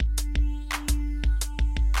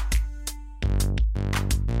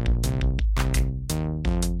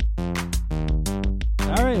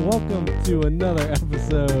welcome to another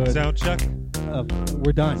episode. Sound check.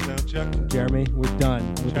 We're done. Sound check. Jeremy, we're done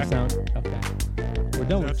with Check. the sound. Okay. We're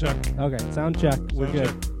done with Sound check. Okay, sound check. We're Sound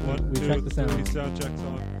good. check. One, We two, checked the sound. three, sound check's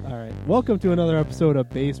on. All right. Welcome to another episode of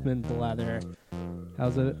Basement Blather.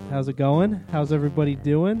 How's it going? How's everybody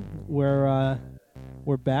doing? We're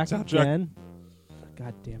back Sound check. again.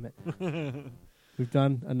 God damn it. We've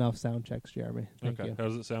done enough sound checks, Jeremy. Thank Okay. you. How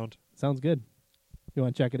does it sound? Sounds good. You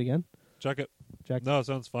want to check it again? Check it. Check. No, it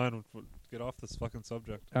sounds fine. Get off this fucking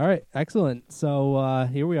subject. All right, excellent. So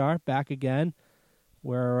here we are, back again.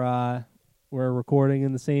 We're recording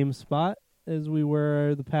in the same spot as we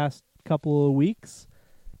were the past couple of weeks,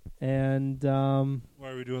 and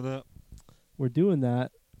Why are we doing that? we're doing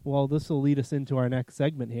that. Well, this will lead us into our next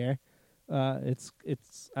segment here. It's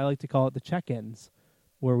I like to call it the check-ins,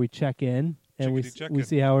 where we check in and we Chickadee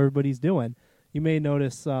see how everybody's doing. You may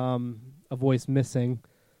notice a voice missing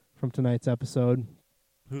from tonight's episode.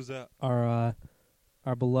 Who's that? Our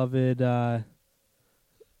beloved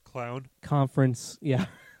Clown? conference, yeah.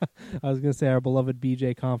 I was going to say our beloved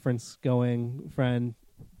BJ conference going friend,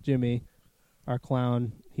 Jimmy, our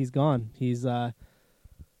clown. He's gone. He's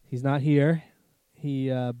not here. He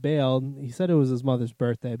bailed. He said it was his mother's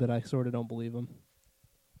birthday, but I sort of don't believe him.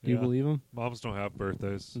 Do you Yeah. believe him? Moms don't have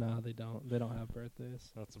birthdays. No, they don't. They don't have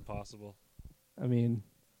birthdays. That's impossible. I mean,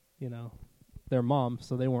 they're moms,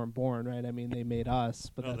 so they weren't born, right? I mean, they made us,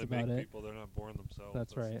 but no, that's they about make it. people. They're not born themselves.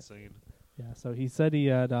 That's right. Insane. Yeah, so he said he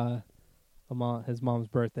had his mom's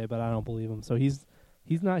birthday, but I don't believe him. So he's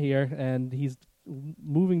not here, and he's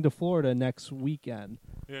moving to Florida next weekend.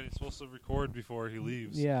 Yeah, and he's supposed to record before he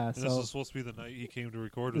leaves. Yeah, And so this is supposed to be the night he came to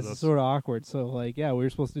record this with is us. sort of awkward. So we were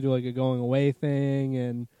supposed to do like a going away thing,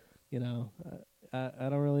 and I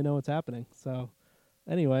don't really know what's happening. So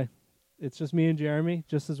anyway, it's just me and Jeremy.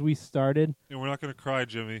 Just as we started, And we're not going to cry,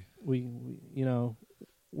 Jimmy.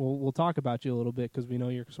 we'll talk about you a little bit because we know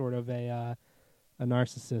you're sort of a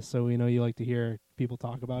narcissist. So we know you like to hear people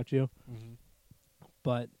talk about you. Mm-hmm.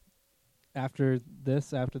 But after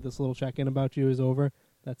this little check-in about you is over,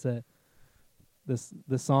 that's it.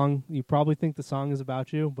 The song, you probably think the song is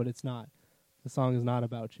about you, but it's not. The song is not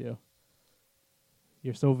about you.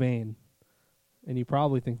 You're so vain. And you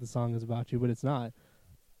probably think the song is about you, but it's not.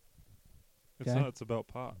 It's Okay. not. It's about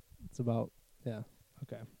pot. It's about, yeah.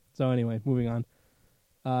 Okay. So anyway, moving on.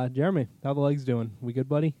 Jeremy, how the legs doing? We good,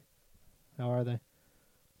 buddy? How are they?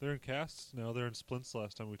 They're in casts now. They're in splints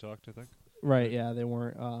last time we talked, I think. Right, yeah, they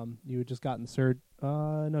weren't. You had just gotten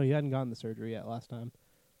no, you hadn't gotten the surgery yet last time.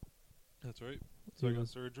 That's right. So I It got was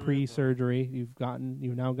surgery. Pre-surgery. You've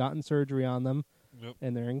now gotten surgery on them, Yep.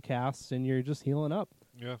 and they're in casts, and you're just healing up.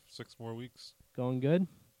 Yeah, 6 more weeks. Going good?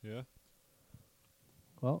 Yeah.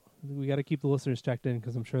 Well, we got to keep the listeners checked in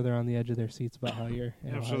because I'm sure they're on the edge of their seats about how you're.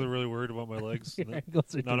 Yeah, I'm sure they're really worried about my legs. your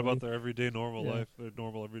ankles are Not about doing. their everyday normal Yeah. life. Their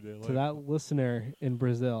normal everyday life. To that listener in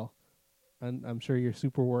Brazil, I'm sure you're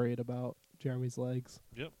super worried about Jeremy's legs.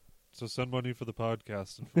 Yep. So send money for the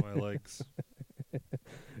podcast and for my legs.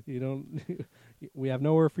 You don't. We have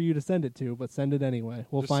nowhere for you to send it to, but send it anyway.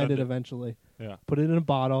 We'll Just find send it it. eventually. Yeah. Put it in a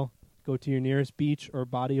bottle. Go to your nearest beach or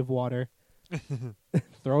body of water.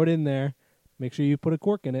 Throw it in there. Make sure you put a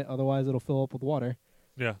cork in it, otherwise it'll fill up with water.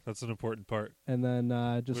 Yeah, that's an important part. And then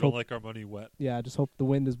We just don't hope, like our money wet. just hope the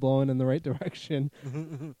wind is blowing in the right direction,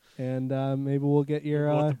 and maybe we'll get your.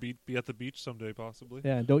 We'll have to be at the beach someday, possibly.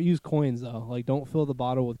 Yeah, don't use coins though. Like, don't fill the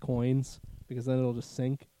bottle with coins because then it'll just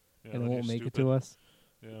sink Yeah, and it then won't you're make it stupid. to us.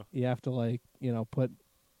 Yeah. You have to put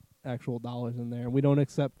actual dollars in there. We don't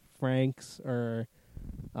accept francs or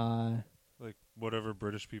Like whatever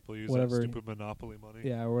British people use, Whatever. that stupid monopoly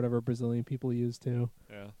money. or whatever Brazilian people use too.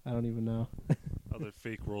 Yeah. I don't even know. Other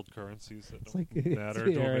fake world currencies that It's don't like matter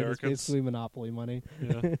it's to Americans. It's basically monopoly money,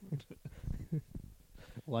 Yeah.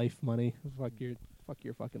 life money. Fuck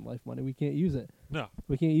your fucking life money. We can't use it. No.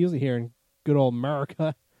 We can't use it here in good old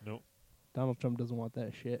America. Nope. Donald Trump doesn't want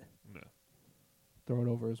that shit. No. Throw it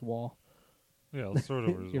over his wall. Yeah, let's throw it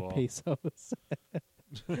over his Your wall. pesos.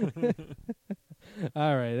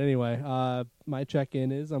 All right. Anyway, my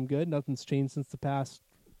check-in is I'm good. Nothing's changed since the past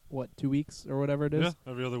 2 weeks or whatever it is.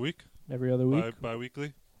 Yeah, every other week. Every other week.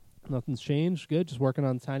 Bi-weekly. Nothing's changed. Good. Just working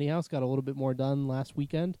on the tiny house. Got a little bit more done last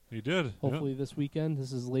weekend. You did. Hopefully this weekend.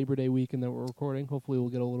 This is Labor Day weekend that we're recording. Hopefully we'll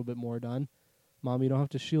get a little bit more done. Mom, you don't have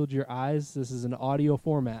to shield your eyes. This is an audio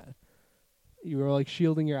format. You were like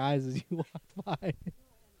shielding your eyes as you walked by.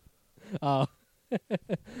 Oh.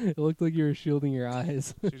 It looked like you were shielding your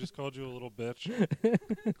eyes. Yeah. She just called you a little bitch.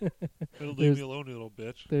 It'll leave There's- me alone, you little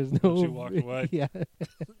bitch. There's no. And she walked away. Yeah.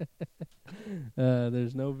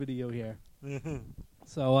 There's no video here.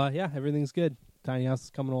 So yeah, everything's good. Tiny house is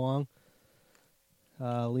coming along.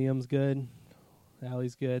 Liam's good.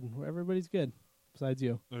 Allie's good. Everybody's good besides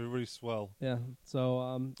you. Everybody's swell. Yeah. So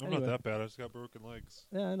I'm anyway. not that bad. I just got broken legs.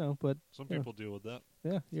 Yeah, I know, but Some yeah. people deal with that.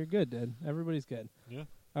 Yeah, you're good, dude. Everybody's good. Yeah.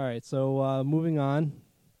 All right, so moving on,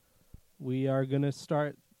 we are gonna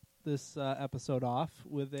start this episode off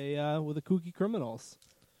with a Kooky Criminals,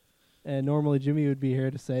 and normally Jimmy would be here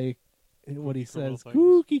to say what he Criminal says, things.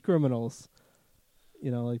 Kooky Criminals,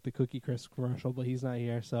 like the Cookie Crisp commercial, but he's not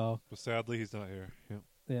here, so But sadly, he's not here. Yeah.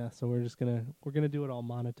 yeah, so we're gonna do it all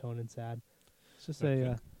monotone and sad. Let's just say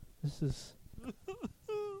Okay. this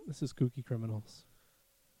is Kooky Criminals.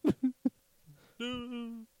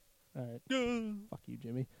 All right, fuck you,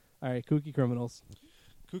 Jimmy. All right, Kooky Criminals.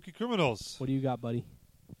 Kooky Criminals. What do you got, buddy?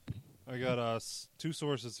 I got two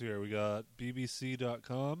sources here. We got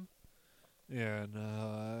BBC.com and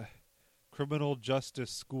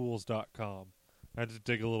criminaljusticeschools.com. I had to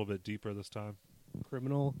dig a little bit deeper this time.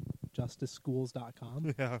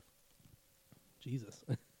 CriminalJusticeSchools.com. Yeah. Jesus.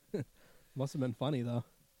 Must have been funny, though.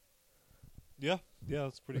 Yeah,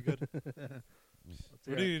 that's pretty good. hear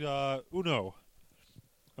We need Uno.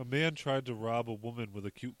 A man tried to rob a woman with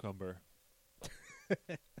a cucumber.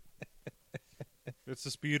 It's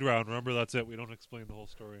a speed round. Remember, that's it. We don't explain the whole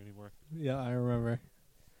story anymore. Yeah, I remember.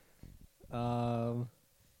 The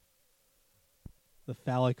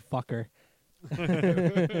phallic fucker. That's what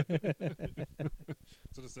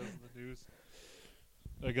it says in the news.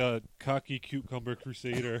 I got cocky cucumber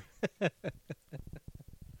crusader.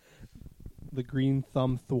 The green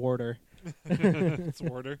thumb thwarter.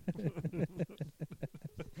 Thwarter.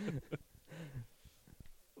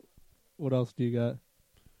 What else do you got?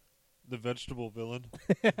 The vegetable villain.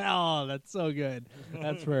 Oh, that's so good.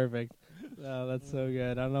 That's perfect. Oh, that's so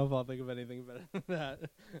good. I don't know if I'll think of anything better than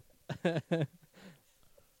that.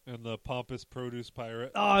 And the pompous produce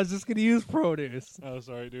pirate. Oh, I was just gonna use produce. Oh,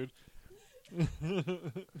 sorry, dude.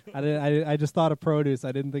 I just thought of produce.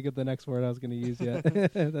 I didn't think of the next word I was gonna use yet.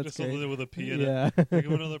 That's Just great. something with a P in Yeah. it. Think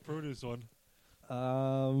of another produce one.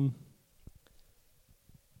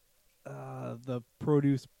 The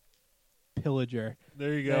produce pillager.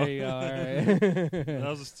 There you go. There you go. All right. That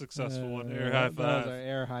was a successful one. Air high That was five. our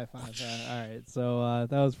air high five. All right. So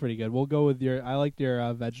that was pretty good. We'll go with your. I liked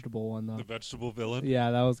your vegetable one though. The vegetable villain.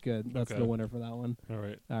 Yeah, that was good. That's Okay. the winner for that one. All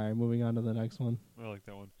right. All right. Moving on to the next one. I like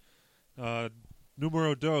that one.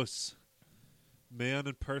 Numero dos. Man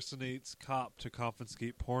impersonates cop to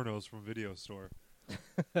confiscate pornos from video store.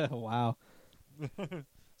 Wow.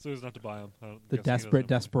 So he's not to buy them. The desperate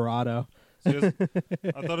desperado. I thought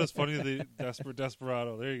it was funny, the desperate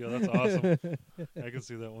desperado. There you go. That's awesome. I can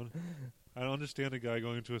see that one. I don't understand a guy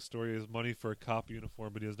going into a store. He has money for a cop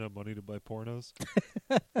uniform, but he doesn't have money to buy pornos.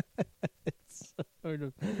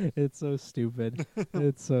 It's so stupid.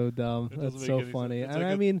 It's so dumb. It doesn't That's make so any funny. sense. It's And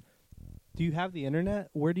like I a- mean, do you have the internet?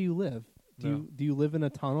 Where do you live? Do you live in a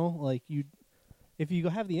tunnel? Like if you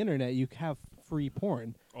have the internet, you have free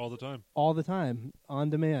porn All the time. all the time, on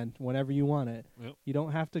demand, whenever you want it. Yep. You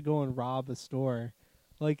don't have to go and rob a store.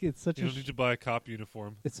 Like it's such You don't need to buy a cop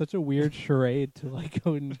uniform. it's such a weird charade to like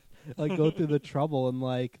go and like go through the trouble and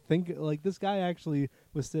like think like this guy actually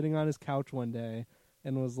was sitting on his couch one day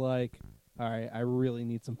and was like, all right, I really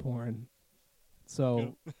need some porn.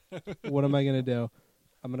 So what am I going to do?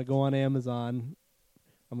 I'm going to go on Amazon.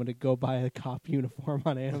 I'm going to go buy a cop uniform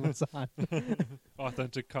on Amazon.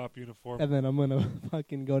 Authentic cop uniform. And then I'm going to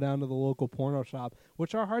fucking go down to the local porno shop,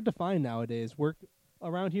 which are hard to find nowadays. We're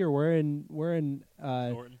around here. We're in Norton.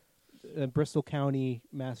 Bristol County,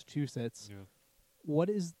 Massachusetts. Yeah. What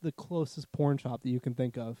is the closest porn shop that you can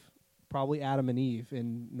think of? Probably Adam and Eve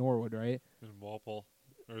in Norwood, right? In Walpole.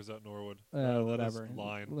 Or is that Norwood? Whatever. That is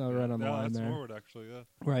Line. Well, right on the line that's there. Norwood, actually, yeah.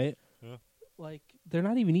 Right? Yeah. Like, they're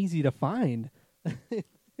not even easy to find.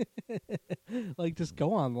 Like, just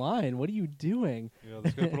go online. What are you doing? Yeah,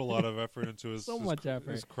 this guy put a lot of effort into his, So his much cr-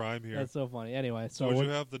 effort. his crime here. That's so funny. Anyway, so would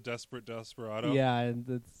you have the desperate desperado? yeah, and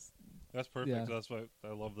That's perfect. yeah. That's why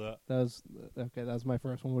I love that. that was okay. That was my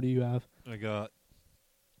first one. What do you have? I got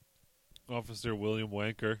Officer William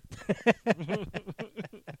Wanker.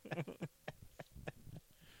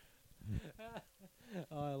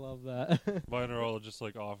 Oh, I love that. Mine are all just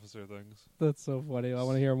like officer things. That's so funny. I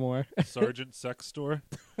want to hear more. Sergeant Sex Store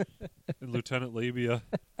and Lieutenant Labia.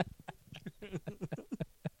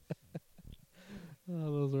 Oh,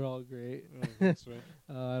 those are all great. Oh, thanks, man.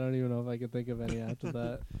 I don't even know if I can think of any after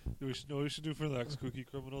that. What we should do for the next Cookie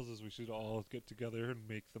Criminals is we should all get together and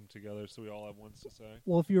make them together so we all have ones to say.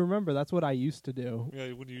 Well, if you remember, that's what I used to do.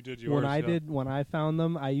 Yeah, when you did yours. When I found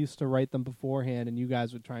them, I used to write them beforehand, and you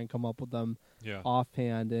guys would try and come up with them Yeah.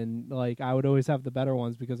 offhand. And like I would always have the better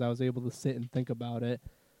ones because I was able to sit and think about it.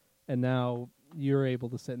 And now you're able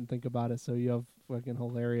to sit and think about it, so you have fucking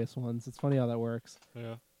hilarious ones. It's funny how that works.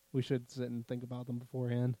 Yeah. We should sit and think about them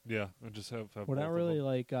beforehand. Yeah, and just have We're both not of really them.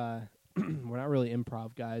 like we're not really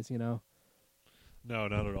improv guys, you know. No,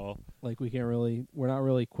 not at all. Like we're not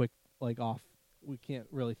really quick like off. We can't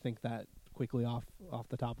really think that quickly off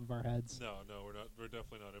the top of our heads. No, we're not. We're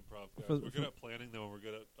definitely not improv guys. For- We're good for- at planning though, and we're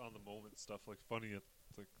good at on the moment stuff, like funny at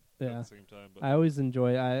Yeah. the same time. But I always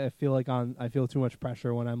enjoy. I feel like I feel too much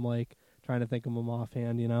pressure when I'm like trying to think of them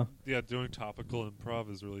offhand. You know. yeah, doing topical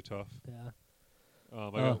improv is really tough. Yeah. I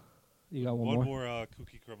got You got one one more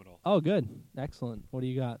kooky criminal. Oh, good, excellent. What do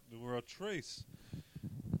you got? Numero trace.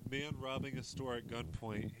 Man robbing a store at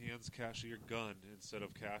gunpoint hands cashier gun instead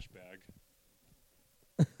of cash bag.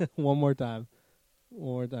 One more time.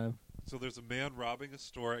 So there's a man robbing a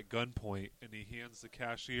store at gunpoint, and he hands the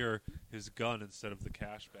cashier his gun instead of the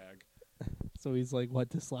cash bag. So he's like, what,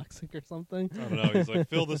 dyslexic or something? I don't know. He's like,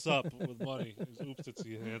 fill this up with money. Oops,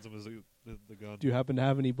 he hands him the gun. Do you happen to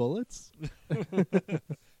have any bullets?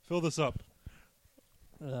 Fill this up.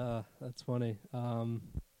 That's funny.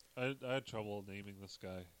 I had trouble naming this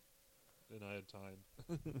guy, and I had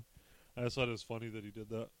time. I just thought it was funny that he did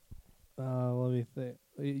that. Let me think.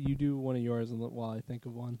 You do one of yours, and while I think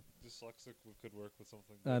of one. Dyslexic could work with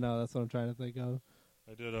something. I know, that's what I'm trying to think of.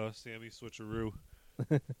 I did Sammy Switcheroo.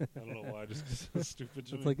 I don't know why, just 'cause it's stupid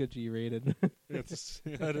to It's me. like a G-rated. Yeah, it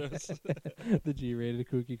is. The G-rated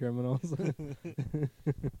kooky criminals. Let's do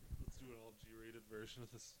an all G-rated version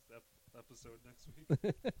of this episode next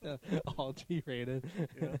week. All G-rated.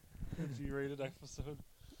 Yeah, G-rated episode.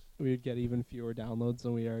 We'd get even fewer downloads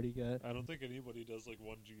than we already get. I don't think anybody does like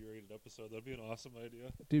one G-rated episode. That'd be an awesome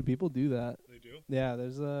idea. Dude, people do that. They do? Yeah,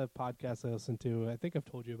 there's a podcast I listen to. I think I've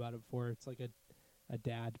told you about it before. It's like a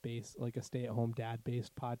dad-based, like a stay-at-home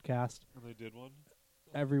dad-based podcast. And they did one?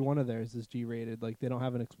 Every one of theirs is G-rated. Like, they don't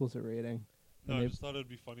have an explicit rating. No, And I they- just thought it'd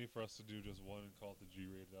be funny for us to do just one and call it the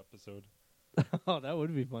G-rated episode. Oh, that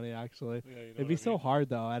would be funny, actually. Yeah, you know It'd be what I so mean? hard,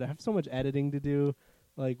 though. I'd have so much editing to do.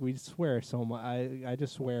 Like, we'd swear so much. I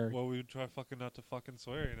just swear. Well, we would try fucking not to fucking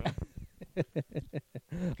swear, you know? Get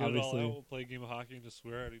it all Obviously. out. We'll play a game of hockey and just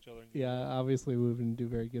swear at each other. And Yeah, obviously we wouldn't do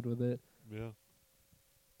very good with it. Yeah.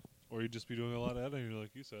 Or you'd just be doing a lot of editing,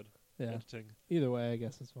 like you said. Yeah. Editing. Either way, I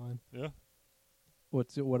guess it's fine. Yeah.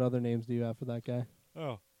 What other names do you have for that guy?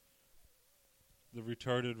 Oh. The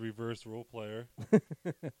retarded reverse role player.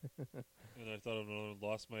 And I thought of another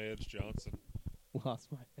Lost My Edge Johnson.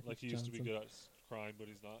 Lost my Like he used to be Johnson. good at crime, but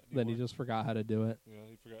he's not Then he anymore. just forgot how to do it. Yeah,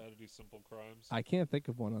 he forgot how to do simple crimes. I can't think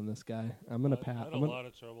of one on this guy. I'm gonna I pass. had a lot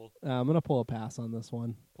of trouble. I'm gonna pull a pass on this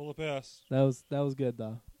one. Pull a pass. That was good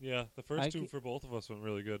though. Yeah, the first I two ke- for both of us went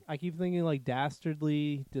really good. I keep thinking like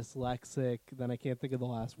dastardly, dyslexic. Then I can't think of the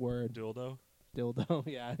last word. Dildo. Dildo.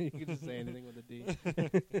 Yeah, you can just say anything with a D.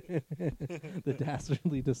 The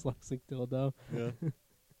dastardly dyslexic dildo. Yeah.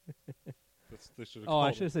 They should have Oh, I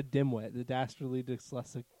called should have said dimwit. The dastardly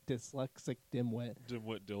dyslexic dimwit.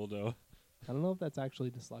 Dimwit dildo. I don't know if that's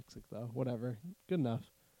actually dyslexic though. Whatever. Good enough.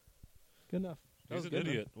 Good enough. That He's was an good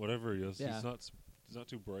enough. idiot, whatever he is. Yeah. He's not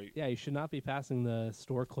too bright. Yeah, you should not be passing the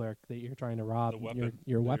store clerk that you're trying to rob The weapon. your that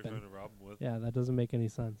You're weapon. trying to rob him with. Yeah, that doesn't make any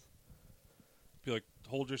sense. Be like,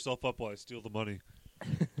 hold yourself up while I steal the money.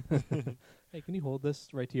 Hey, can you hold this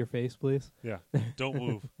right to your face, please? Yeah. Don't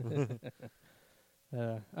move.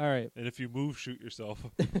 All right, And if you move, shoot yourself.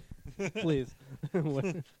 please.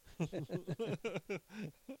 What-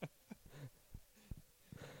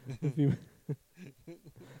 if you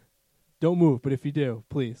don't move, but if you do,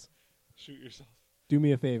 please Shoot yourself. do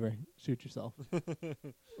me a favor. Shoot yourself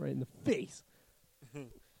right in the face.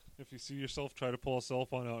 If you see yourself try to pull a cell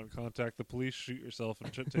phone out and contact the police, shoot yourself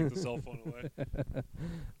and take the cell phone away.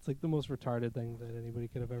 It's like the most retarded thing that anybody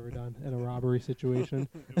could have ever done in a robbery situation.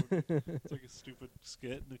 It's like a stupid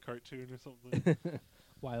skit in a cartoon or something.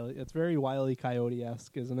 Wile, it's very Wile E.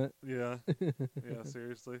 Coyote-esque, isn't it? Yeah. Yeah,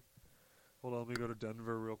 seriously. Hold on, let me go to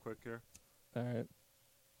Denver real quick here. All right.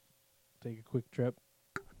 Take a quick trip.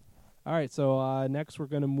 All right, so next we're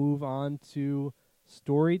going to move on to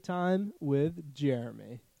story time with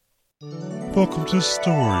Jeremy. Welcome to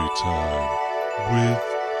Story Time with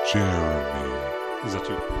Jeremy. Is that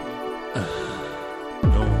you?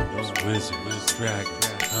 No wizards,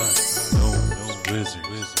 dragons, no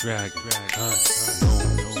wizards, dragons,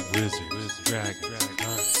 no wizards, dragons,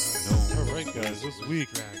 no. All right, guys, this week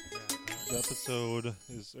the episode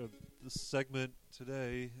is the segment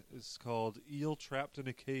today is called "Eel Trapped in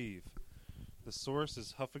a Cave." The source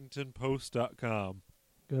is HuffingtonPost.com.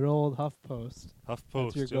 Good old HuffPost.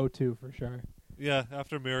 HuffPost. That's your go-to for sure. Yeah,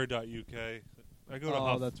 after Mirror.uk. I go to Oh,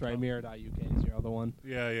 Huff. that's right. Mirror.uk is your other one.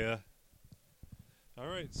 Yeah, yeah. All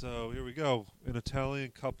right, so here we go. An Italian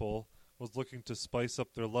couple was looking to spice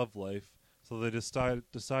up their love life, so they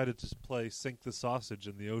decided to play Sink the Sausage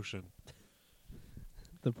in the ocean.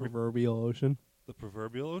 The proverbial ocean. The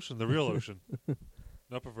proverbial ocean? The real ocean.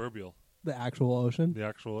 Not proverbial. The actual ocean. The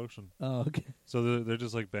actual ocean. Oh, okay. So they're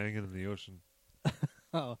just like banging in the ocean.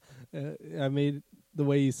 Oh, I made the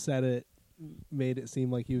way you said it made it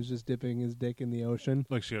seem like he was just dipping his dick in the ocean.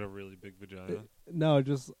 Like she had a really big vagina. No,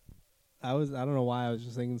 just I don't know why I was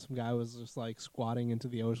just thinking some guy was just like squatting into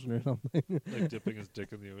the ocean or something. Like dipping his dick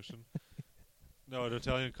in the ocean. No, an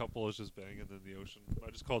Italian couple is just banging in the ocean.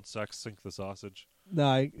 I just called sex Sink the Sausage.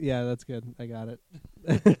 No, yeah, that's good. I got it.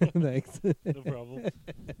 Thanks. No problem.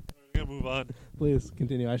 We're going to move on. Please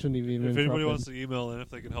continue. I shouldn't even. If anybody wants to email in if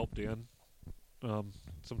they can help Dan,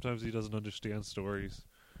 sometimes he doesn't understand stories.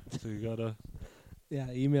 So you got to... Yeah,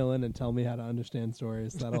 email in and tell me how to understand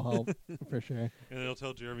stories. That'll help for sure. And it'll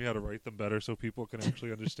tell Jeremy how to write them better so people can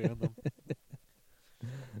actually understand them.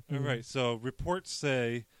 All right, so reports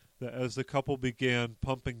say that as the couple began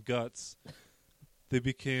pumping guts, they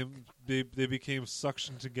became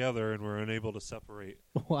suctioned together and were unable to separate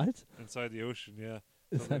What? inside the ocean. Yeah,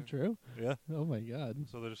 Is that true? Yeah. Oh my god,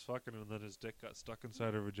 So they're just fucking, and then his dick got stuck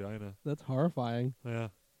inside her vagina. that's horrifying. Yeah,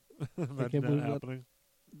 can't imagine believe that that. happening.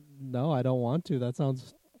 No, I don't want to. That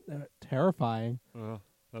sounds terrifying.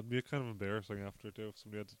 That'd be kind of embarrassing after too if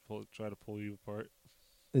somebody had to try to pull you apart.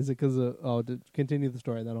 Is it because of? Oh, continue the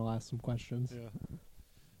story. Then I'll ask some questions. Yeah.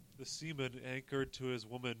 The seaman anchored to his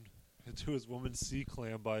woman's sea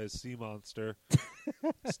clam by his sea monster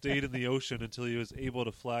stayed in the ocean until he was able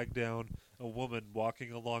to flag down a woman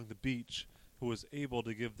walking along the beach who was able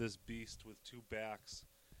to give this beast with two backs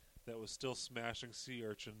that was still smashing sea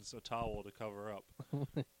urchins a towel to cover up. Oh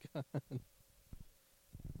my god.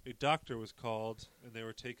 A doctor was called and they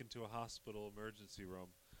were taken to a hospital emergency room.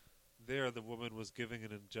 There the woman was giving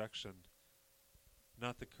an injection.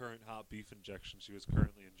 Not the current hot beef injection she was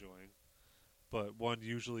currently enjoying, but one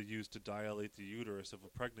usually used to dilate the uterus of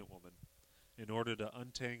a pregnant woman in order to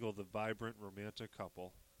untangle the vibrant romantic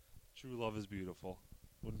couple. True love is beautiful.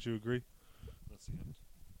 Wouldn't you agree? That's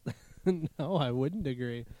the end. No, I wouldn't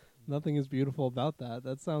agree. Nothing is beautiful about that.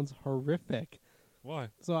 That sounds horrific. Why?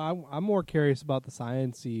 So I'm more curious about the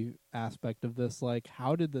science-y aspect of this. Like,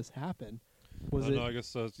 how did this happen? Was it? No, I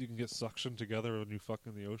guess you can get suctioned together when you fuck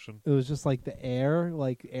in the ocean. It was just like the air,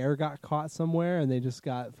 got caught somewhere, and they just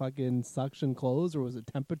got fucking suction closed, or was it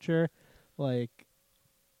temperature? Like,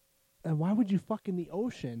 and why would you fuck in the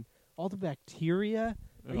ocean? All the bacteria.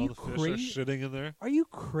 And Are all you the fish crazy? are shitting in there. Are you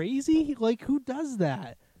crazy? Like, who does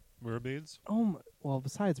that? Mermaids? Well,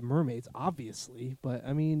 besides mermaids, obviously, but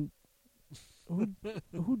I mean,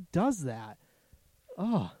 who does that?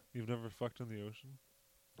 Oh, You've never fucked in the ocean?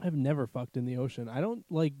 I've never fucked in the ocean. I don't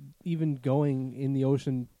like even going in the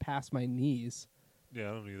ocean past my knees. Yeah,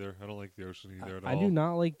 I don't either. I don't like the ocean either at all. I do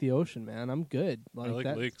not like the ocean, man. I'm good. I like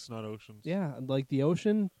that, lakes, not oceans. Yeah, like the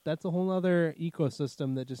ocean, that's a whole other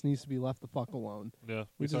ecosystem that just needs to be left the fuck alone. Yeah,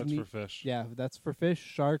 We just besides need- for fish. Yeah, that's for fish,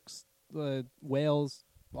 sharks, whales,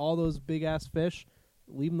 all those big ass fish.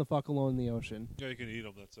 Leave them the fuck alone in the ocean. Yeah, you can eat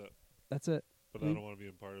them, that's it. That's it. But I don't want to be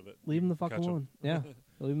a part of it. Leave them the fuck Catch 'em. alone. Yeah,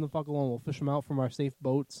 leave them the fuck alone. We'll fish them out from our safe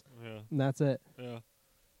boats, Yeah, and that's it. yeah.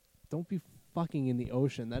 Don't be fucking in the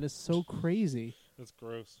ocean. That is so crazy. That's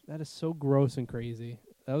gross. That is so gross and crazy.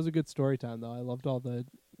 That was a good story time, though. I loved all the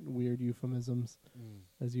weird euphemisms,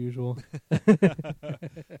 as usual.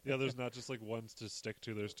 Yeah, there's not just like ones to stick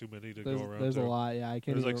to. There's too many to There's go around. a to. lot. Yeah, I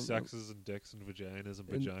can't There's even like remember. sexes and dicks and vaginas and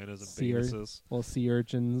And vaginas and sea penises. Well, sea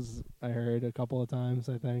urchins, I heard a couple of times,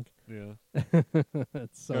 I think. Yeah,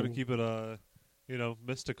 That's so. got to keep it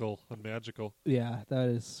mystical and magical. Yeah, that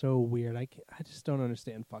is so weird. I just don't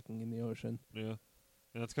understand fucking in the ocean. Yeah,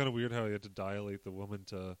 and it's kind of weird how you had to dilate the woman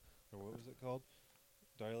to, or what was it called?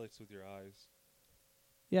 Dilates with your eyes.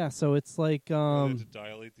 Yeah, so it's like They had to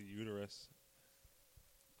dilate the uterus.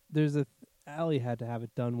 there's a Allie had to have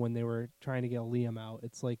it done when they were trying to get Liam out.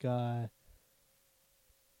 It's like You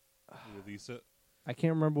release it. I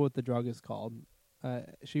can't remember what the drug is called.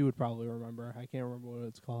 She would probably remember. I can't remember what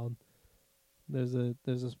it's called. There's a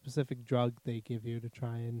specific drug they give you to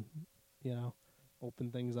try and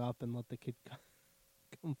open things up and let the kid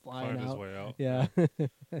come flying Find his out. way out. Yeah.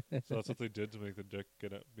 So that's what they did to make the dick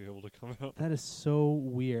be able to come out. That is so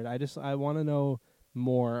weird. I want to know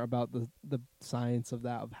more about the science of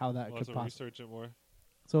that, of how that We'll have could to possibly. research it more.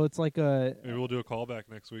 So it's like Maybe we'll do a callback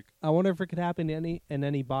next week. I wonder if it could happen in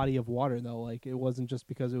any body of water though. Like it wasn't just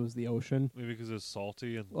because it was the ocean. Maybe because it's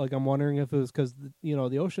salty and Like I'm wondering if it was because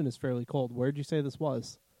the ocean is fairly cold. Where'd you say this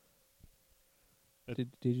was?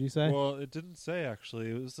 Did you say? Well, it didn't say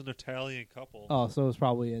actually. It was an Italian couple. Oh, so it was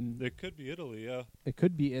probably in. It could be Italy, yeah. It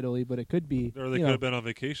could be Italy, but it could be. Or they could have been on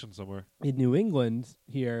vacation somewhere. In New England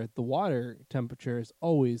here, the water temperature is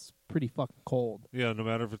always pretty fucking cold. Yeah, no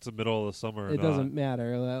matter if it's the middle of the summer or It not. doesn't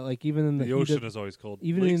matter. Like even in the heat ocean of, is always cold.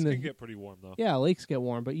 even Lakes in the- can get pretty warm though. Yeah, lakes get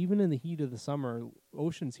warm, but even in the heat of the summer,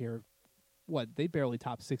 oceans here, they barely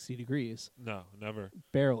top 60 degrees. No, never.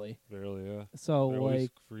 Barely. Barely, yeah. So They're always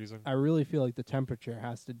like freezing. I really feel like the temperature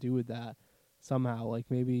has to do with that somehow. Like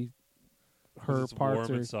maybe 'Cause her it's parts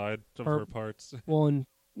warm are inside of her- her parts. well, in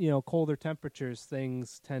colder temperatures,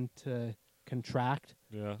 things tend to contract,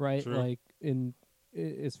 Yeah, right? true. Like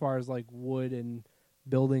as far as like wood and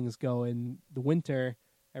buildings go, in the winter,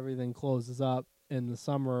 everything closes up. In the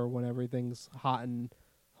summer, when everything's hot and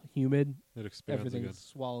humid, It expands everything again.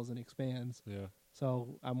 swells and expands. Yeah.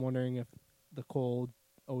 So I'm wondering if the cold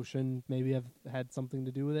ocean maybe have had something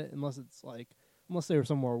to do with it, unless they were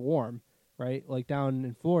somewhere warm, right? Like down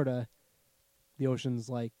in Florida, the ocean's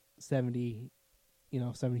like 70,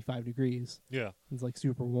 75 degrees. Yeah. It's like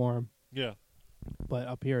super warm, Yeah. but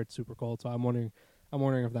up here it's super cold. So I'm wondering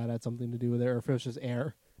if that had something to do with it, or if it was just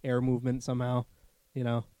air movement somehow.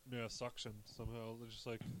 Yeah, suction somehow. They just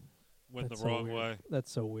like went That's the so wrong weird. way.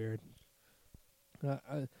 That's so weird.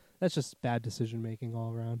 That's just bad decision making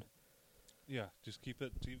all around. Yeah, just keep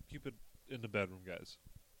it in the bedroom, guys.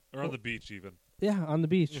 Or on the beach even. Yeah, on the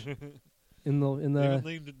beach, in the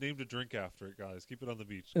Even named a drink after it, guys. Keep it on the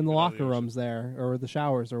beach. in the Keep it out of locker ocean. rooms there, or the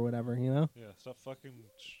showers or whatever. Yeah, stop fucking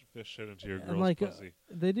fish shit into your And, girl's like, pussy.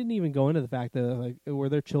 They didn't even go into the fact that like were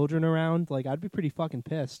there children around. Like I'd be pretty fucking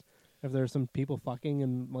pissed if there were some people fucking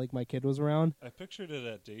and like my kid was around. I pictured it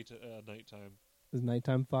at nighttime. Is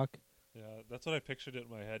nighttime fuck? Yeah, that's what I pictured it in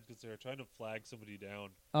my head because they were trying to flag somebody down.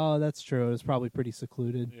 Oh, that's true. It was probably pretty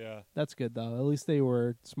secluded. Yeah, That's good though. At least they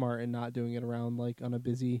were smart and not doing it around like on a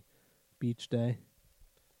busy beach day.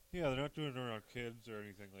 yeah, they're not doing it around kids or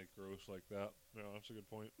anything like gross like that. No, that's a good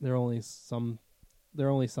point. They're only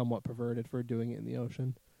somewhat perverted for doing it in the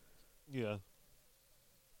ocean. Yeah,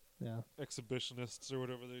 Yeah, exhibitionists or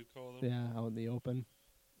whatever they call them. yeah, out in the open.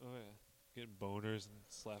 Oh yeah, getting boners and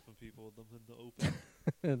slapping people with them in the open.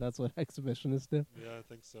 That's what exhibitionists do. Yeah, I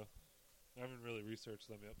think so. I haven't really researched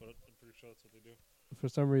them yet, but I'm pretty sure that's what they do. For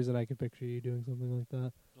some reason, I could picture you doing something like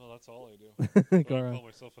that. No, that's all I do. But Go I around. call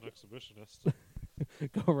myself an exhibitionist.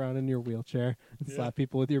 Go around in your wheelchair and Yeah. slap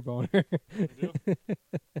people with your boner. I do.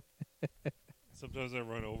 Sometimes I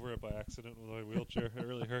run over it by accident with my wheelchair. It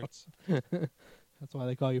really hurts. That's why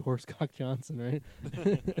they call you Horsecock Johnson, right?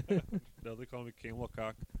 Now they call me Camel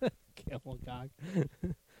Cock Camel cock.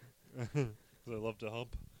 because I love to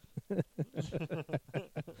hump.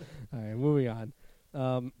 All right, moving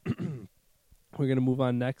on. We're gonna move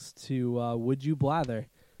on next to Would You Blather?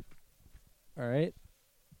 All right,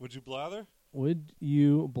 Would you blather? Would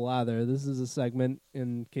You Blather? This is a segment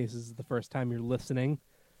in case this is the first time you're listening.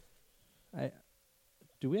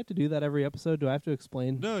 Do we have to do that every episode? Do I have to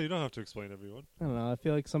explain? No, you don't have to explain everyone. I don't know. I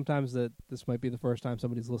feel like sometimes that this might be the first time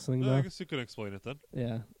somebody's listening. No, though. I guess you can explain it then.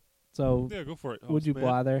 Yeah. So Yeah, go for it. would you host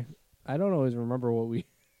man. blather? I don't always remember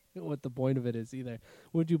what the point of it is either.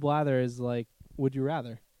 Would you blather is like would you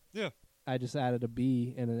rather? Yeah. I just added a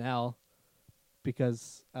B and an L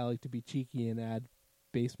because I like to be cheeky and add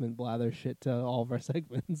basement blather shit to all of our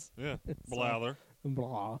segments. Yeah, So- blather.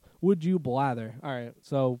 Blah. Would you blather? All right.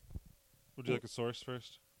 So Would you like a source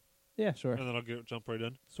first? yeah, sure. And then I'll jump right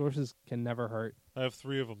in. Sources can never hurt. I have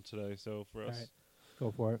 3 of them today, so for All us. right.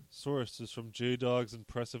 Go for it. Source is from J-Dog's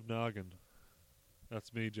Impressive Noggin.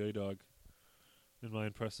 That's me, J-Dog. In my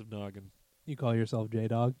impressive noggin. You call yourself J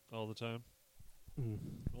Dog. All the time. Mm.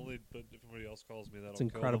 Only but if anybody else calls me that, It's I'll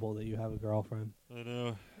kill incredible that you have a girlfriend them. I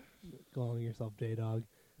know. calling yourself J Dog.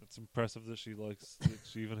 It's impressive that she likes that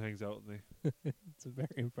she even hangs out with me. It's very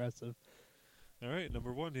impressive. All right,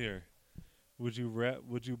 number 1 here. Would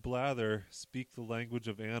you blather speak the language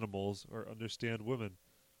of animals or understand women?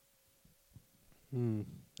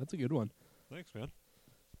 That's a good one. Thanks, man.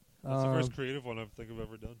 That's the first creative one I think I've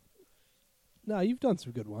ever done. No, you've done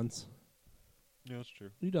some good ones. Yeah, that's true.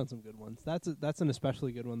 You've done some good ones. That's an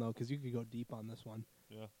especially good one though, because you could go deep on this one.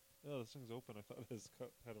 Yeah. Oh, this thing's open. I thought it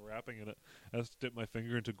had a wrapping in it. I just dipped my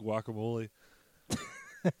finger into guacamole.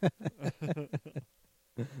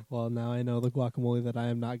 Well, now I know the guacamole that I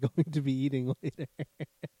am not going to be eating later.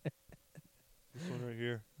 This one right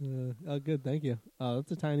here. Oh, good, thank you. Oh,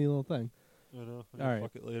 that's a tiny little thing. I know. All right.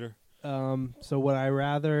 Fuck it later. So would I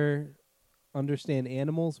rather understand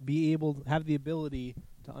animals, be able to have the ability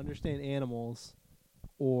to understand animals,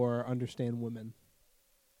 or understand women?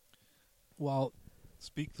 Well,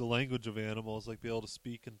 speak the language of animals, like be able to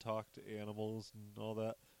speak and talk to animals and all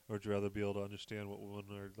that? Or would you rather be able to understand what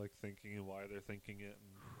women are like thinking and why they're thinking it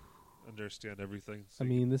and understand everything? So I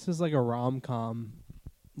mean, this is like a rom-com,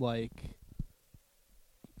 like,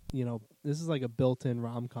 this is like a built-in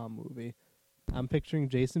rom-com movie. I'm picturing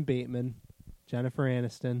Jason Bateman, Jennifer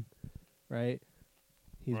Aniston, right?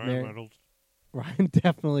 He's Ryan married. Reynolds.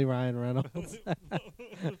 Definitely Ryan Reynolds.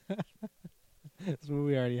 This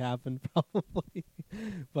movie already happened, probably.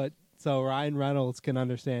 But so Ryan Reynolds can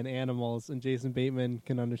understand animals, and Jason Bateman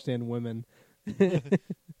can understand women.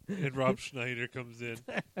 And Rob Schneider comes in.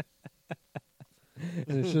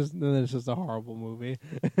 And it's just a horrible movie.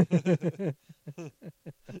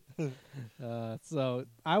 So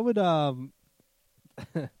I would I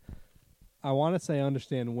want to say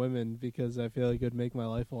understand women because I feel like it would make my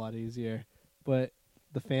life a lot easier. But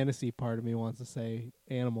the fantasy part of me wants to say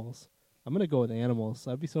animals. I'm gonna go with animals.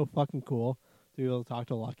 That'd be so fucking cool to be able to talk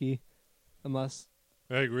to Lucky. Unless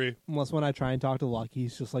I agree. when I try and talk to Lucky,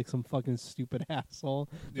 he's just like some fucking stupid asshole.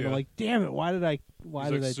 And Yeah. I'm like, damn it, why did I He's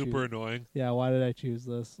like super choose? annoying. Yeah, why did I choose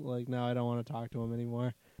this? Like, now I don't want to talk to him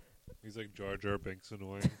anymore. He's like Jar Jar Binks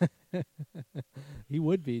annoying. He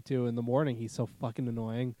would be too. In the morning, he's so fucking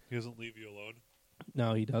annoying. He doesn't leave you alone.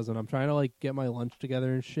 No, he doesn't. I'm trying to like get my lunch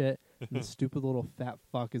together and shit. And this stupid little fat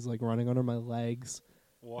fuck is like running under my legs.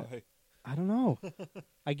 Why? I don't know.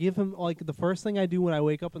 I give him like the first thing I do when I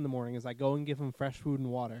wake up in the morning is I go and give him fresh food and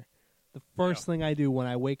water. The first thing I do when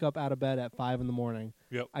I wake up out of bed at 5 a.m,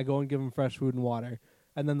 Yep. I go and give him fresh food and water.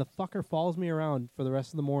 And then the fucker follows me around for the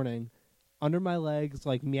rest of the morning, under my legs,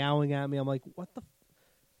 like meowing at me. I'm like, what the?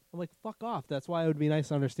 I'm like, fuck off. That's why it would be nice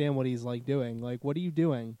to understand what he's like doing. Like, what are you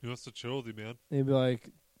doing? He wants to chill with you, man. And he'd be like,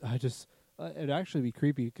 I just. It'd actually be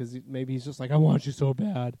creepy because maybe he's just like, I want you so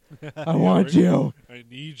bad. I want you. I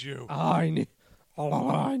need you. I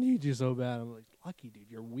need you so bad. I'm like, Lucky, dude,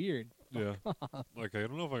 you're weird. Yeah. Like, I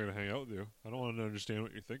don't know if I'm going to hang out with you. I don't want to understand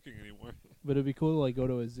what you're thinking anymore. But it'd be cool to like go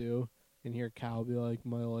to a zoo and hear a cow be like,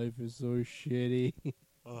 my life is so shitty.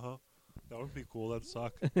 Uh-huh. That would be cool. That'd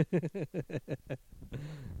suck.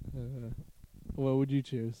 What would you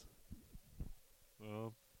choose?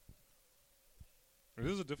 It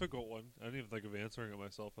is a difficult one. I didn't even think of answering it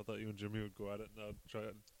myself. I thought you and Jimmy would go at it and try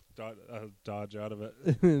to dodge out of it.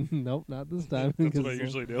 Nope, not this time. That's what I 'cause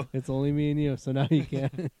usually do. It's only me and you, so now you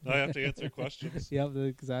can't. I have to answer questions. Yep,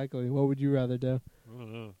 exactly. What would you rather do? I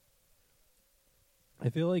don't know. I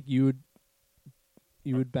feel like you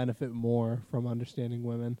would benefit more from understanding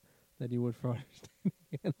women than you would from understanding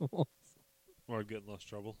animals. Or I'd get in less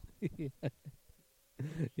trouble.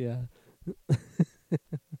 Yeah.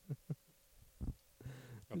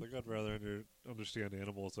 I think I'd rather understand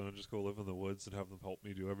animals than just go live in the woods and have them help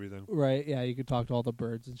me do everything. Right, yeah, you could talk to all the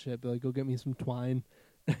birds and shit. Be like, go get me some twine.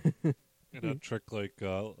 And I'd trick like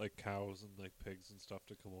cows and like pigs and stuff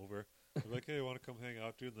to come over. I'd be like, hey, you want to come hang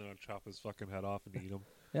out, dude? And then I'd chop his fucking head off and eat him.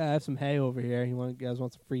 Yeah, I have some hay over here. You guys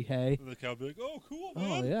want some free hay? And the cow would be like, oh, cool,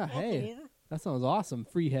 Oh, man. yeah, I'll come hey. over. That sounds awesome.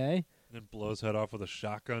 Free hay. And then blow his head off with a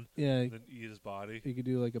shotgun Yeah, and then eat his body. you could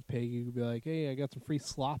do like a pig. You could be like, hey, I got some free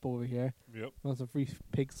slop over here. Yep. Want some free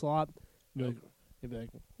pig slop? Be Yep. like, you'd be like,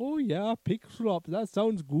 oh, yeah, pig slop. That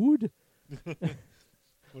sounds good.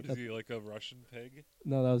 What is he, like a Russian pig?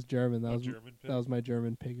 No, that was German. That A was German pig? That was my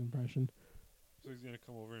German pig impression. So he's going to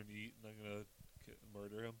come over and eat, and I'm going to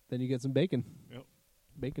murder him. Then you get some bacon. Yep.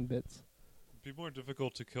 Bacon bits. It'd be more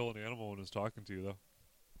difficult to kill an animal when it's talking to you, though.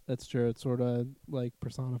 That's true. It's sort of like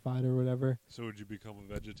personified or whatever. So would you become a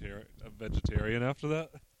vegetarian after that?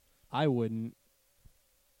 I wouldn't.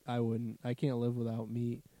 I can't live without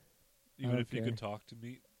meat. Even don't if you care. could talk to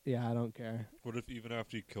meat? Yeah, I don't care. What if even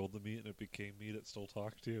after you killed the meat and it became meat, it still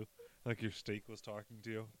talked to you? Like your steak was talking to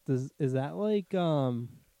you? Is that like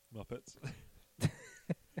Muppets.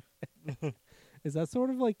 is that sort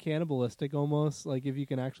of like cannibalistic almost? Like if you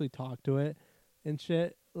can actually talk to it and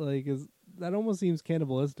shit? Like that almost seems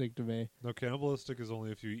cannibalistic to me. No, cannibalistic is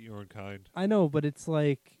only if you eat your own kind. I know, but it's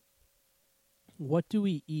like what do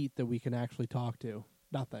we eat that we can actually talk to?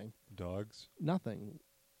 Nothing. Dogs. Nothing.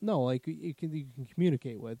 No, like you can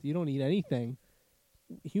communicate with. You don't eat anything.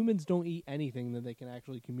 Humans don't eat anything that they can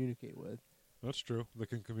actually communicate with. That's true. They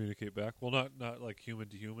can communicate back. Well, not like human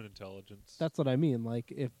to human intelligence. That's what I mean.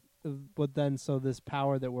 Like but then so this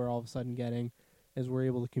power that we're all of a sudden getting is we're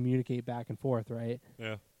able to communicate back and forth, right?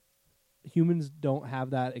 Yeah. Humans don't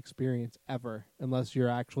have that experience ever unless you're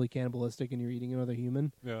actually cannibalistic and you're eating another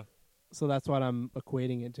human. Yeah. So that's what I'm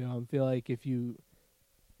equating it to. I feel like if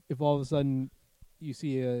all of a sudden you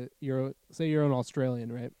see you're an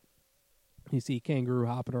Australian, right? You see a kangaroo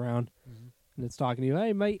hopping around Mm-hmm. and it's talking to you.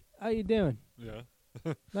 Hey, mate, how you doing? Yeah.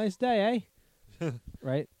 Nice day, eh?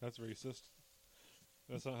 right? That's racist.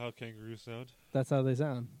 That's not how kangaroos sound. That's how they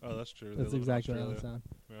sound. Oh, that's true. They That's live in exactly how they Australia. sound.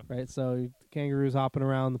 Yeah. Right? So kangaroos hopping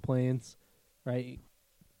around the plains, right?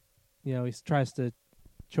 You know, he tries to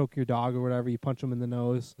choke your dog or whatever. You punch him in the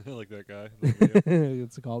nose. Like that guy. in the video.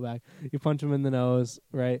 It's a callback. You punch him in the nose,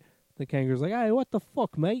 right? The kangaroo's like, "Hey, what the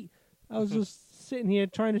fuck, mate? I was just sitting here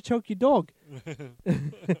trying to choke your dog.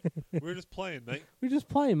 We're just playing, mate. We're just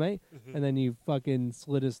playing, mate." And then you fucking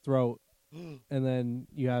slit his throat, and then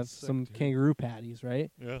you have Sick, some dude. kangaroo patties, right?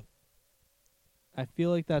 Yeah. I feel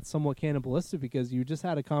like that's somewhat cannibalistic because you just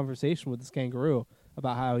had a conversation with this kangaroo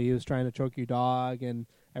about how he was trying to choke your dog and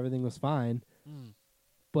everything was fine.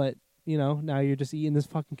 But, you know, now you're just eating this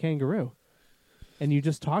fucking kangaroo. And you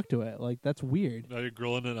just talk to it. Like, that's weird. Now you're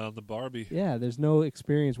grilling it on the Barbie. Yeah, there's no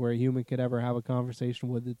experience where a human could ever have a conversation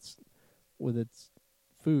with its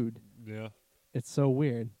food. Yeah. It's so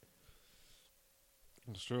weird.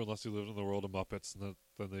 It's true, unless you live in the world of Muppets, and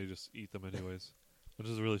then they just eat them anyways. Which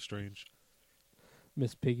is really strange.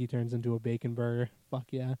 Miss Piggy turns into a bacon burger. Fuck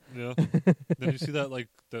yeah. Yeah. Then you see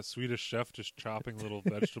that Swedish chef just chopping little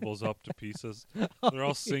vegetables up to pieces. They're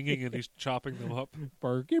all singing and he's chopping them up.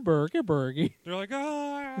 Burgy, burgy, burgy. They're like,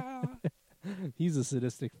 ah! He's a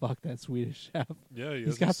sadistic fuck, that Swedish chef. Yeah,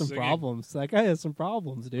 He's got some singing. problems. That guy has some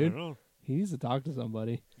problems, I dude. know. He needs to talk to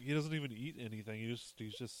somebody. He doesn't even eat anything. He's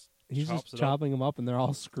just He's chops just it up. chopping them up, and they're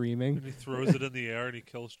all screaming. And he throws it in the air and he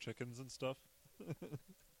kills chickens and stuff.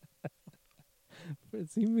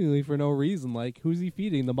 Seemingly for no reason. Like, who's he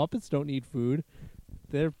feeding? The Muppets don't need food.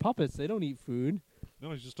 They're puppets. They don't eat food.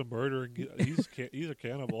 No, he's just a murdering. He's a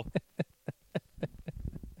cannibal.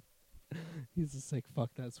 He's a sick fuck,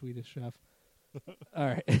 that Swedish chef. All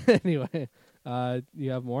right. Anyway,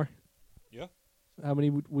 you have more? Yeah. How many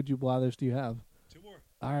would you blathers do you have? 2 more.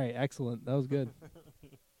 All right. Excellent. That was good.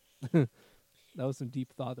 That was some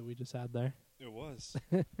deep thought that we just had there. It was.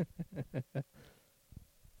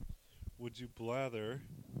 Would you blather,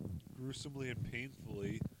 gruesomely and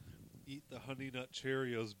painfully, eat the Honey Nut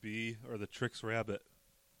Cheerios bee or the Trix Rabbit?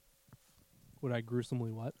 Would I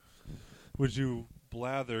gruesomely what? Would you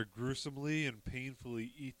blather, gruesomely and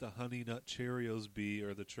painfully eat the Honey Nut Cheerios bee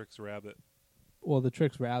or the Trix Rabbit? Well, the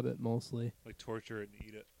Trix Rabbit mostly. Like torture it and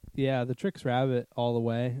eat it. Yeah, the Trix Rabbit all the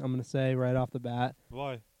way. I'm going to say right off the bat.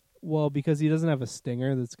 Why? Well, because he doesn't have a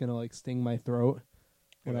stinger that's going to like sting my throat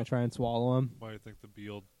when Yeah. I try and swallow him. Why do you think the bee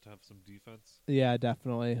will have some defense? Yeah,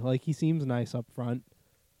 definitely. Like, he seems nice up front,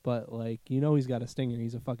 but like, you know, he's got a stinger.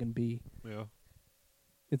 He's a fucking bee. Yeah.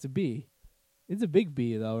 It's a bee. It's a big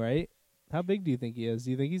bee though, right? How big do you think he is?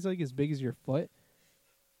 Do you think he's like as big as your foot?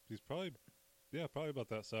 He's probably about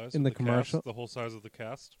that size. In With the commercial? cast, the whole size of the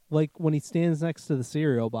cast. Like when he stands next to the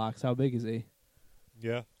cereal box, how big is he?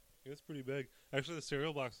 Yeah. It's pretty big. Actually, the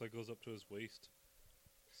cereal box goes up to his waist.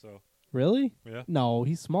 So, Really? yeah. No,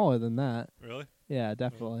 he's smaller than that. Really? Yeah,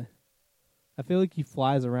 definitely. I feel like he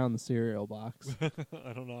flies around the cereal box.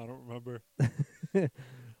 I don't know. I don't remember.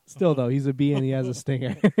 Still, though, he's a bee and he has a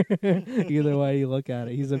stinger. Either way you look at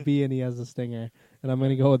it, he's a bee and he has a stinger. And I'm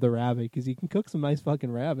going to go with the rabbit because you can cook some nice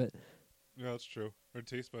fucking rabbit. Yeah, that's true. Or it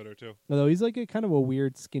tastes better, too. Although he's like a kind of a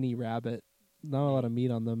weird, skinny rabbit. Not a lot of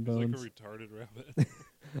meat on them He's bones. like a retarded rabbit.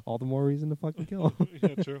 All the more reason to fucking kill him.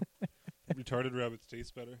 Yeah, true. Retarded rabbits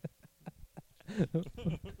taste better.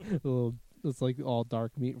 It's like all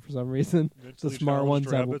dark meat for some reason. Mentally smart ones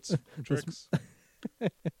challenged have- rabbits, tricks.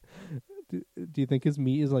 Do you think his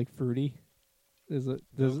meat is like fruity? Is it?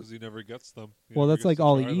 Does Because he never gets them. He well, never that's gets like to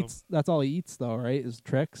all he try them. eats. That's all he eats, though, right? Is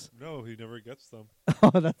tricks. No, he never gets them.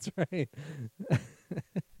 Oh, that's right.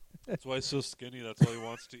 That's why he's so skinny. That's all he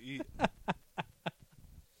wants to eat.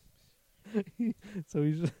 So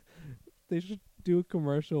they should do a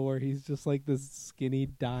commercial where he's just like this skinny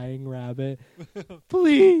dying rabbit.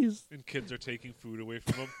 Please, And kids are taking food away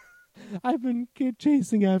from him. I've been kid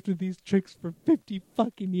chasing after these tricks for 50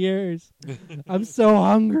 fucking years. I'm so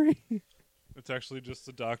hungry. It's actually just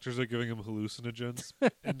the doctors are giving him hallucinogens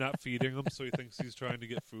and not feeding him, so he thinks he's trying to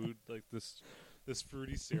get food, like this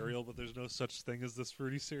fruity cereal, but there's no such thing as this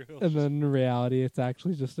fruity cereal. And then in reality, it's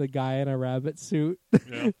actually just a guy in a rabbit suit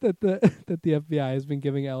Yeah. that the FBI has been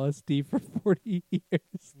giving LSD for 40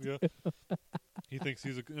 years. Yeah. He thinks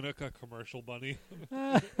he's a commercial bunny.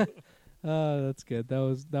 That's good.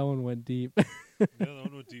 That one went deep. Yeah, that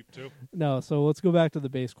one went deep too. No, so let's go back to the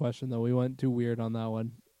base question though. We went too weird on that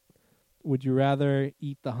one. Would you rather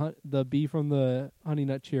eat the bee from the Honey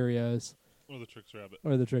Nut Cheerios Or the Trix Rabbit.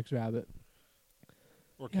 or the Trix Rabbit?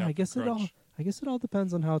 Or Yeah, Captain Crunch. I guess it all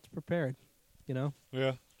depends on how it's prepared. You know,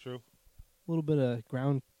 Yeah, true. a little bit of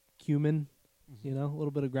ground cumin. Mm-hmm. You know, a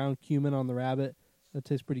little bit of ground cumin on the rabbit. That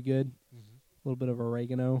tastes pretty good. Mm-hmm. A little bit of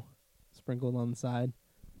oregano. sprinkled on the side,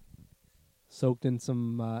 soaked in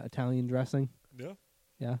some Italian dressing. Yeah.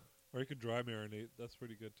 Yeah, Or you could dry marinate. That's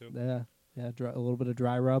pretty good too. yeah, a little bit of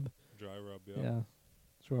dry rub. Dry rub, Yeah, yeah.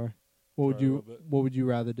 sure. What would Dry you rub it. What would you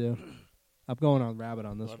rather do? I'm going on rabbit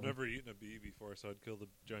on this Well, I've one. never eaten a bee before, so I'd kill the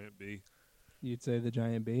giant bee. You'd say the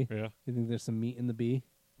giant bee. Yeah. You think there's some meat in the bee?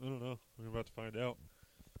 I don't know. We're about to find out.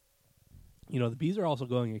 You know, the bees are also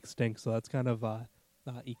going extinct, so that's kind of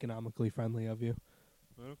not economically friendly of you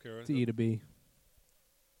I don't care. to eat a bee.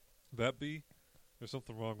 That bee, there's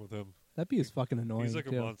something wrong with him. That bee is fucking annoying. He's like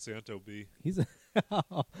too. a Monsanto bee. He's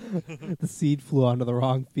the seed flew onto the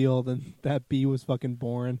wrong field, and that bee was fucking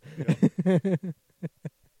born.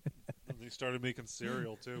 And they started making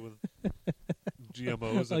cereal too with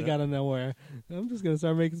GMOs. Like in it. out of nowhere. I'm just gonna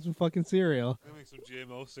start making some fucking cereal. They make some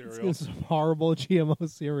GMO Let's cereal. get some horrible GMO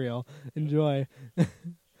cereal. Enjoy.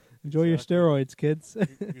 Enjoy your Exactly. steroids, kids.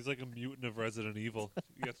 He's like a mutant of Resident Evil.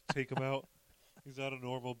 You have to take him out. He's not a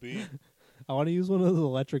normal bee. I want to use one of those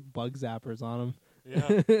electric bug zappers on him.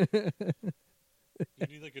 Yeah. You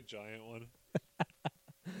need like a giant one.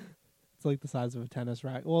 It's like the size of a tennis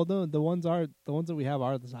racket. Well, no, the ones that we have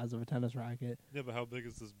are the size of a tennis racket. Yeah, but how big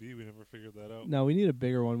is this bee? We never figured that out. No, we need a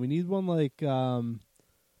bigger one. We need one like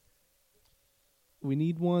we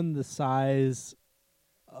need one the size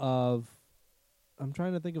of. I'm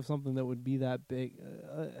trying to think of something that would be that big,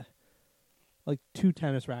 like 2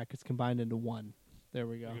 tennis rackets combined into one. There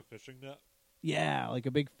we go. Like a fishing net? Yeah, like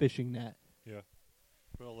a big fishing net Yeah.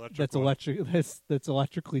 But electric that's one. electric. That's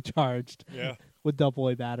electrically charged Yeah. with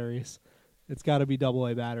AA batteries. It's got to be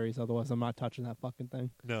AA batteries, otherwise I'm not touching that fucking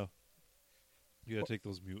thing. No. You gotta take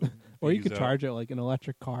those mutant Or you bees could out. charge it like an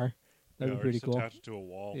electric car. That'd Yeah, be or pretty just cool. attach it to a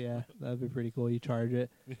wall. Yeah, that'd be pretty cool. You charge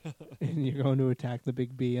it, and you're going to attack the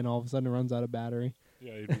big bee, and all of a sudden it runs out of battery.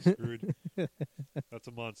 Yeah, you'd be screwed. That's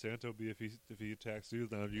a Monsanto bee. If he attacks you,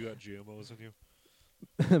 now you got GMOs in you.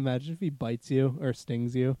 Imagine if he bites you or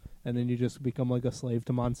stings you, and then you just become like a slave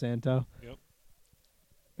to Monsanto. Yep.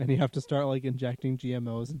 And you have to start like injecting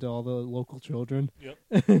GMOs into all the local children. Yep.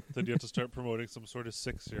 Then you have to start promoting some sort of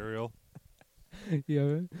sick cereal.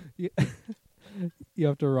 You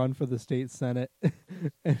have to run for the state senate,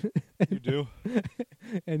 You do?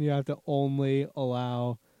 and you have to only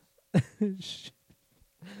allow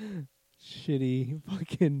shitty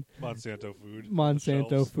fucking Monsanto food. Monsanto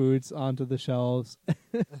Shelves. foods onto the shelves.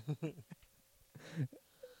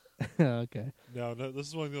 Okay, No, this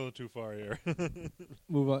is one going too far here.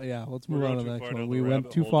 move on. Yeah, let's We're move on going to the too next far one. down We the went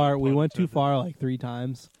rabbit too hole, far. no We pun went too intended. far like 3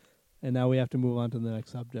 times, and now we have to move on to the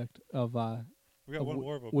next subject of We got one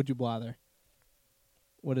more of them. Would you blather?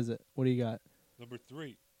 What is it? What do you got? Number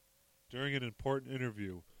 3. During an important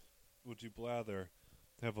interview, would you blather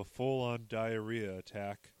have a full-on diarrhea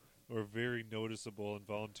attack or a very noticeable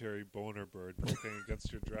involuntary boner bird poking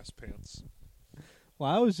against your dress pants? Well,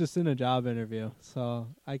 I was just in a job interview, so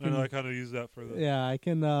I I can. know I kind of use that for the... Yeah, I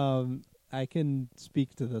can. I can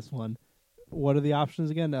speak to this one. What are the options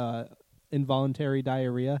again? Involuntary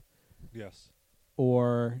diarrhea Yes.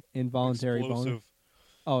 or involuntary boner? Explosive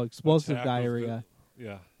Oh, explosive attack of the- diarrhea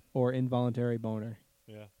Yeah, or involuntary boner.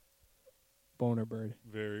 yeah. Boner bird.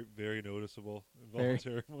 Very, very noticeable. Very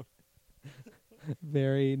Involuntary boner.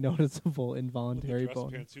 Very noticeable With the involuntary dress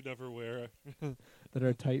boner pants you never wear. that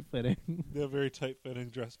are tight fitting. They're very tight-fitting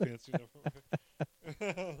dress pants you never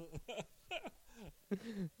wear.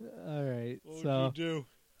 All right. What So would you do?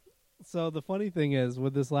 So the funny thing is,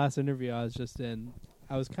 with this last interview I was just in,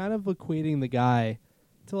 I was kind of equating the guy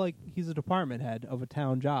to like he's a department head of a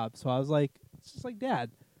town job. So I was like, it's just like dad.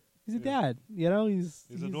 He's a Yeah. dad, you know. He's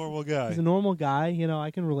He's a normal guy. He's a normal guy, you know. I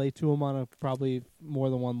can relate to him on a probably more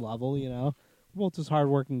than one level, you know. We're both just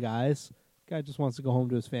hardworking guys. Guy just wants to go home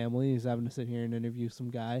to his family. He's having to sit here and interview some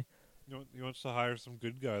guy. He wants to hire some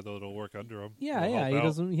good guy though that'll work under him. Yeah, That'll yeah. help He out.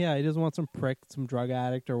 doesn't. Yeah, he doesn't want some prick, some drug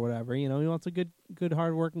addict or whatever. You know, he wants a good,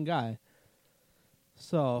 hardworking guy.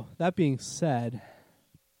 So that being said,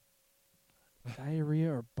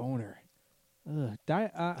 diarrhea or boner? Ugh,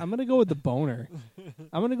 I'm gonna go with the boner.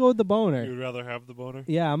 I'm gonna go with the boner. You'd rather have the boner?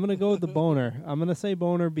 Yeah, I'm gonna go with the boner. I'm gonna say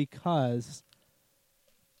boner because,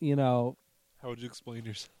 you know, How would you explain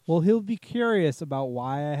yourself? well, he'll be curious about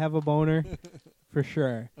why I have a boner, for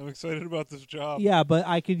sure. I'm excited about this job. Yeah, but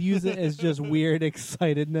I could use it as just weird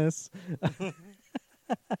excitedness.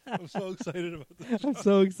 I'm so excited about this I'm job.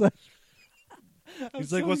 so excited.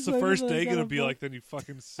 He's like, what's the first day going to be like then, you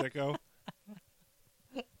fucking sicko?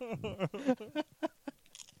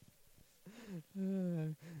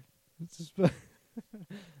 It's just,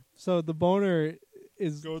 so the boner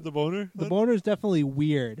is Go with the boner? the then? boner is definitely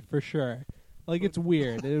weird for sure. Like it's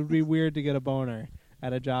weird. It would be weird to get a boner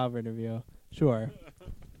at a job interview. Sure.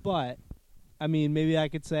 But I mean, maybe I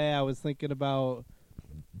could say I was thinking about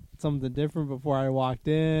something different before I walked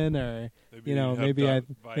in, or Maybe you know, have maybe Viagra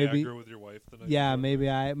maybe with your wife the night yeah,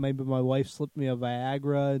 before. maybe my wife slipped me a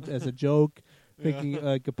Viagra as a joke, thinking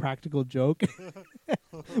like a practical joke.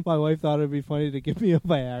 My wife thought it'd be funny to give me a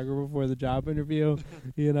Viagra before the job interview.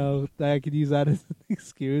 You know, that I could use that as an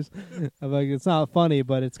excuse. I'm like, it's not funny,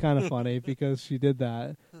 but it's kind of funny because she did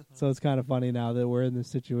that. So it's kind of funny now that we're in this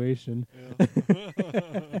situation.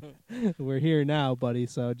 Yeah. We're here now, buddy.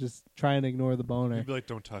 So just try and ignore the boner. You'd be like,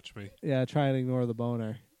 don't touch me. Yeah, try and ignore the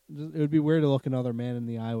boner. It would be weird to look another man in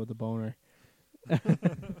the eye with a boner.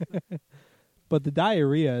 But the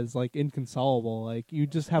diarrhea is like inconsolable. Like you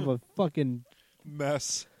just have a fucking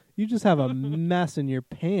Mess. you just have a mess in your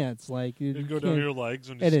pants. Like you You'd go can't- down your legs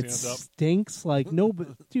when you and stand it up. stinks. Like no,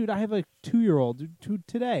 but dude, I have a 2-year-old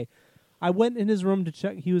today. I went in his room to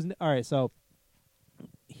check. He was all right. So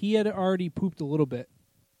he had already pooped a little bit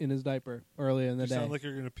in his diaper earlier in the You day. sound like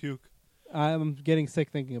you're gonna puke. I'm getting sick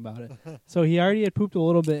thinking about it. So he already had pooped a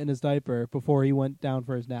little bit in his diaper before he went down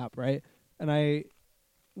for his nap, right? And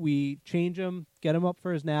we change him, get him up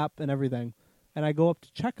for his nap and everything. And I go up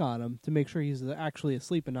to check on him to make sure he's actually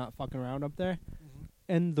asleep and not fucking around up there.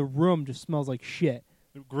 And the room just smells like shit.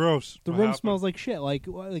 Gross. The What room happened? smells like shit. Like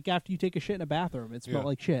after you take a shit in a bathroom, it smelled Yeah.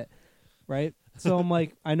 like shit, right? So I'm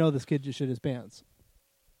like, I know this kid just shit his pants.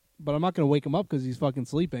 But I'm not going to wake him up because he's fucking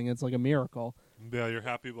sleeping. It's like a miracle. Yeah, you're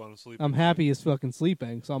happy about him sleeping. I'm happy he's fucking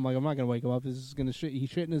sleeping, so I'm like, I'm not gonna wake him up. He's just gonna shit. He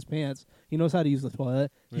shit in his pants. He knows how to use the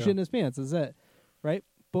toilet. He Yeah. shit in his pants. That's it, right?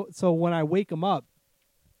 But so when I wake him up,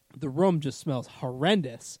 the room just smells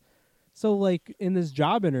horrendous. So like in this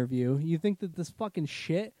job interview, you think that this fucking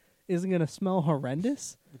shit isn't gonna smell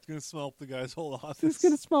horrendous? It's gonna smell up the guy's whole office. It's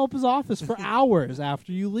gonna smell up his office for hours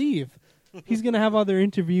after you leave. He's gonna have other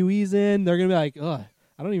interviewees in. They're gonna be like, ugh,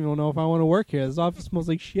 I don't even know if I want to work here. This office smells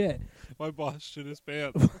like shit. My boss shit his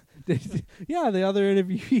pants. Yeah, the other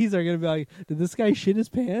interviewees are going to be like, did this guy shit his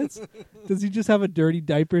pants? Does he just have a dirty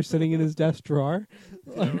diaper sitting in his desk drawer?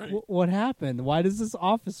 Like, right. what happened? Why does this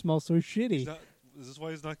office smell so shitty? Is this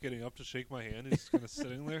why he's not getting up to shake my hand? He's just kind of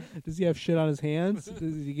sitting there. Does he have shit on his hands?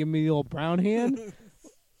 Does he give me the old brown hand?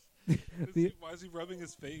 Why is he rubbing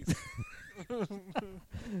his face?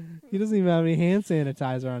 He doesn't even have any hand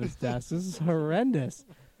sanitizer on his desk. This is horrendous.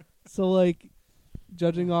 So, like,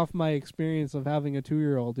 judging off my experience of having a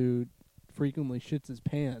 2-year-old who frequently shits his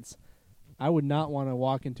pants, I would not want to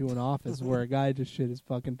walk into an office where a guy just shit his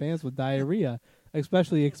fucking pants with diarrhea,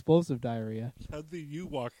 especially explosive diarrhea. How'd you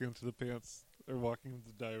walk into the pants or walking into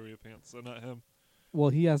the diarrhea pants, so not him? Well,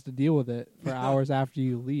 he has to deal with it for hours after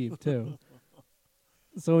you leave, too.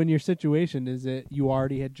 So in your situation, is it you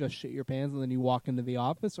already had just shit your pants and then you walk into the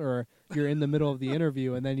office, or you're in the middle of the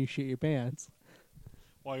interview and then you shit your pants?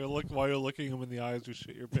 While you're looking him in the eyes, you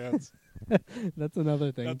shit your pants. That's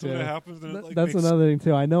another thing, That's too. when it happens. And it, like, That's makes, another thing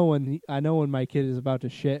too. I know when my kid is about to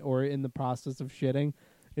shit or in the process of shitting,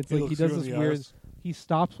 it's He like he looks does you in this the weird. eyes. He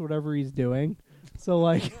stops whatever he's doing. So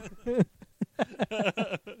like,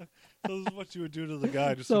 So this is what you would do to the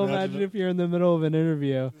guy. Just so imagine imagine it. if you're in the middle of an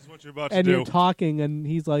interview This is what you're about and to you're do. talking, and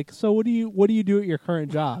he's like, "So what do you do at your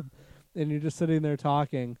current job?" And you're just sitting there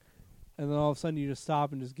talking, and then all of a sudden you just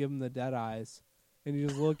stop and just give him the dead eyes. And you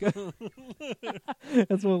just look. That's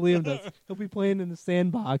what Liam does. He'll be playing in the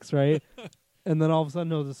sandbox, right? And then all of a sudden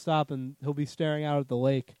he'll just stop and he'll be staring out at the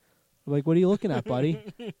lake. I'm like, what are you looking at, buddy?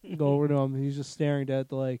 Go over to him. He's just staring at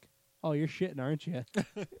the lake. Oh, you're shitting, aren't you?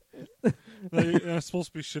 No, you're not supposed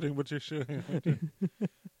to be shitting, but you're shitting. aren't you?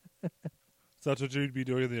 So that's what you'd be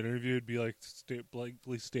doing in the interview. You'd be like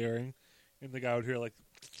blankly staring, and the guy would hear like,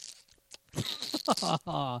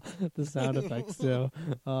 The sound effects too.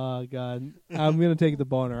 Oh God, I'm gonna take the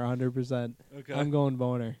boner 100%. okay, I'm going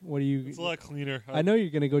boner. What do you? it's a lot cleaner. I know you're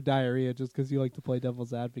gonna go diarrhea just because you like to play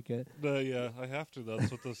devil's advocate. Yeah, I have to.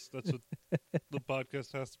 That's what the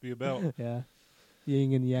podcast has to be about. Yeah,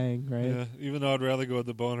 yin and yang, right? Yeah, even though I'd rather go with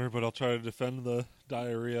the boner, but I'll try to defend the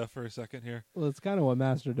diarrhea for a second here. Well, it's kind of what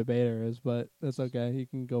Master Debater is, but that's okay. You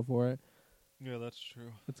can go for it. Yeah, that's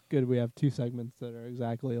true. It's good we have two segments that are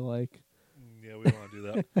exactly alike. Yeah, we don't want to do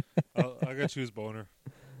that. I gotta choose boner.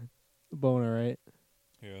 Boner, right?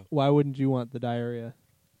 Yeah, Why wouldn't you want the diarrhea?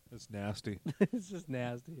 it's nasty. It's just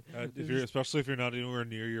nasty. Especially if you're not anywhere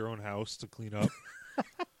near your own house to clean up.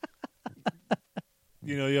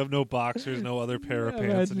 You know, you have no boxers, no other pair of Yeah,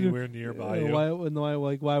 pants imagine anywhere nearby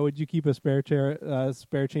you. Why would you keep a spare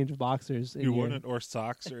change of boxers? In You your, wouldn't, or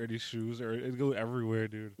socks, or any shoes, or it'd go everywhere,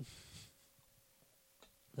 dude.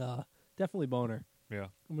 Definitely boner. Yeah,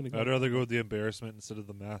 I'm gonna go. I'd rather go with the embarrassment instead of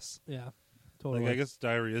the mess. Yeah, totally. Like, I guess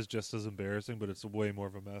diarrhea is just as embarrassing, but it's way more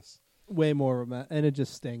of a mess. way more of a and it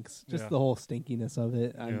just stinks. Just Yeah. the whole stinkiness of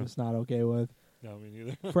it. I'm Yeah. just not okay with. No, me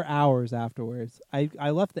neither. For hours afterwards. I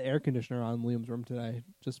left the air conditioner on in Liam's room today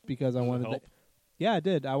just because I Does it wanted help? Yeah, I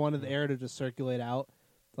did. I wanted the air to just circulate out.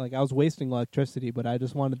 Like I was wasting electricity, but I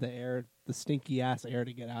just wanted the stinky ass air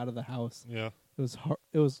to get out of the house. Yeah.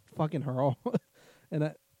 It was fucking horrible.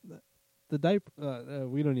 And the diaper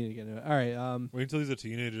we don't need to get into it. All right, Wait until he's a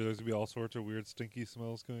teenager. There's gonna be all sorts of weird, stinky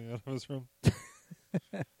smells coming out of his room.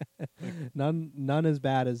 none as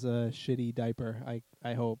bad as a shitty diaper.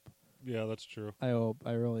 I hope. Yeah, that's true. I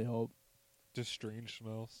really hope. Just strange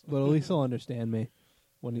smells. But at least he'll understand me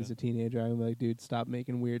when he's Yeah. a teenager. I'm like, dude, stop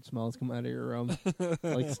making weird smells come out of your room.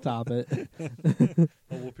 Like, stop it.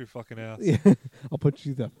 I'll whoop your fucking ass. Yeah. I'll put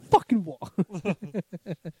you through the fucking wall.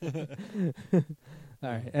 All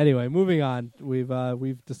right. Anyway, moving on.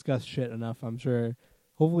 We've discussed shit enough, I'm sure.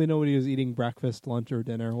 Hopefully nobody was eating breakfast, lunch, or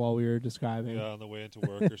dinner while we were describing. Yeah, on the way into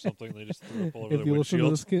work or something, they just threw up all over If their you listen to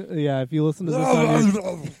windshield. this, if you listen to this on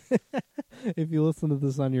your, if you listen to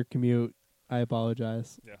this on your commute, I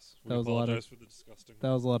apologize. Yes, we That was a lot of- apologize for the disgusting. That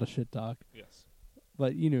was a lot of shit talk, Yes.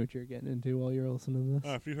 but you knew what you were getting into while you were listening to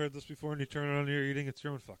this. If you heard this before and you turn it on and you're eating, it's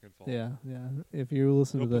your own fucking fault. Yeah. If you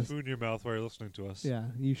listen Don't to put this, food in your mouth while you're listening to us. yeah,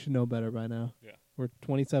 you should know better by now. Yeah. We're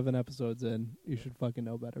 27 episodes in. You should fucking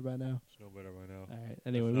know better by now. You know better by now. All right.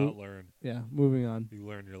 Anyway, If not, learn. moving on. You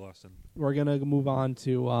learn your lesson. We're gonna move on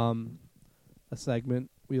to a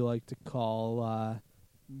segment we like to call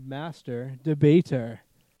Master Debater.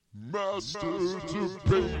 Master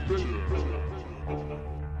Debater.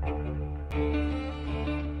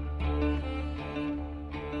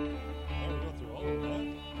 We're going through all of that.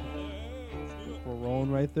 Let's do it. We're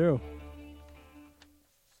rolling right through.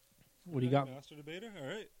 What do you got? Master debater. All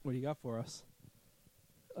right. What do you got for us?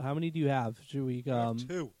 How many do you have? Should we? I have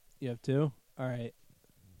two. You have two. All right.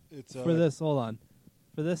 It's For this, hold on.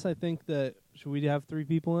 For this, I think that should we have three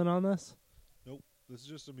people in on this? Nope. This is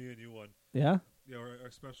just a me and you one. Yeah. Yeah, our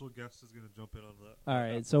special guest is going to jump in on that. All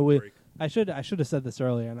right. after So the we. break. I should have said this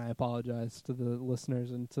earlier, and I apologize to the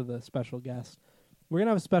listeners and to the special guest. We're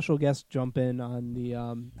gonna have a special guest jump in on the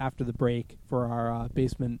after the break for our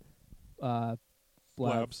basement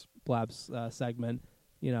blabs segment.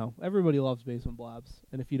 You know, everybody loves basement blabs,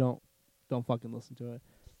 and if you don't fucking listen to it.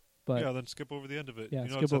 But yeah, then skip over the end of it. yeah, you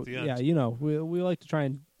know skip it's at o- the end. yeah, you know, we like to try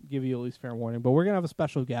and give you at least fair warning. But we're gonna have a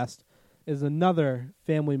special guest. Is another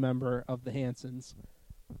family member of the Hansons.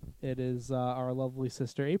 It is our lovely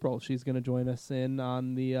sister April. She's gonna join us in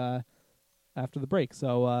on the after the break.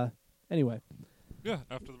 So anyway, Yeah,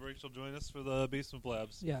 after the break, she'll join us for the basement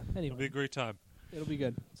blabs. yeah. It'll be a Anyway, great time. it'll be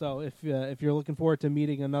good. So if you're looking forward to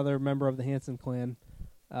meeting another member of the Hanson clan,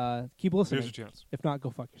 keep listening. Here's your chance. If not,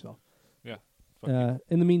 go fuck yourself. Yeah. Fuck you.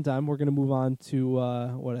 In the meantime, we're gonna move on to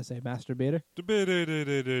what did I say, Master Debater.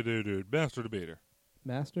 Master debater.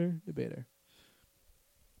 Master Debater.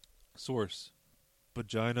 Source: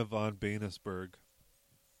 Vagina von Banesberg.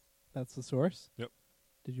 That's the source. Yep.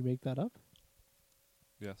 Did you make that up?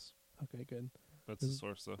 Yes, Okay, good. that's the Is-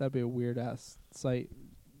 source though. That'd be a weird ass site.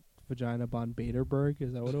 Vagina von Baderberg.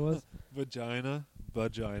 Is that what it was? Vagina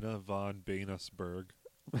von Banesberg.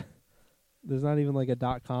 There's not even like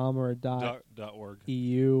a .com or a Dot .org.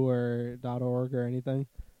 .eu or .org or anything.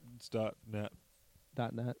 It's .net.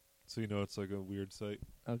 .net. So you know it's like a weird site.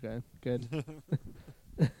 Okay, good.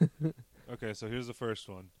 Okay, so here's the first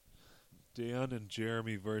one: Dan and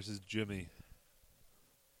Jeremy versus Jimmy.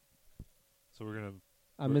 So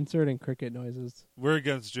I'm inserting cricket noises we're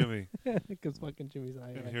against Jimmy, because fucking Jimmy's not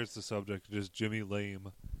and here. here's the subject: is Jimmy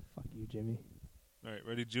lame? Fuck you, Jimmy. All right,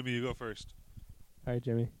 ready, Jimmy? You go first. All right,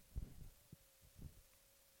 Jimmy.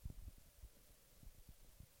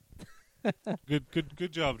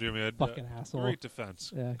 Good job, Jimmy. Fucking asshole. Great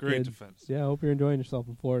defense. Yeah, Great good. defense. Yeah, I hope you're enjoying yourself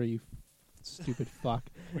in Florida, you stupid fuck.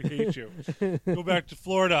 We hate you. Go back to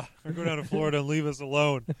Florida, or go down to Florida and leave us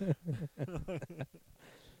alone.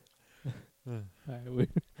 All right,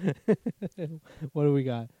 what do we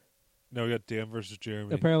got? No, we got Dan versus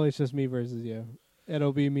Jeremy. Apparently, it's just me versus you.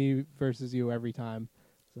 It'll be me versus you every time.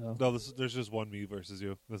 So No, there's just one me versus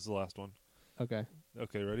you. This is the last one. okay.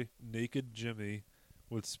 Okay, ready? Naked Jimmy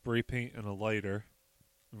with spray paint and a lighter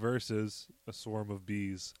versus a swarm of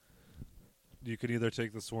bees. You can either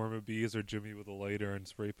take the swarm of bees or Jimmy with a lighter and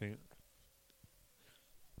spray paint.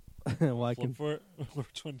 Well, I Flip can. for it.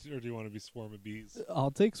 Which one, or do you want to be swarm of bees?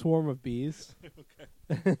 I'll take swarm of bees.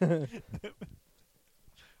 Okay.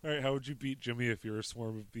 All right, how would you beat Jimmy if you're a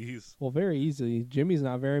swarm of bees? Well, very easily. Jimmy's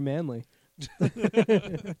not very manly.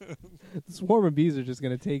 The swarm of bees are just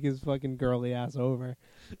gonna take his fucking girly ass over,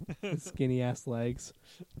 his skinny ass legs.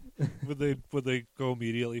 Would they go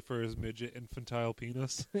immediately for his midget infantile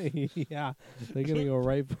penis? Yeah, they're gonna go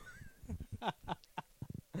right.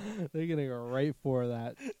 They're gonna go right for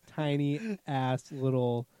that tiny ass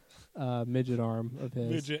little midget arm of his.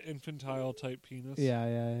 Midget infantile type penis.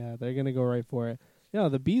 Yeah. They're gonna go right for it. Yeah,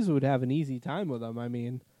 the bees would have an easy time with them. I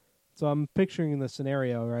mean, so I'm picturing the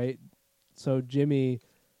scenario, right? So Jimmy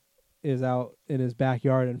is out in his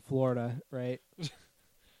backyard in Florida, right?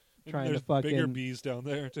 Trying There's to fucking bigger bees down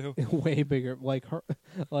there too. way bigger, like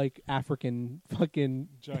African fucking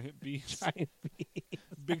Giant bees. giant bees.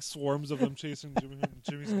 Big swarms of them chasing Jimmy.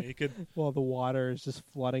 Jimmy's naked. While the water is just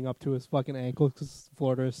flooding up to his fucking ankles because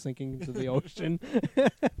Florida is sinking into the ocean.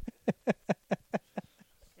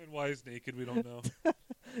 And why he's naked, we don't know.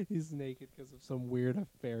 He's naked because of some weird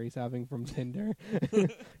affair he's having from Tinder.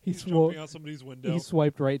 He's jumping out somebody's window. He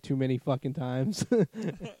swiped right too many fucking times.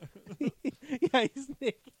 Yeah, he's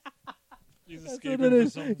naked. He's That's escaping what it from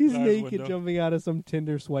is. some He's guy's naked, window. jumping out of some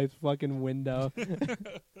Tinder swipe's fucking window.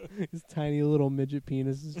 His tiny little midget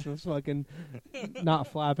penis is just fucking not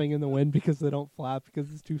flapping in the wind because they don't flap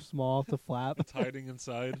because it's too small to flap. It's hiding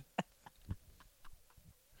inside.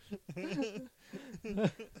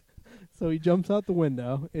 So he jumps out the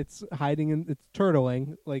window. It's hiding in. It's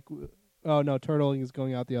turtling. Like, oh no, turtling is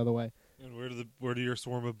going out the other way. And where do your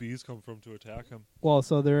swarm of bees come from to attack him? Well,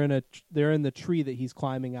 so they're in the tree that he's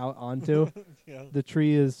climbing out onto. Yeah. The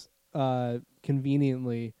tree is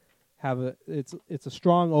conveniently it's a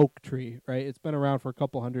strong oak tree, right? It's been around for a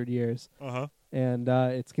couple hundred years, and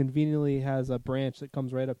it's conveniently has a branch that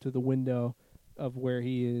comes right up to the window of where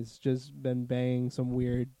he has just been banging some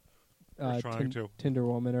weird Tinder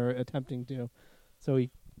woman or attempting to. So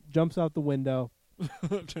he jumps out the window.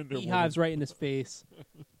 Tinder He woman. hives right in his face.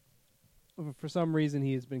 For some reason,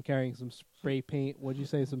 he has been carrying some spray paint. What'd you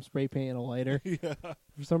say? Some spray paint and a lighter. Yeah.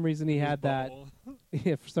 For some reason, he His had that. butthole.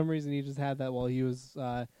 Yeah, for some reason, he just had that while he was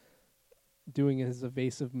doing his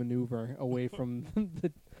evasive maneuver away from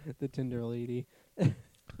the Tinder lady.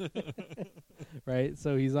 Right?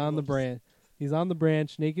 So he's on the branch. He's on the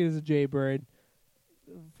branch, naked as a jaybird,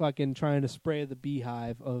 fucking trying to spray the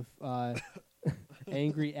beehive of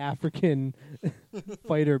angry African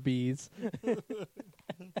fighter bees.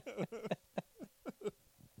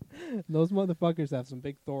 Those motherfuckers have some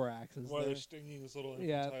big thoraxes. While they're They're stinging his little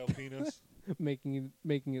Yeah. infantile penis.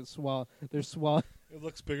 making it swell. They're swell. It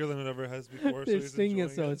looks bigger than it ever has before. So They're he's stinging it,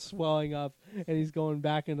 enjoying so it's swelling up, and he's going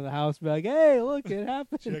back into the house, and be like, "Hey, look, it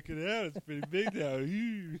happened." Check it out. It's pretty big now.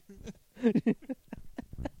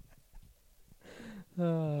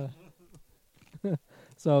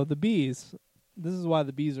 So the bees. This is why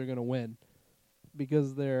the bees are going to win,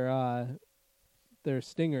 because they're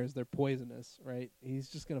stingers. They're poisonous, right? He's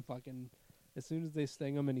just going to fucking, as soon as they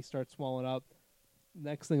sting him and he starts swelling up,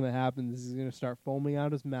 next thing that happens is he's going to start foaming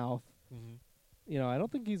out his mouth. Mm-hmm. You know, I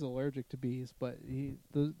don't think he's allergic to bees, but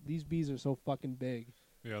these bees are so fucking big.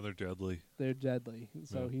 Yeah, they're deadly. They're deadly.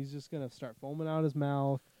 So Yeah. he's just going to start foaming out his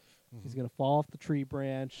mouth. Mm-hmm. He's going to fall off the tree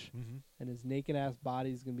branch, Mm-hmm. and his naked ass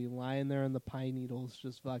body is going to be lying there in the pine needles,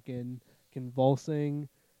 just fucking convulsing,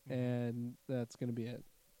 and that's going to be it.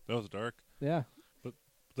 That was dark. Yeah,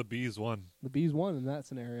 The bees won. the bees won in that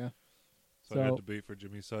scenario. So I So- had to bait for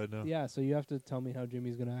Jimmy's side now. Yeah, so you have to tell me how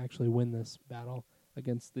Jimmy's going to actually win this battle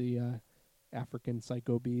against the African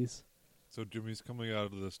psycho bees. So Jimmy's coming out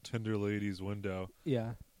of this Tinder lady's window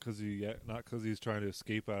Yeah, not because he's trying to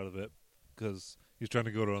escape out of it, because he's trying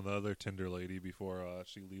to go to another Tinder lady before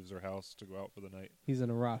she leaves her house to go out for the night. he's in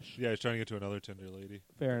a rush. Yeah, he's trying to get to another Tinder lady.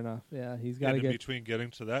 Fair enough. Yeah, he's got And to in get. between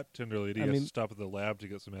getting to that Tinder lady, I he has mean- to stop at the lab to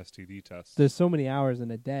get some STD tests. There's so many hours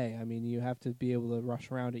in a day. I mean, you have to be able to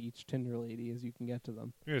rush around to each Tinder lady as you can get to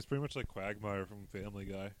them. Yeah, it's pretty much like Quagmire from Family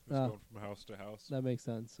Guy, just Oh. going from house to house. That makes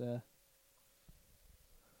sense. Yeah.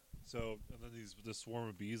 So, and then this swarm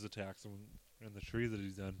of bees attacks him in the tree that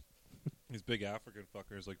he's in. These big African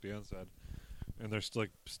fuckers, like Dan said, and they're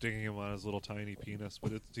like stinging him on his little tiny penis,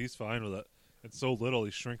 but he's fine with it. It's so little,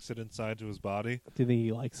 he shrinks it inside to his body. Do you think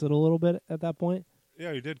he likes it a little bit at that point?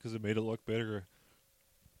 Yeah, he did, because it made it look bigger.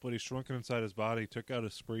 But he shrunk it inside his body, took out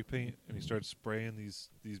his spray paint, and he started spraying these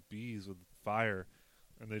bees with fire.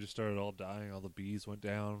 And they just started all dying. All the bees went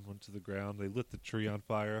down, went to the ground. They lit the tree on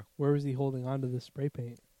fire. Where was he holding on to the spray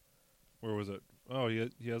paint? Where was it? Oh,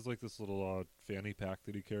 he has like this little fanny pack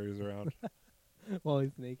that he carries around. While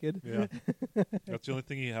he's naked? Yeah. That's the only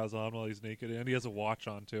thing he has on while he's naked. And he has a watch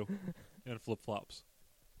on, too. And flip-flops.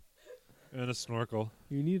 And a snorkel.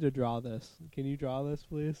 You need to draw this. Can you draw this,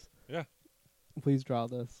 please? Yeah. Please draw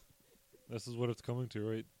this. This is what it's coming to,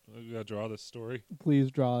 right? We gotta draw this story. Please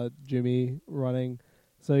draw Jimmy running.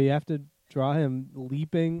 So you have to Draw him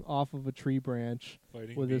leaping off of a tree branch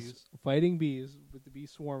Fighting with bees. his fighting bees, with the bees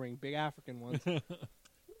swarming, big African ones,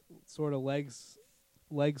 sort of legs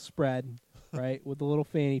spread, right, with the little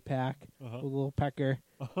fanny pack, Uh-huh. with a little pecker,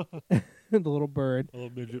 the little bird, A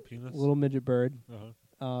little midget penis. little midget bird.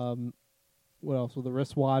 Uh-huh. What else? With a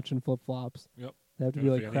wristwatch and flip flops. Yep. They have to And be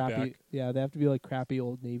a like fanny crappy. pack. Yeah, they have to be like crappy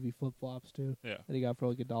Old Navy flip flops too. Yeah. That he got for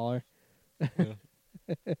like $1. Yeah.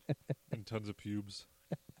 And tons of pubes.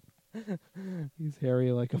 He's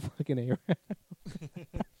hairy like a fucking Arab.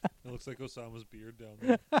 It looks like Osama's beard down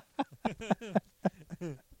there.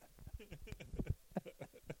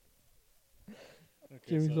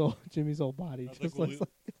 Okay, Jimmy's old body I think just we'll looks leave-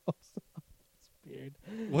 like Osama's beard.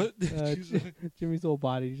 What? Uh, Jesus. Jimmy's old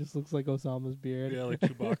body just looks like Osama's beard. Yeah, like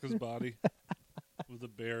Chewbacca's body with a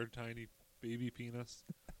bare, tiny baby penis.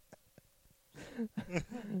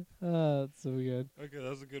 That's so good. Okay, that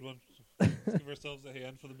was a good one. Let's give ourselves a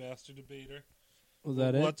hand for the master debater. Was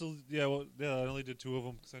that We'll it? have to- yeah, I only did 2 of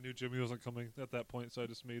them because I knew Jimmy wasn't coming at that point, so I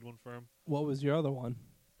just made one for him. What was your other one?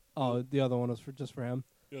 Oh, the other one was just for him.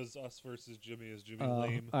 It was us versus Jimmy. Is Jimmy All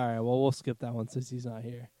lame? right, well we'll skip that one since he's not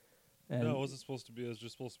here. And No, it wasn't supposed to be. It was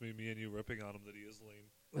just supposed to be me and you ripping on him that he is lame.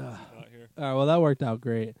 'cause he's not here. all right, well that worked out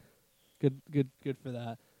great. Good for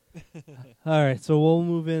that. All right, so we'll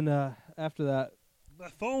move in after that. My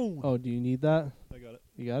phone. Oh, do you need that? I got it.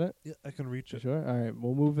 You got it? Yeah, I can reach it. Sure. All right,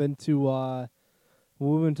 we'll move into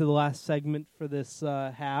the last segment for this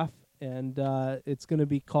half, and it's going to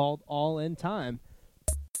be called All in Time.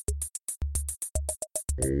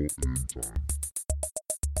 All in time.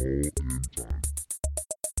 All in time.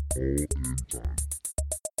 All in time.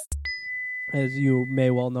 As you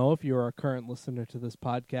may well know, if you're a current listener to this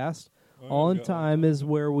podcast, All in got Time one. is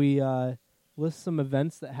where we list some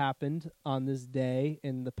events that happened on this day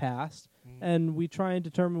in the past, and we try and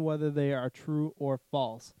determine whether they are true or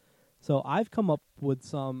false. So I've come up with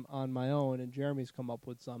some on my own, and Jeremy's come up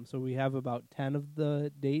with some. So we have about 10 of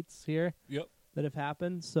the dates here Yep. that have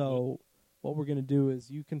happened. So what we're going to do is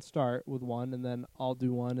you can start with one, and then I'll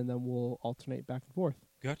do one, and then we'll alternate back and forth.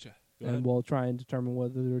 Gotcha. Go And ahead. we'll try and determine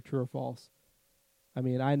whether they're true or false. I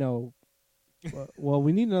mean, I know. Well,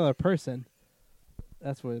 we need another person.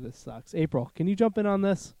 That's where this sucks. April, can you jump in on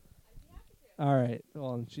this? All right.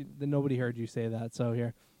 Well, then nobody heard you say that, so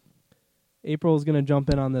here. April is going to jump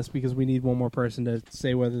in on this because we need one more person to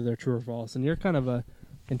say whether they're true or false. And you're kind of a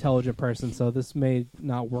intelligent person, so this may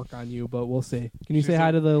not work on you, but we'll see. Can you say hi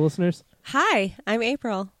to the listeners? Hi, I'm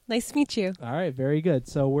April. Nice to meet you. All right, very good.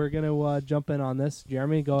 So we're going to jump in on this.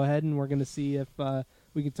 Jeremy, go ahead, and we're going to see if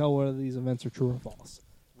we can tell whether these events are true or false.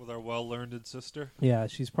 With our well-learned sister. Yeah,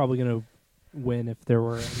 she's probably going to win if there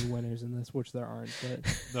were any winners in this, which there aren't. But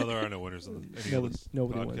No, there are no winners in any of this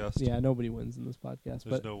nobody podcast. wins. Yeah, nobody wins in this podcast. There's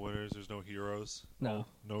but no winners. There's no heroes. No.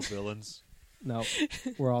 No villains. no,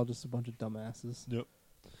 we're all just a bunch of dumbasses. Yep.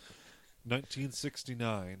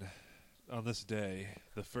 1969. On this day,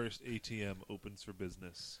 the first ATM opens for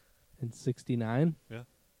business. In 69? Yeah.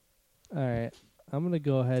 All right. I'm going to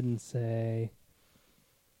go ahead and say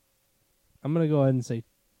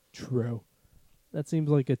true. That seems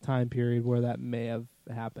like a time period where that may have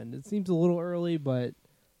happened. It seems a little early, but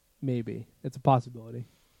maybe. It's a possibility.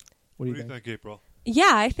 What do you think? April?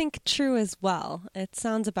 Yeah, I think true as well. It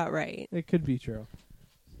sounds about right. It could be true.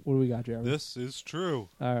 What do we got, Jeremy? This is true.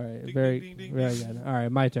 All right, Ding, very, ding, ding, very ding. good. All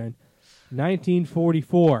right, my turn.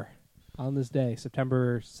 1944. On this day,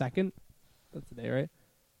 September 2nd. That's the day, right?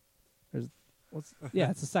 Yeah,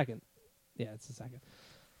 it's the second. Yeah, it's the second.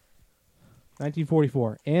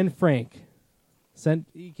 1944. Anne Frank sent.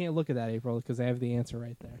 You can't look at that, April, because I have the answer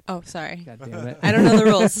right there. Oh, sorry. God damn it. I don't know the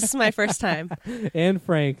rules. This is my first time. Anne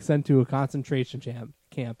Frank sent to a concentration camp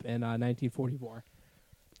in 1944.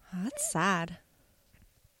 Oh, that's sad.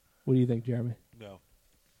 What do you think, Jeremy? No.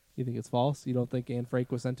 You think it's false? You don't think Anne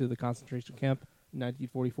Frank was sent to the concentration camp in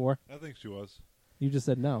 1944? I think she was. You just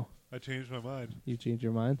said no. I changed my mind. You changed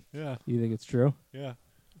your mind? Yeah. You think it's true? Yeah.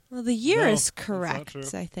 Well, the year No, is that's not correct, true.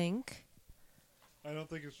 I think. I don't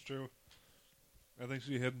think it's true. I think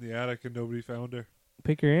she hid in the attic and nobody found her.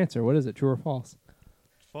 Pick your answer. What is it, true or false?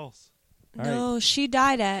 It's false. All No, she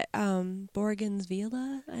died at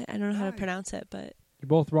Borgensvilla. I don't know how to Nice. pronounce it, but... You're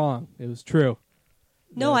both wrong. It was true.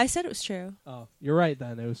 No, Yeah. I said it was true. Oh, you're right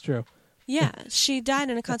then. It was true. Yeah, she died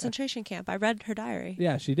in a concentration camp. I read her diary.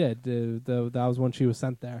 Yeah, she did. That was when she was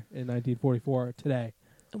sent there in 1944. Today.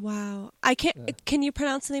 Wow. I can't... Yeah. Can you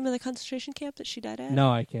pronounce the name of the concentration camp that she died at?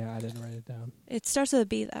 No, I can't. I didn't write it down. It starts with a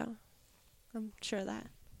B, though. I'm sure of that.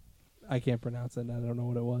 I can't pronounce it. And I don't know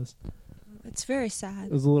what it was. It's very It sad.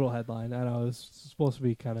 was a little headline. I know. It was supposed to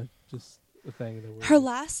be kind of just a thing. That Her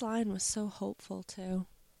last line was so hopeful, too.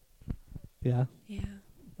 Yeah. Yeah.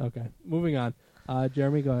 Okay. Moving on.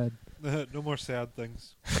 Jeremy, go ahead. No more sad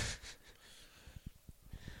things.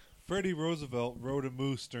 Freddie Roosevelt rode a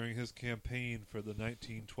moose during his campaign for the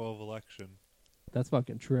 1912 election. That's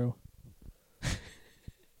fucking true.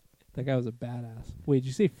 That guy was a badass. Wait, did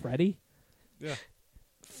you say Freddie? Yeah.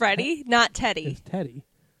 Freddie, not Teddy. It's Teddy.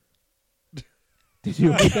 Did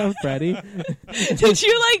you make up Freddie? Did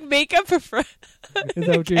you like make up a friend? Is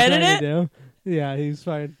that what you're trying Edit to do? Yeah, he's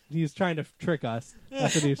trying to trick us.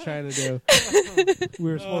 That's what he was trying to do.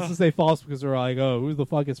 We were supposed to say false because we were like, oh, who the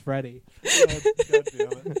fuck is Freddie? God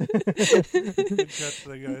damn it. Good catch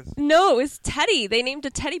there, guys. No, it was Teddy. They named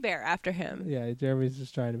a teddy bear after him. Yeah, Jeremy's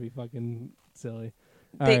just trying to be fucking silly.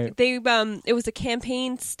 All They right. it was a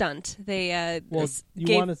campaign stunt. They Well, you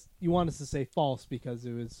gave- want us to say false because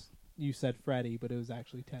it was you said Freddie, but it was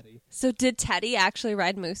actually Teddy. So did Teddy actually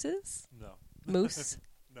ride mooses? No. Moose?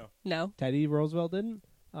 No. No. Teddy Roosevelt didn't.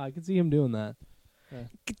 I could see him doing that.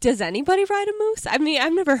 Does anybody ride a moose? I mean,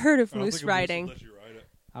 I've never heard of I don't moose think a moose riding. would let you ride it.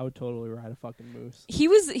 I would totally ride a fucking moose. He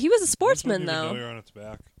was a Moose sportsman wouldn't even know though. you're on its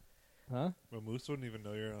back. Huh? A moose wouldn't even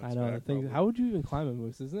know you're on I its know. back. The thing. probably. How would you even climb a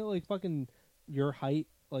moose? Isn't it like fucking your height?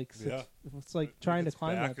 Like six, Yeah. it's like Like trying to its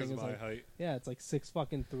climb back that is thing. It's my like, height. yeah, it's like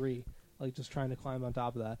 6'3". Like just trying to climb on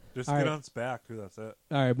top of that. Just All get right. on its back. Dude, that's it.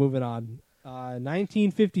 All right, moving on.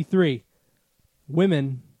 1953,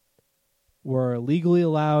 women were legally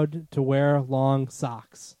allowed to wear long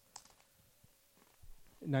socks.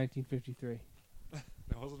 1953.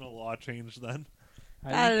 There wasn't a law change then. How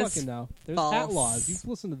That do you is fucking know? There's false. hat laws. You've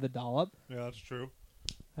listened to the dollop. Yeah, that's true.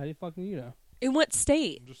 How do you fucking you know? In what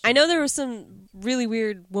state? I'm just I know saying. there were some really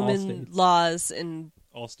weird woman states. laws in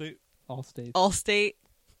Allstate? All states. Allstate,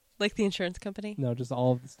 like the insurance company. No, just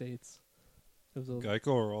all of the states. It was a Geico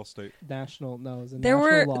or Allstate? national. No, it was a There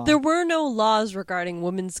national were law. there were no laws regarding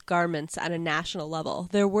women's garments at a national level.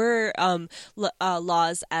 There were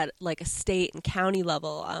laws at like a state and county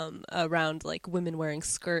level around like women wearing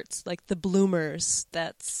skirts, like the bloomers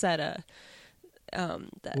that set a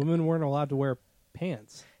that Women weren't allowed to wear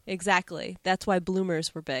pants. exactly. That's why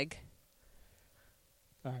bloomers were big.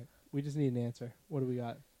 All right, we just need an answer. What do we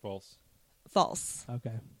got? False. False.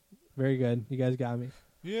 Okay, very good. You guys got me.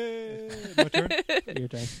 Yay! My turn. Your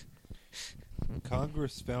turn.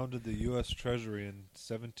 Congress founded the U.S. Treasury in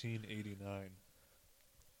 1789.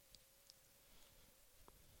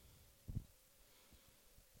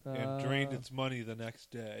 And drained its money the next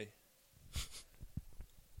day.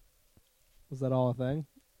 Was that all a thing?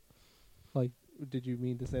 Like, did you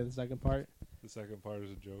mean to say the second part? The second part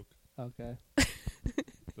is a joke. Okay.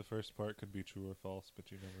 The first part could be true or false,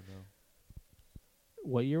 but you never know.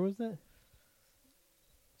 What year was that?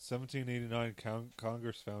 1789,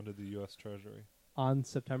 Congress founded the U.S. Treasury. On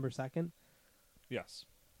September 2nd? Yes.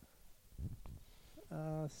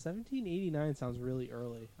 1789 sounds really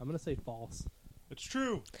early. I'm going to say false. It's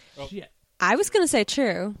true. Oh, Shit. I was gonna say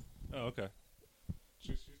true. oh okay.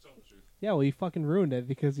 She's telling the truth. Yeah, well, you fucking ruined it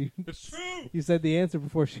because you It's true! you said the answer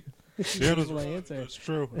before she Dan was was my wrong, answer. but it's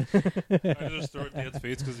true. I just threw it in Dan's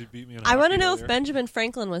face because he beat me in I want to hockey know if earlier. Benjamin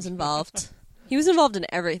Franklin was involved. He was involved in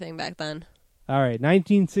everything back then. All right,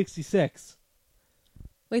 1966.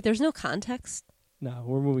 Wait, there's no context? No,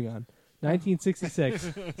 we're moving on.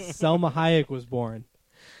 1966. Selma Hayek was born.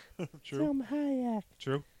 True. Selma Hayek.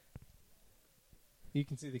 True. You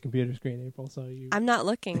can see the computer screen, April, so you... I'm not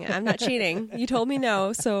looking. I'm not cheating. You told me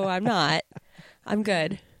no, so I'm not. I'm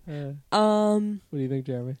good. what do you think,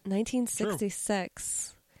 Jeremy?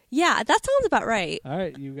 1966. Yeah, that sounds about right. All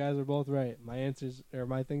right, you guys are both right. My answers, or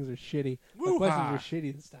my things are shitty. My Woo-ha. questions are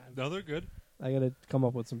shitty this time. No, they're good. I got to come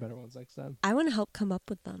up with some better ones next time. I want to help come up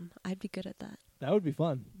with them. I'd be good at that. That would be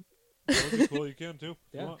fun. That would be cool. You can too. if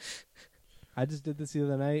you Yeah. want. I just did this the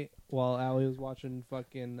other night while Allie was watching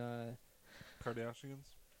fucking... Kardashians.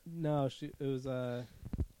 No, it was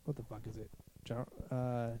what the fuck is it?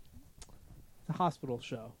 The hospital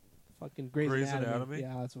show, fucking Grey's Anatomy?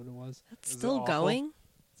 Yeah, that's what it was. That's Is it still awful? going?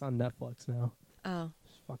 It's on Netflix now. Oh.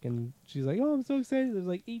 Fucking, she's like, "Oh, I'm so excited! There's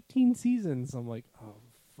like 18 seasons." I'm like, "Oh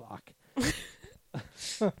fuck,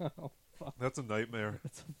 oh fuck, That's a nightmare.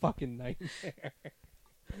 that's a fucking nightmare."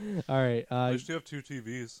 All right, At least you have two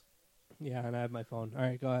TVs. yeah, and I have my phone. All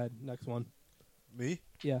right, go ahead. Next one. Me?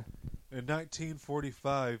 Yeah, In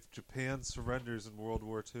 1945, Japan surrenders in World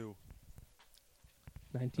War II.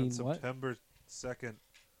 19 On what? September 2nd,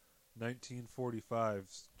 1945,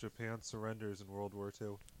 Japan surrenders in World War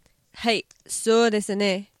II. Hey, so desu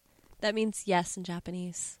ne. That means yes in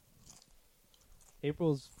Japanese.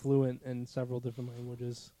 April's fluent in several different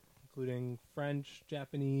languages, including French,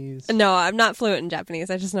 Japanese. No, I'm not fluent in Japanese.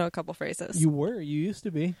 I just know a couple phrases. You used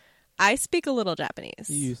to be. I speak a little Japanese.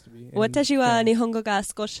 You used to be. And- Watashi wa yeah. nihongo ga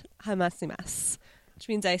skoshi hamasimasu, which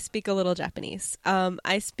means I speak a little Japanese.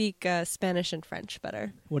 I speak Spanish and French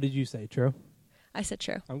better. What did you say? True? I said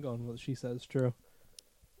true. I'm going with what she says. True.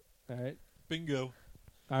 All right. Bingo.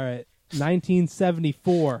 All right.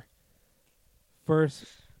 1974. First.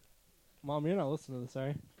 Mom, you're not listening to this,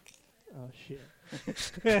 sorry. Oh,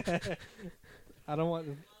 shit. I don't want...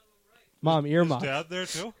 Mom, Is earmuffs. Dad there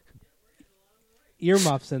too?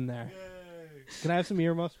 Earmuffs in there. Yay. Can I have some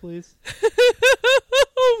earmuffs, please?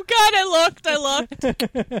 Oh, God, I looked.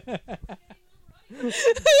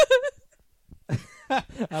 I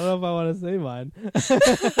don't know if I want to say mine.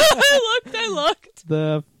 I looked.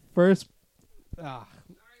 The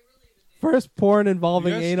first porn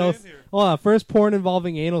involving You guys anal. stand here. Hold on, first porn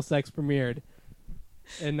involving anal sex premiered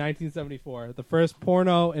in 1974. The first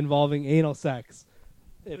porno involving anal sex.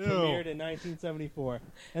 It Ew. premiered in 1974,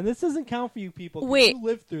 and this doesn't count for you people. 'cause Wait. you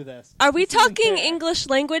lived through this. Are we This isn't talking fair. English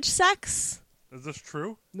language sex? Is this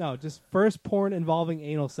true? No, just first porn involving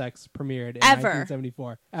anal sex premiered in Ever.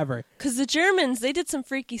 1974. Ever. Because the Germans, they did some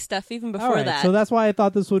freaky stuff even before All right, that. so that's why I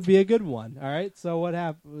thought this would be a good one. All right, so what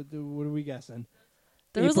happened? What are we guessing?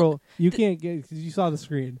 There was April, you can't get because you saw the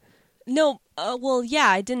screen. No, well, yeah,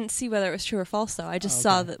 I didn't see whether it was true or false, though. I just Oh,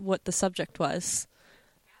 saw okay. what the subject was.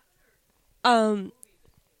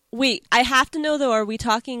 Wait, I have to know, though, are we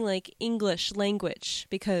talking, like, English language?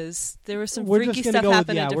 Because there was some We're freaky just gonna stuff go with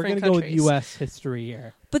happening in we're different gonna countries. go with U.S. history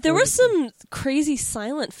here. But there We're were just- some crazy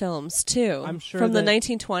silent films, too, I'm sure from the that-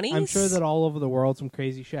 1920s. I'm sure that all over the world some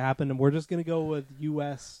crazy shit happened, and we're just gonna go with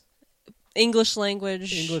U.S. English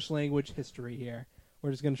language. English language history here.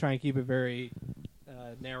 We're just gonna try and keep it very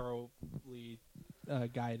narrowly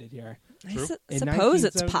guided here. I True. In suppose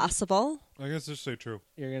it's 1970 possible. I guess just say true.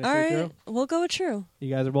 You're gonna All say right, true. we'll go with true. You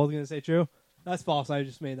guys are both gonna say true. That's false. I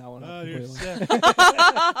just made that one up. Oh, you're completely.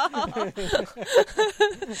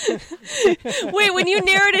 sick. Wait, when you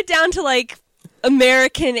narrowed it down to, like,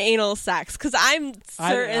 American anal sex, because I'm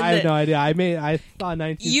certain I have that no idea. I thought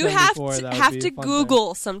 1974. you have that would have be to a fun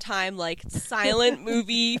Google sometime, like, silent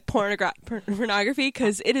movie pornography,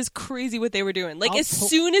 because it is crazy what they were doing. Like, I'll as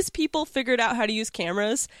soon as people figured out how to use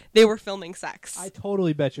cameras, they were filming sex. I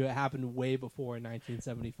totally bet you it happened way before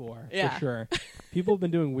 1974. Yeah. For sure. People have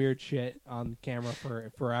been doing weird shit on camera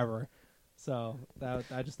for forever. So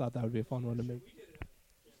I just thought that would be a fun one to make.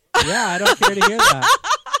 Yeah, I don't care to hear that.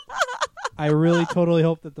 I really totally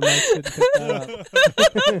hope that the mic didn't pick that up.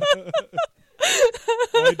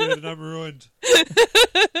 I did, and I'm ruined.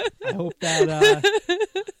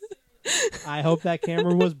 I hope that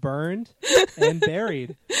camera was burned and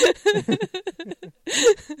buried.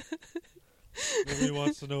 Nobody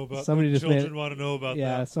wants to know about. Somebody that. just Children made- want to know about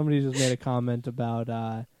Yeah, that. somebody just made a comment about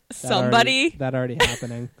Somebody. that already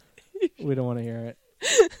happening. We don't want to hear it.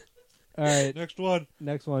 All right, Next one.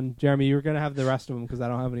 next one, Jeremy. You were gonna have the rest of them because I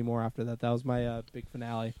don't have any more after that. That was my big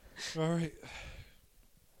finale. All right.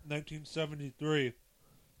 1973.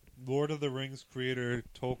 Lord of the Rings creator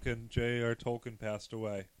Tolkien, J.R. Tolkien, passed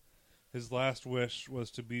away. His last wish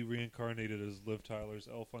was to be reincarnated as Liv Tyler's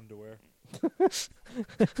elf underwear.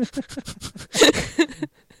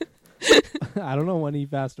 I don't know when he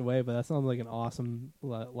passed away, but that sounds like an awesome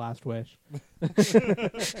last wish.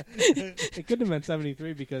 It couldn't have been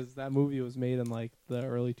 73 because that movie was made in like the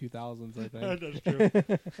early 2000s, I think. That's true.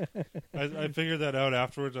 I figured that out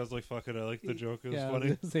afterwards. I was like, fuck it, I like the joke. It was Yeah, I funny.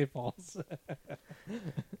 was gonna say false.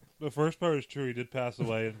 The first part is true. He did pass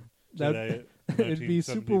away in That- today. It'd be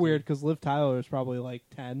super weird because Liv Tyler is probably like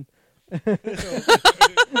 10.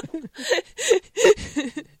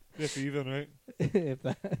 If even, right? If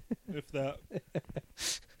that, If that.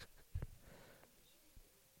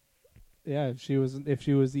 yeah, if she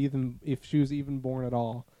was even born at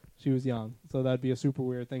all, she was young. So that'd be a super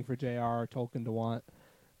weird thing for J.R.R. Tolkien to want.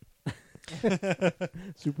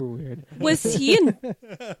 Super weird. Was he in...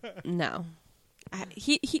 No.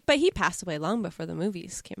 But he passed away long before the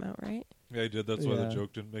movies came out, right? Yeah, he did. That's why the Yeah.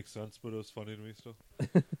 joke didn't make sense, but it was funny to me still.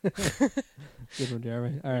 Good one,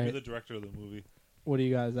 Jeremy. All Maybe right, the director of the movie. what do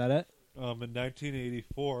you got? Is that it? In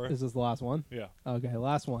 1984, Is this the last one? yeah, Okay,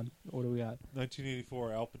 last one. What do we got?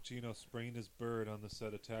 1984, Al Pacino sprained his bird on the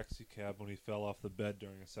set of Taxi Cab when he fell off the bed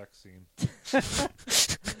during a sex scene.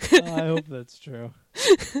 I hope that's true.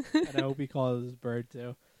 And I hope he calls his bird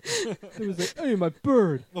too. It was like, hey, my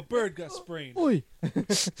bird. My bird got sprained. Oi.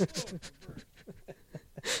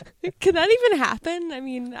 Can that even happen? I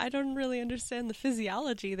mean, I don't really understand the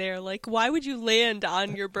physiology there. Like, why would you land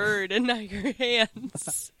on your bird and not your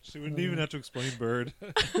hands She wouldn't even have to explain bird.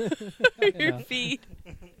 or your Yeah. feet?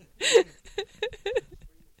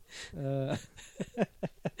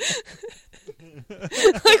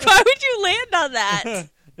 Like, why would you land on that?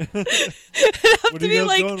 It'd have What to are be you guys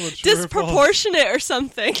like going with, true or false? disproportionate or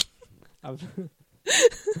something. I was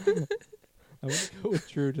I would go with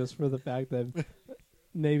true just for the fact that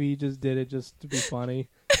maybe he just did it just to be funny.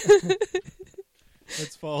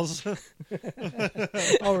 That's false.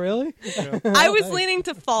 Oh, really? I was Thanks. leaning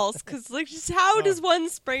to false because, like, just how Oh. does one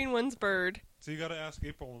sprain one's bird? So you got to ask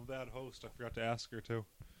April, I'm a bad host. I forgot to ask her too.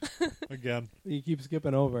 Again. You keep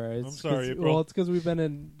skipping over. It's I'm sorry, 'cause- April. Well, it's because we've been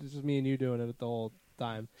in just me and you doing it the whole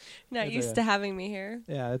time. Not That's used okay. to having me here.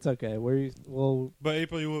 Yeah, it's okay. Well, But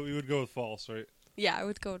April, you would go with false, right? Yeah, I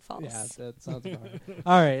would go with false. yeah, that sounds about right.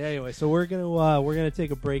 All right. Anyway, so we're gonna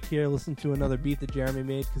take a break here. Listen to another beat that Jeremy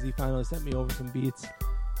made because he finally sent me over some beats.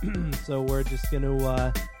 So we're just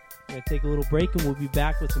gonna take a little break and we'll be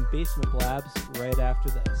back with some Basement Blabs right after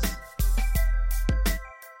this.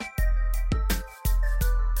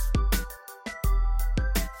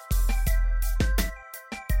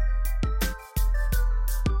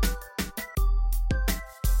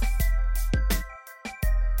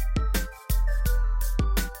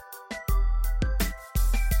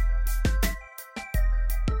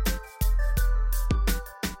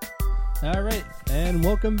 All right, and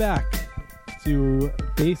welcome back to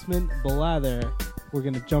Basement Blather. We're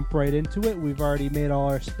going to jump right into it. We've already made all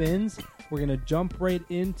our spins. We're going to jump right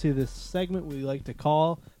into this segment we like to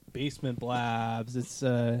call Basement Blabs. It's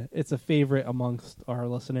a favorite amongst our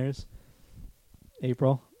listeners.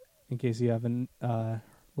 April, in case you haven't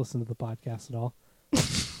listened to the podcast at all.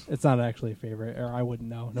 It's not actually a favorite, or I wouldn't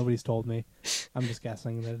know. Nobody's told me. I'm just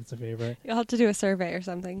guessing that it's a favorite. You'll have to do a survey or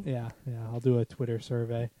something. Yeah, I'll do a Twitter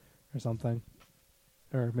survey or something.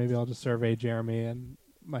 Or maybe I'll just survey Jeremy and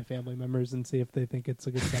my family members and see if they think it's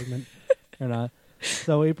a good segment or not.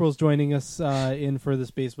 So April's joining us in for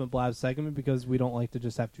this Basement Blab segment because we don't like to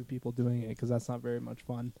just have two people doing it because that's not very much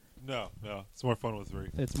fun. No. It's more fun with three.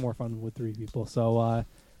 It's more fun with three people. So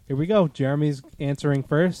here we go. Jeremy's answering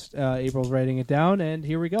first. April's writing it down. And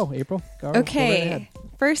here we go. April, go right Okay. ahead.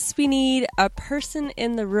 First, we need a person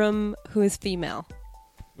in the room who is female.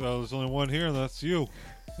 Well, there's only one here, and that's you.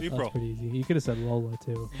 That's April. pretty easy. You could have said Lola,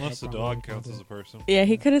 too. Unless the That dog probably counts counted. as a person. Yeah,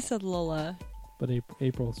 he could have said Lola. But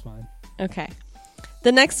April's fine. Okay.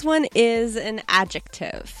 The next one is an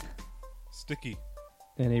adjective. Sticky.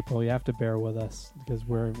 And April, you have to bear with us because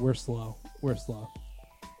we're slow. We're slow.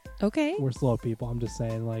 Okay. We're slow people. I'm just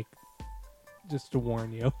saying, like, just to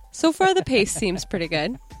warn you. So far, the pace seems pretty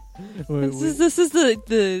good. We- This is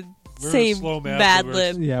the We're same slow Mad Mad Libbers.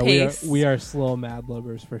 Lib yeah, pace. we are slow Mad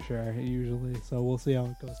Libbers for sure, usually. So we'll see how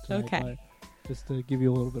it goes tonight. Okay. But just to give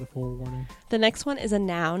you a little bit of forewarning. The next one is a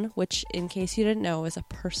noun, which, in case you didn't know, is a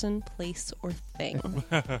person, place, or thing.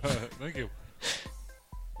 Thank you.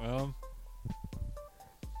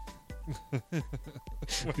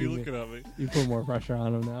 What are you looking at me? You put more pressure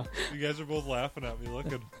on him now. You guys are both laughing at me,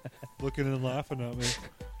 looking and laughing at me.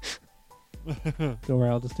 Don't worry,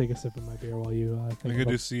 I'll just take a sip of my beer while you I'm think gonna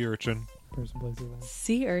about do sea urchin. person, place, or thing.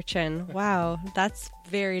 Sea urchin. Wow, that's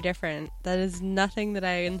very different. That is nothing that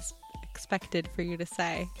I expected for you to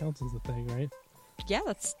say. Counts as a thing, right? Yeah,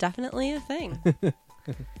 that's definitely a thing.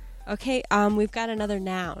 Okay, we've got another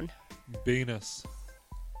noun. Banus.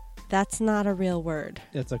 That's not a real word.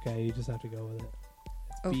 It's okay. You just have to go with it.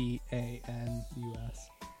 It's Oh. BANUS.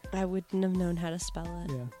 I wouldn't have known how to spell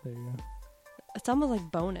it. Yeah, there you go. It's almost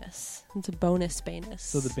like bonus. It's a bonus banus.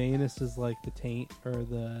 So the banus is like the taint or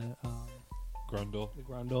the Grundle.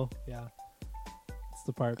 grundle. Yeah, it's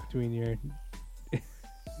the part between your.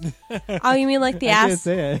 Oh, you mean like the I can't ass,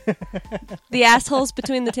 say it. the assholes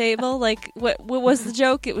between the table? Like what was the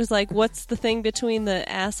joke? It was like, what's the thing between the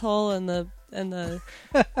asshole and the and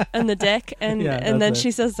the dick? And Yeah, and then that's it. she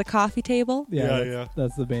says the coffee table. Yeah.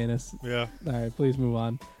 That's the banus. Yeah, All right, please move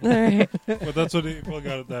on. All right. but that's what April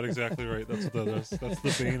got that exactly right. That's what that is. That's the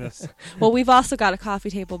banus. Well, we've also got a coffee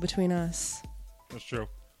table between us. That's true.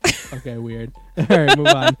 Okay, weird. All right, move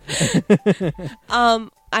on.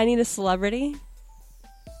 I need a celebrity.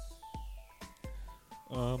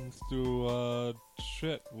 Let's do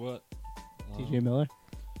shit. What? TJ Miller.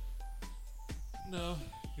 No,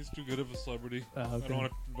 he's too good of a celebrity. Oh, I okay.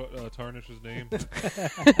 don't want to tarnish his name.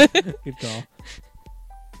 Good call.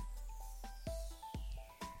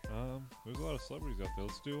 There's a lot of celebrities out there.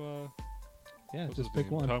 Let's do Yeah, what's just his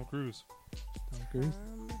pick name? one. Tom Cruise. Tom Cruise.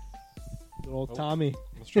 Good old Oh. Tommy.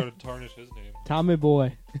 Let's try to tarnish his name. Tommy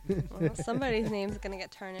boy. Well, somebody's name's gonna get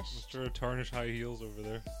Let's tarnished. try to tarnish high heels over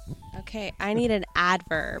there. Okay, I need an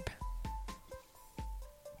adverb.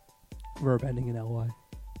 Verb ending in ly.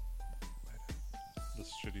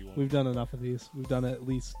 This shitty one. We've done enough of these. We've done at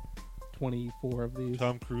least 24 of these.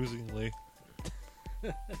 Tom Cruisingly.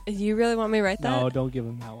 You really want me to write that? No, don't give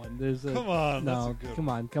him that one. There's a Come on, that's a no. good Come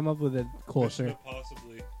one. on, come up with it closer. Mission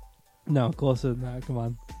Impossibly. No, closer than that. Come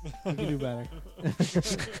on, we can do better.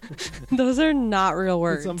 Those are not real And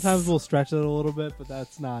words. sometimes we'll stretch it a little bit, but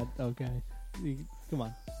that's not okay. Come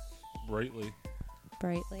on. Brightly.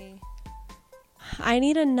 Brightly. I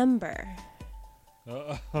need a number.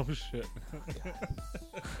 Oh shit.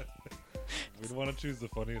 We don't want to choose the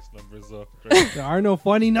funniest numbers though. Right? There are no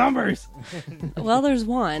funny numbers. Well, there's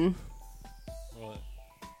one. What?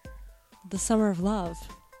 The Summer of Love.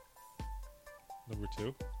 Number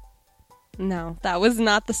 2? No, that was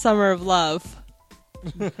not the Summer of Love.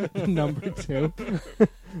 Number 2.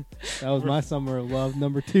 That was my summer of love.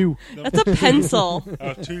 Number 2. That's a pencil.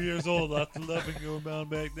 I was 2 years old. Lots of loving going on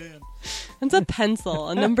back then. That's a pencil.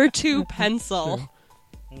 A number 2 pencil.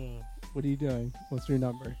 What are you doing? What's your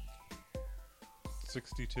number?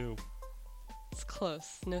 62. It's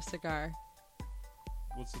close. No cigar.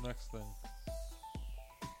 What's the next thing?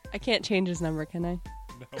 I can't change his number, can I?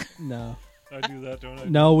 No. No. I do that, don't I?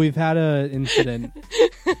 No, we've had an incident.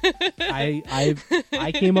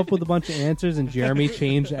 I came up with a bunch of answers and Jeremy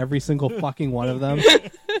changed every single fucking one of them.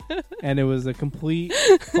 And it was a complete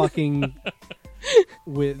fucking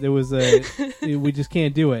we just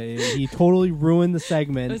can't do it. He totally ruined the It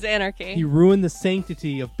segment. was anarchy. He ruined the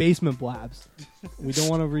sanctity of Basement Blabs. We don't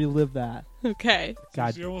want to relive that. Okay.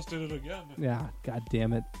 God, You almost did it again. yeah, god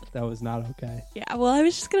damn it. That was not okay. Yeah, well, I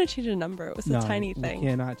was just going to change a number. It was a No, tiny thing. You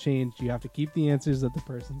cannot change. You have to keep the answers that the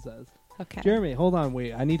person says. Okay. Jeremy, hold on,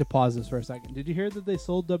 wait. I need to pause this for a second. Did you hear that they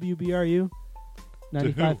sold WBRU?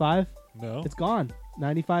 95.5? No. It's gone.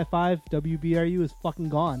 95.5 WBRU is fucking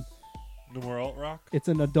gone. No more alt rock? It's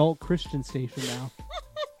an adult Christian station now.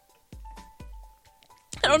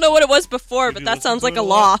 I don't know what it was before, Did but you that listen sounds to like it a a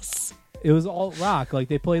lot? loss. It was alt rock. Like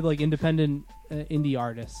they played like independent indie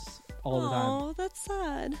artists all the time. Oh, that's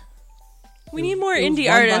sad. We It need was- more it was indie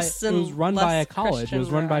run by- artists and it was run by a less college. Christian It was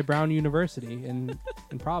run by rock. Brown University in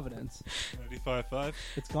Providence. 95.5?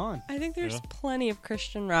 It's gone. I think there's Yeah. plenty of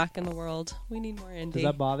Christian rock in the world. We need more indie. Does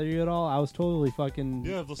that bother you at all? I was totally fucking.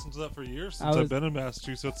 Yeah, I've listened to that for years I since was- I've been in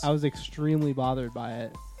Massachusetts. I was extremely bothered by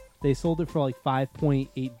it. They sold it for like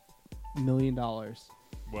 $5.8 million,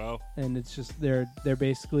 Wow. and it's just they're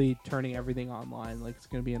basically turning everything online. Like it's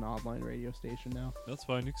going to be an online radio station now. That's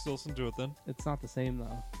fine. You can still listen to it then. It's not the same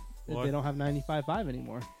though. Why? They don't have 95.5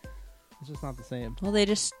 anymore. It's just not the same. Well, they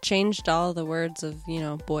just changed all the words of,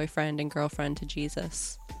 boyfriend and girlfriend to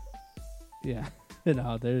Jesus. Yeah,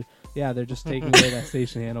 they're just taking away that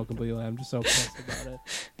station handle completely. I'm just so pissed about it.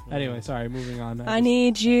 Anyway, sorry. Moving on. I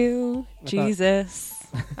need you, I thought- Jesus.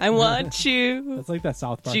 I want you, That's like that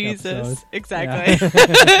South Park Jesus. episode. Exactly. Is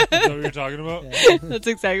that what you're talking about? Yeah, That's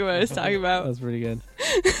exactly what I was talking that about. was pretty good.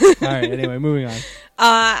 All right. Anyway, moving on.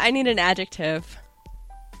 I need an adjective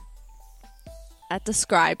that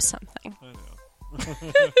describes something. I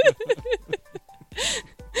know.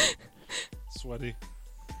 Sweaty.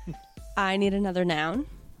 I need another noun.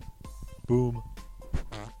 Boom.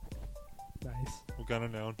 Nice. What kind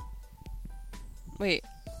of noun? Wait,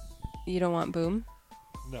 you don't want boom?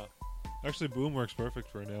 No. Actually, boom works perfect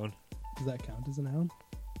for a noun. Does that count as a noun?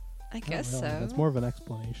 I guess Not really. so. That's more of an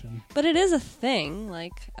explanation. But it is a thing,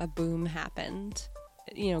 like a boom happened.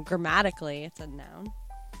 Grammatically, it's a noun.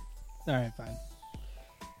 All right, fine.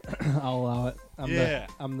 I'll allow it. Yeah.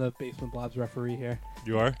 I'm the Basement Blobs referee here.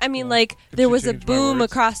 You are? I mean, Yeah. like, Could there you was a change my boom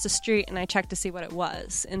words? across the street, and I checked to see what it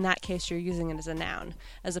was. In that case, you're using it as a noun,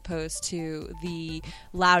 as opposed to the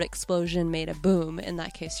loud explosion made a boom. In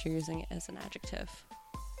that case, you're using it as an adjective.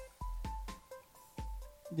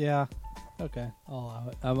 Yeah. Okay. I'll allow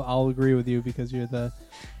it. I'll agree with you because you're the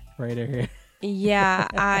writer here. Yeah,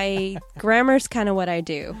 grammar's kind of what I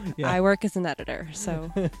do. Yeah. I work as an editor,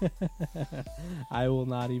 so I will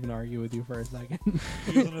not even argue with you for a second.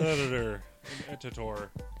 He's an editor. An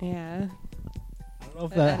editor. yeah. I don't know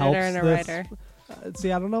if An that helps. editor and a this. writer.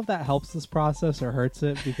 See, I don't know if that helps this process or hurts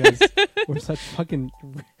it because we're so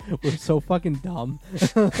fucking dumb.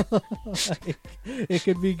 Like, it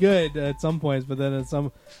could be good at some points, but then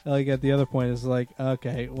at the other point, it's like,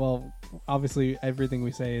 okay, well, obviously everything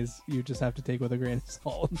we say is you just have to take with a grain of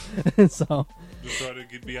salt. So, Just try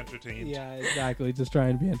to be entertained. yeah, exactly. Just try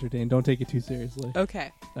and be entertained. Don't take it too seriously.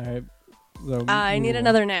 Okay. All right. So, I need moving on.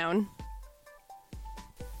 another noun.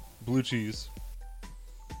 Blue cheese.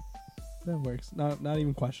 That works. Not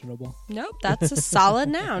even questionable. Nope, that's a solid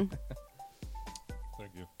noun.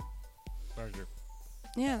 Thank you. Thank you.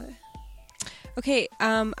 Yeah. Okay,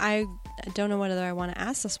 I don't know whether I want to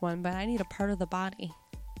ask this one, but I need a part of the body.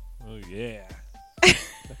 Oh, yeah.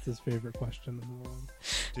 That's his favorite question in the world.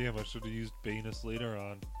 Damn, I should have used Banus later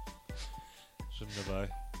on. Shouldn't have I?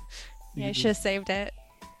 Yeah, I should have saved it.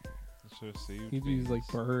 I should have saved. You'd use like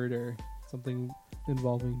these. bird or something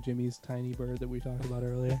involving Jimmy's tiny bird that we talked about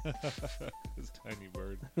earlier. His tiny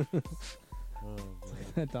bird. Oh, God.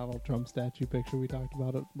 That Donald Trump statue picture we talked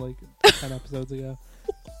about it like 10 episodes ago.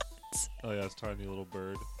 Oh yeah, his tiny little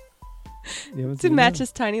bird. You haven't To seen match that?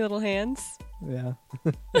 his tiny little hands. Yeah.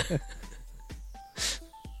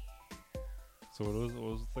 So what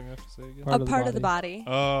was the thing I have to say again? Part A of the part of the body. body.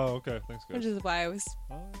 Oh, okay. Thanks, Which guys. is why I was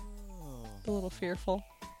Oh, a little fearful.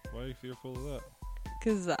 why are you fearful of that?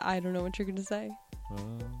 Because I don't know what you're going to say.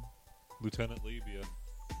 Lieutenant Labia.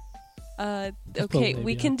 Just put Okay,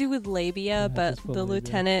 we labia. can do with labia, Yeah, but just put the labia.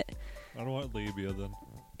 lieutenant. I don't want Labia then.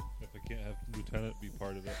 If I can't have Lieutenant be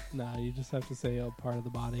part of it. Nah, you just have to say a part of the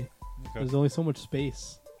body. Okay. There's only so much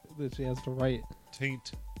space that she has to write.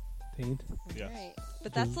 Taint. Taint. Yeah. Right. But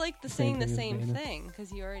Which that's is like the same saying the thing as same Venus. thing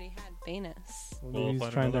because you already had Venus. Well, Well, maybe I'll he's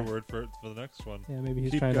find trying another to. word for it for the next one. Yeah, maybe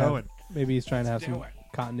he's Keep trying going. to. Maybe he's trying to have Let's do some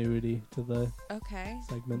it. continuity to the Okay.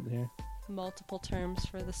 segment here. Multiple terms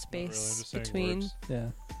for the Not really, I'm space just saying between. words. Yeah.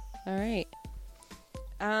 All right.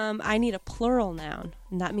 I need a plural noun,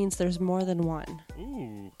 and that means there's more than one.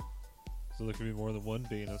 Ooh. So there could be more than one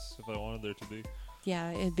Venus if I wanted there to be.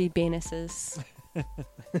 Yeah, it'd be Venuses.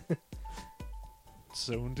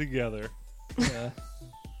 Sewn together. Yeah.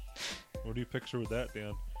 What do you picture with that,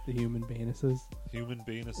 Dan? The human penises. Human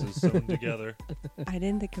Venuses sewn together. I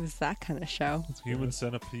didn't think it was that kind of show. That's Human gross.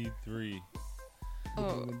 Centipede 3. The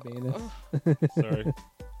Oh. human penis. Sorry.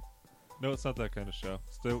 No, it's not that kind of show.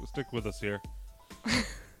 Stick with us here.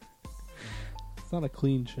 It's not a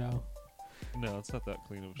clean show. No, it's not that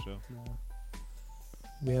clean of a show. No.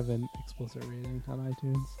 We have an explicit rating on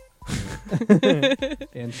iTunes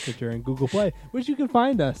and Stitcher and Google Play, which you can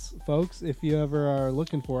find us, folks. If you ever are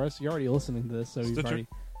looking for us, you're already listening to this, so you've Stitcher. already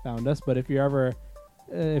found us. But if you're ever,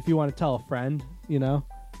 if you want to tell a friend, if you want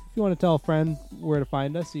to tell a friend where to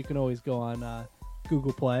find us, you can always go on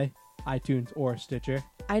Google Play, iTunes, or Stitcher.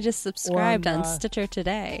 I just subscribed on, on Stitcher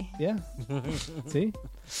today. Yeah. See?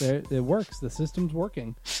 It works. The system's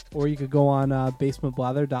working. Or you could go on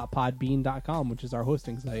basementblather.podbean.com, which is our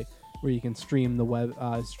hosting site, where you can stream the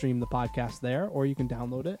podcast there, or you can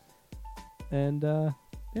download it. And,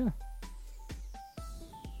 yeah.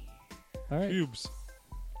 All right. Cubes.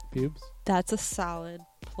 Pubes. That's a solid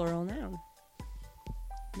plural noun.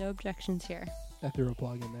 No objections here. I threw a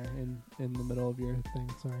plug in there in the middle of your thing.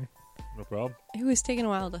 Sorry. No problem. It was taking a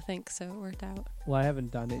while to think, so it worked out. Well, I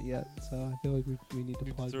haven't done it yet, so I feel like we need to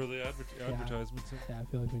You plug. throw the advertisements in. Yeah, I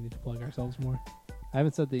feel like we need to plug ourselves more. I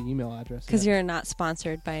haven't said the email address Because yet. you're not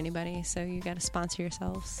sponsored by anybody, so you got to sponsor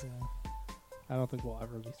yourselves. Yeah. I don't think we'll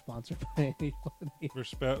ever be sponsored by anybody. We're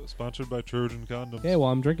sponsored by Trojan Condoms. Okay, well,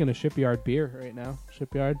 I'm drinking a Shipyard beer right now.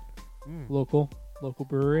 Shipyard, local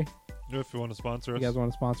brewery. Yeah, if you want to sponsor You us, guys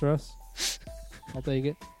want to sponsor us? I'll take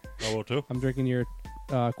it. I will too. I'm drinking your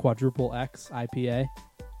Quadruple X IPA,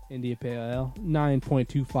 India Pale Ale,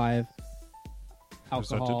 9.25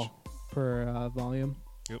 alcohol per volume.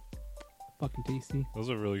 Yep. Fucking tasty. Those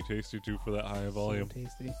are really tasty too for that high volume. So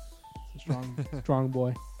tasty. It's a strong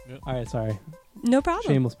boy. Yep. All right, sorry. No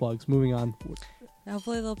problem. Shameless plugs. Moving on.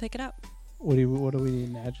 Hopefully they'll pick it up. What do we need?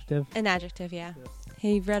 An adjective? An adjective, yeah. Yeah.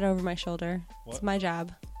 He read over my shoulder. What? It's my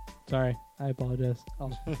job. Sorry, I apologize.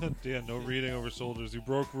 Dan, no reading over shoulders. You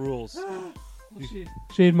broke rules.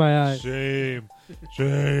 Shade my eyes. Shame.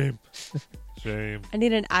 Shame. Shame. I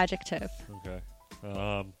need an adjective. Okay.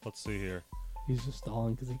 Let's see here. He's just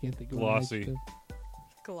stalling because he can't think of an Glossy. adjective.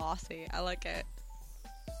 Glossy. I like it.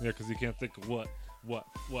 Yeah, because you can't think of what.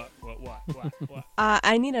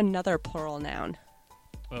 I need another plural noun.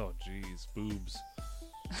 Oh, jeez. Boobs.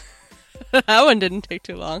 That one didn't take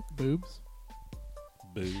too long. Boobs.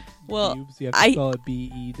 Boobs. Well, Boobs. You have to spell it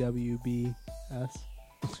BEWBS.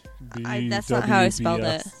 that's not how I spelled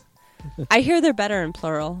it. I hear they're better in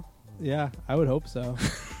plural. Yeah, I would hope so.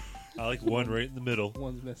 I like one right in the middle.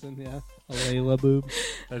 One's missing. Yeah, a Layla boob.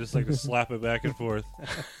 I just like to slap it back and forth.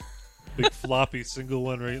 Big floppy single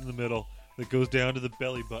one right in the middle that goes down to the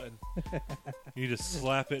belly button. You just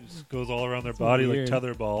slap it, it just goes all around their That's body weird. like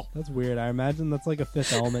tetherball. That's weird. I imagine that's like a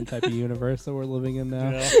Fifth Element type of universe that we're living in now.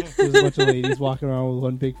 Yeah. There's a bunch of ladies walking around with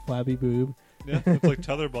one big flabby boob. Yeah, it's like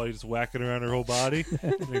tetherball. You just whack it around her whole body,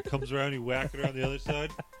 and it comes around. You whack it around the other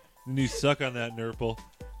side, and you suck on that nurple,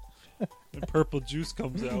 and purple juice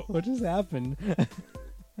comes out. What just happened?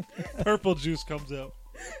 Purple juice comes out.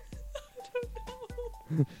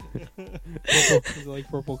 Is it like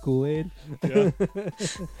purple Kool-Aid? Yeah,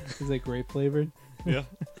 Is it grape flavored? yeah.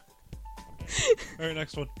 All right,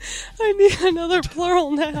 next one. I need another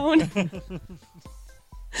plural noun.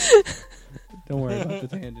 Don't worry about the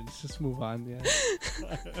tangents. Just move on. Yeah.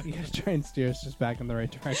 You gotta try and steer us just back in the right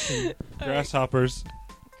direction. Grasshoppers.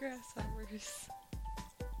 Grasshoppers.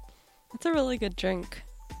 It's a really good drink.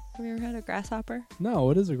 Have you ever had a grasshopper?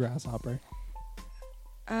 No, it is a grasshopper.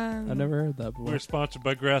 I've never heard that before. We're sponsored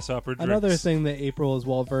by Grasshopper Drinks. Another thing that April is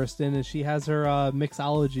well versed in is she has her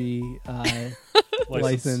mixology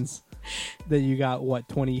license that you got,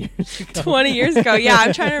 20 years ago? 20 years ago. Yeah,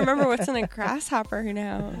 I'm trying to remember what's in a grasshopper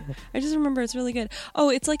now. I just remember it's really good. Oh,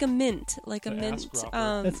 it's like a mint. Like a The mint.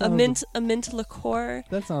 Ascropper. A mint liqueur.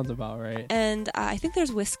 That sounds about right. And I think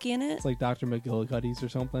there's whiskey in it. It's like Dr. McGillicuddy's or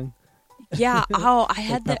something. Yeah. Oh, I Like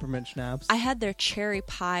had their peppermint schnapps. I had their cherry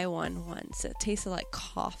pie one once. It tasted like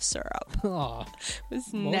cough syrup. Aw, It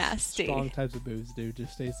was most nasty. strong types of booze do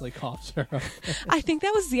just taste like cough syrup. I think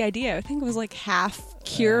that was the idea. I think it was like half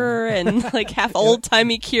cure and like half old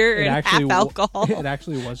timey cure It and half actually alcohol. It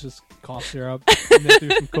actually was just cough syrup. And they threw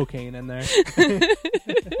some cocaine in there.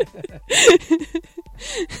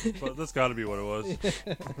 But that's got to be what it was.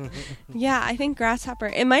 Yeah, I think grasshopper.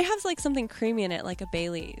 It might have like something creamy in it, like a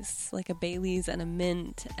Bailey's and a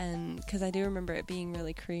mint, and because I do remember it being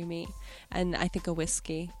really creamy. And I think a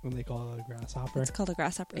whiskey. When they call it a grasshopper. It's called a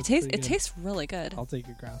grasshopper. That's It tastes. pretty It good. tastes really good. I'll take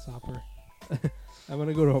a grasshopper. I'm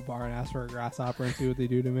gonna go to a bar and ask for a grasshopper and see what they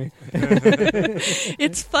do to me.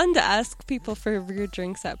 It's fun to ask people for weird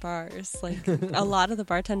drinks at bars. Like a lot of the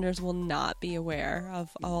bartenders will not be aware of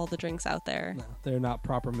all the drinks out there. No, they're not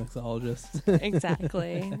proper mixologists.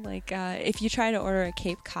 Exactly. Like if you try to order a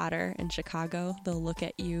Cape Codder in Chicago, they'll look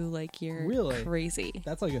at you like you're Really? crazy.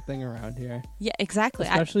 That's like a thing around here. Yeah, exactly.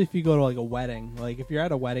 Especially if you go to like a wedding. Like if you're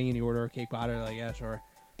at a wedding and you order a Cape Codder, like yeah, sure,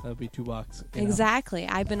 that'll be $2. You know? Exactly.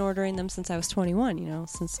 I've been ordering them since I was 21,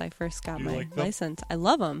 since I first got You my like them? license. I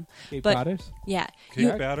love them. Cape But- Codders. Yeah. Cape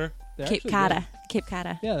You- Batter. They're Cape actually Codder. good. Cape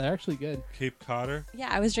Codder. Yeah, they're actually good. Cape Codder. Yeah,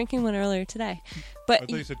 I was drinking one earlier today. I But thought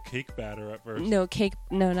you said cake batter at first. no,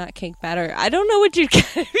 not cake batter. I don't know what you'd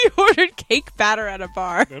get if you ordered cake batter at a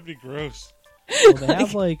bar. That'd be gross. Well, they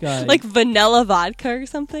have like Like vanilla vodka or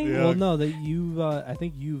something? Yeah. Well, no, I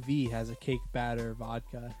think UV has a Cake Batter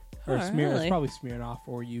vodka. Or Oh, Smear, really? it's probably Smirnoff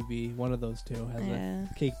or UV. One of those two has Yeah.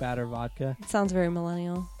 a Cake Batter vodka. It sounds very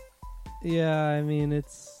millennial. Yeah, I mean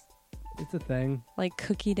it's a thing. Like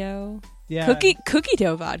cookie dough. Yeah, Cookie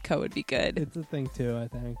dough vodka would be good. It's a thing too. I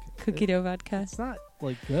think Cookie dough vodka. it's not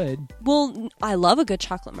like good. Well, I love a good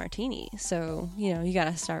chocolate martini, so you got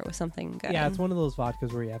to start with something good. Yeah, it's one of those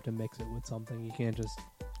vodkas where you have to mix it with something. You can't just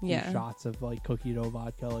do Yeah. shots of like cookie dough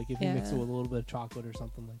vodka. Like if you mix it Yeah. with a little bit of chocolate or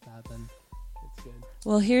something like that, then it's good.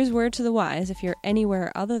 Well, here's word to the wise: if you're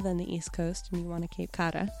anywhere other than the East Coast and you want a Cape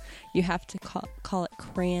Codder, you have to call it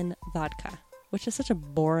cran vodka, which is such a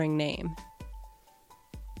boring name.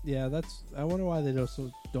 Yeah, I wonder why they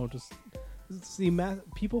don't just see.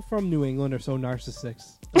 People from New England are so narcissistic.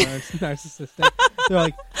 They're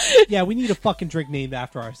like, yeah, we need a fucking drink named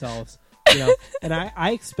after ourselves. And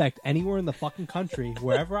I expect anywhere in the fucking country,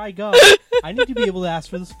 wherever I go, I need to be able to ask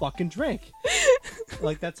for this fucking drink.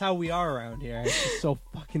 Like that's how we are around here. It's just so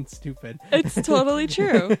fucking stupid. It's totally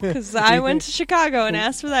true because I went to Chicago and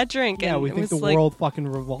asked for that drink. Yeah, and we it think the was like, world fucking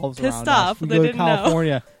revolves pissed around off us. We they go to didn't know.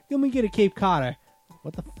 California. Let me get a Cape Codder.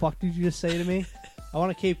 What the fuck did you just say to me? I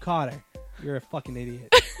want a Cape Codder. You're a fucking idiot.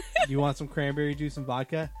 Do you want some cranberry juice and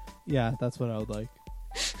vodka? Yeah, that's what I would like.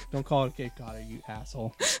 Don't call it a Cape Codder, you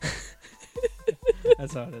asshole.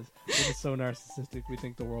 That's how it is. We're just so narcissistic. We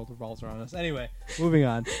think the world revolves around us. Anyway, moving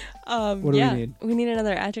on. What do we need? We need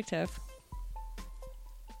another adjective.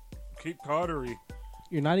 Cape Coddery.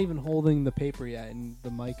 You're not even holding the paper yet, and the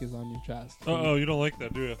mic is on your chest. Oh, you don't like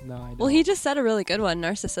that, do you? No, I don't. Well, he just said a really good one,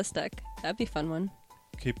 narcissistic. That'd be a fun one.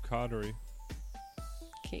 Cape Coddery.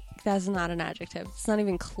 Okay, that's not an adjective. It's not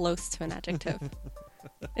even close to an adjective.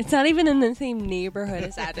 It's not even in the same neighborhood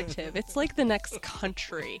as adjective. It's like the next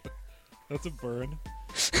country. That's a burn.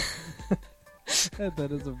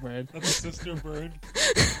 That is a bird. That's a sister burn.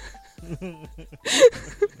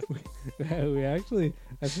 We actually...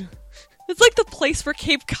 It's like the place where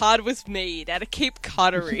Cape Cod was made, at a Cape We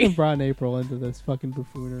Coddery. brought April into this fucking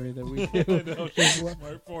buffoonery that we do. I know, she's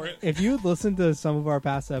smart for it. If you had listened to some of our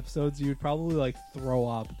past episodes, you would probably like throw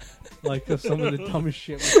up, like of some of the dumbest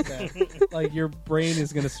shit we said. Like your brain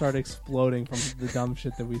is gonna start exploding from the dumb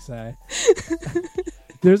shit that we say.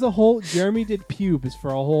 There's a whole Jeremy did pubes for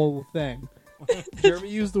a whole thing. Jeremy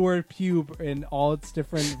used the word pube in all its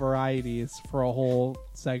different varieties for a whole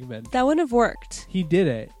segment. That wouldn't have worked. He did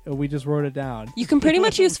it. And we just wrote it down. You can pretty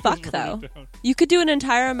much use fuck, Just write though. it down. You could do an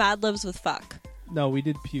entire Mad Libs with fuck. No, we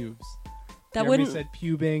did pubes. That Jeremy wouldn't... said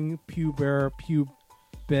pubing, puber,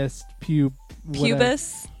 pubist, pube. whatever.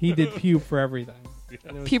 Pubis? He did pube for everything.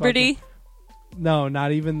 And it was Puberty? fucking- No,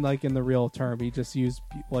 not even like in the real term. He just used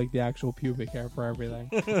like the actual pubic hair for everything.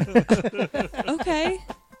 Okay.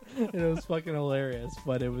 It was fucking hilarious,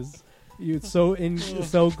 but it was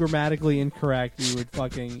so grammatically incorrect. You would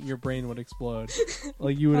fucking your brain would explode.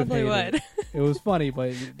 Like you would have Probably hated would. it. It was funny,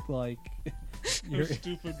 but like You're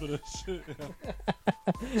stupid, but it's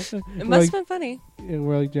It must have been funny.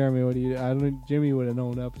 we're like Jeremy. What do you? I don't know. Jimmy would have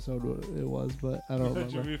known what episode it was, but I don't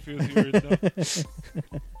remember. Jimmy feels you would know.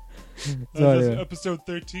 So That's anyway. episode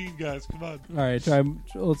 13, guys. Come on. All right,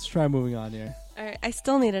 let's try moving on here. All right, I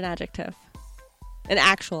still need an adjective. An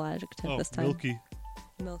actual adjective Oh, this time. milky.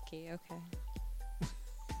 Milky, okay.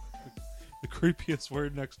 The creepiest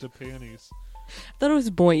word next to panties. I thought it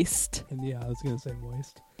was moist. And yeah, I was gonna say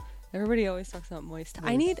moist. Everybody always talks about moist.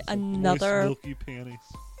 I Moist need is a- another. Moist, milky panties.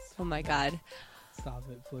 Oh my god. Stop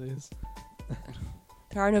it, please.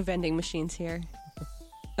 There are no vending machines here.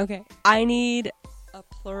 Okay. I need a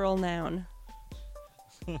plural noun.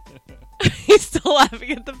 He's still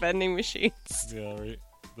laughing at the vending machines. Yeah, right.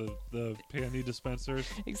 The panty dispensers.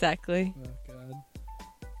 Exactly. Oh god.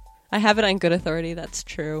 I have it on good authority. That's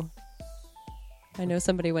true. I know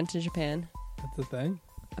somebody went to Japan. That's the thing.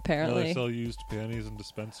 Now Apparently. they sell used panties and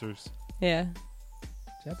dispensers. Yeah.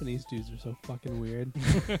 Japanese dudes are so fucking weird.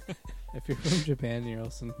 If you're from Japan and you're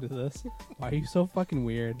listening to this, why are you so fucking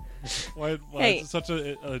weird? Why Hey. is it such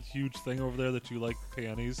a huge thing over there that you like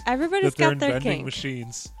panties? Everybody's That they're got their vending kink.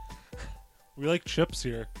 machines. We like chips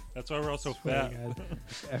here. That's why we're all so Swear fat. to God.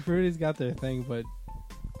 Everybody's got their thing, but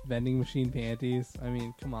vending machine panties. I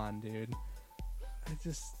mean, come on, dude.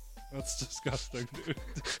 That's disgusting, dude.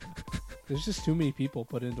 There's just too many people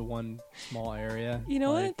put into one small area. You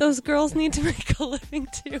know Like, what? Those girls need to make a living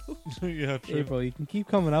too. Yeah, true. April, you can keep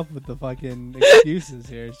coming up with the fucking excuses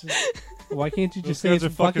here. It's just, why can't you just Those say guys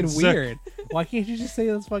it's are fucking fucking sick. weird? Why can't you just say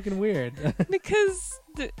that's fucking weird? Because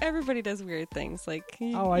everybody does weird things. Like,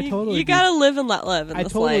 Oh, I totally you do. gotta live and let live in I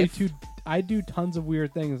this totally life. I do tons of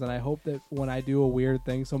weird things, and I hope that when I do a weird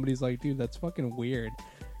thing, somebody's like, "Dude, that's fucking weird."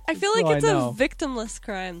 I feel So like it's I a know. victimless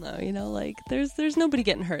crime, though. You know, like there's nobody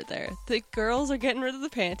getting hurt there. The girls are getting rid of the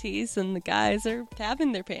panties, and the guys are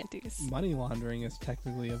tapping their panties. Money laundering is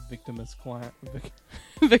technically a victimless crime.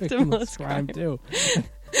 Victimless crime. too,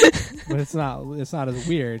 but it's not. It's not as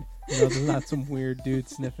weird. You know, there's not some weird dude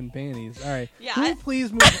sniffing panties. All right, Yeah, can we I-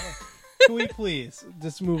 please move on? Can we please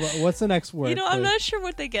just move on? What's the next word? You know, I'm please? not sure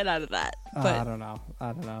what they get out of that, I but don't know.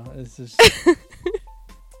 It's just.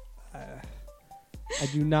 I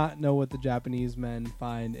do not know what the Japanese men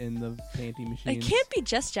find in the panty it machines. can't be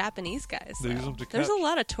just Japanese guys. They use though. them to There's a catch.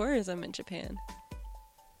 lot of tourism in Japan.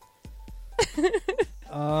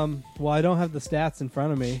 Well, I don't have the stats in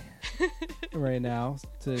front of me right now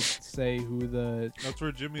to say who the. That's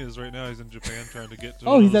where Jimmy is right now. He's in Japan trying to get to.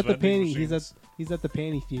 Oh, one he's of at the those vending panty. machines. He's at the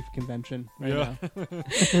panty thief convention right Yeah.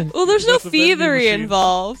 now. Well, there's He's no at the vending thievery machine.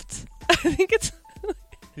 involved. I think it's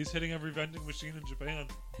He's hitting every vending machine in Japan.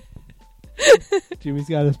 Jimmy's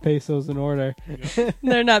got his pesos in order. Yeah.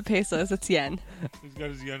 they're not pesos. It's yen. He's got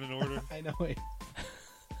his yen in order. I know it.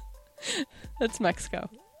 That's Mexico.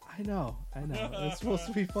 I know. It's supposed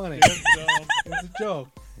to be funny. Dan's dumb. It was a joke.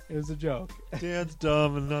 It was a joke. Dan's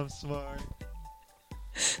dumb and I'm smart.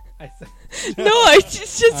 I said. No, I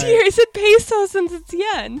just All here. right. I said pesos since it's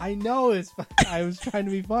yen. I know it's. I was trying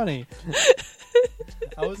to be funny.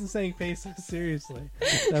 I wasn't saying pesos seriously.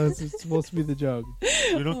 That was supposed to be the joke.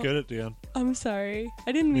 We don't get it, Dan. I'm sorry.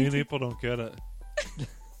 I didn't Me mean and to. April don't get it.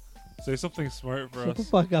 Say something smart for Shut the us.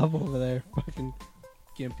 fuck up over there, fucking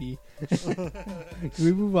gimpy. Can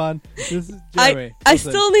we move on? This is Jeremy. I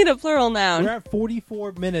listen, still need a plural noun. We're at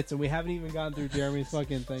 44 minutes and we haven't even gotten through Jeremy's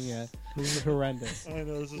fucking thing yet. This is horrendous. I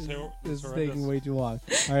know this is This is horrendous. taking way too long.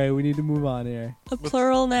 All right, we need to move on here. A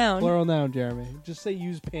plural noun. Plural noun, Jeremy. Just say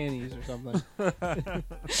use panties or something.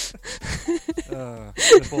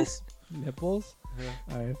 Nipples. Nipples?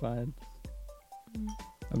 Yeah. All right, fine.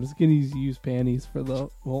 I'm just gonna use panties for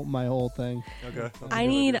my whole thing. Okay. that's a I good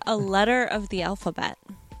need idea. a letter of the alphabet.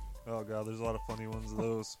 Oh god, there's a lot of funny ones of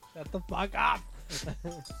those. Shut the fuck up.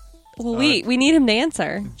 Well, we need him to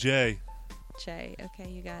answer. J. J. Okay,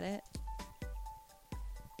 you got it.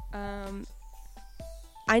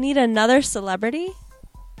 I need another celebrity.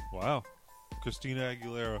 Wow. Christina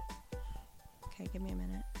Aguilera. Okay, give me a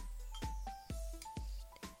minute.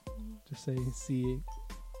 Just say C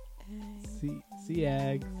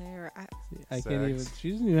ag. There, I can't even. Sex.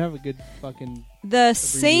 She doesn't even have a good fucking. the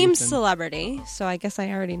same Abbreviation. celebrity, so I guess I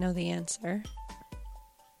already know the answer.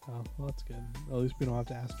 Oh, well, that's good. At least we don't have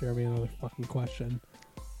to ask Jeremy another fucking question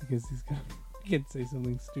because he's gonna can say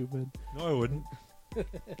something stupid. No, I wouldn't.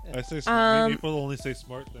 I say Um, people only say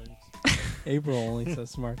smart things. April only says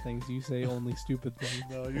smart things. You say only stupid things.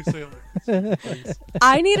 No, you say like things.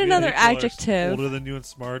 I need Me and another April are adjective. older than you and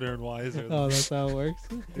smarter and wiser. Oh, that's how it works?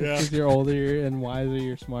 Yeah. Because you're older and wiser,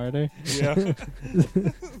 you're smarter. Yeah.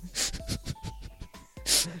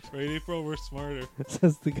 Right, April, we're smarter.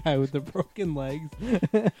 Says the guy with the broken legs.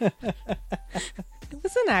 It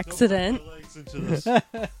was an accident. Don't put my legs into this. I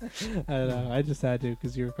don't know. I just had to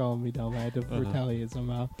because you were calling me dumb. I had to Uh-huh. retaliate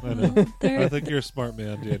somehow. I know. There- I think you're a smart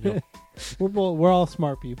man, Daniel. We're all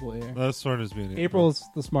smart people here. That's smart as me. and April's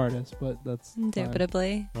the smartest, but that's fine.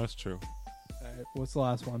 Indubitably. That's true. All right, what's the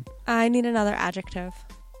last one? I need another adjective.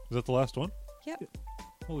 Is that the last one? Yep.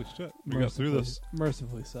 Holy shit. We got through this.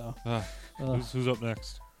 Mercifully so. Ah, Ugh, who's up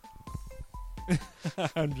next?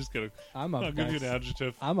 I'm just kidding. I'm I'll up give you next. an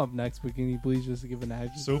adjective. I'm up next, but can you please just give an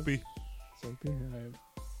adjective? Soapy. Soapy? All right.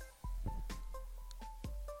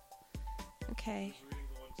 Okay.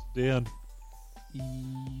 Dan.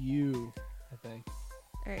 You, I think.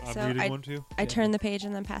 All right. I'm So reading one to you. I turn the page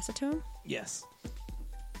and then pass it to him. Yes. Do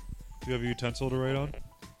you have a utensil to write on?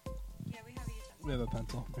 Yeah, we have a We have a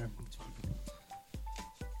pencil. Here.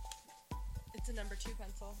 It's a number 2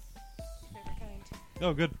 pencil. Favorite kind.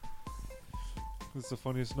 Oh, good. That's the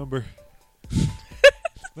funniest number.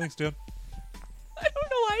 Thanks, Dan. I don't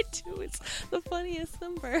know why 2 is the funniest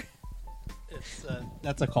number. It's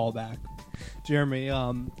that's a callback. Jeremy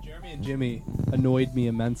and Jimmy annoyed me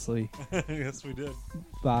immensely Yes, we did.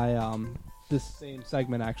 by this same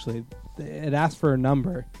segment. Actually, it asked for a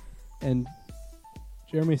number, and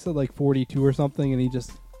Jeremy said like 42 or something, and he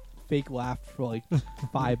just fake laughed for like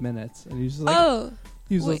 5 minutes, and he was just like, Oh,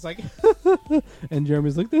 he was wait. just like, and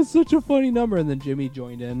Jeremy's like, "That's such a funny number," and then Jimmy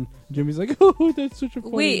joined in. Jimmy's like, "Oh, that's such a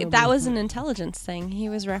funny wait, number." that was an intelligence thing. He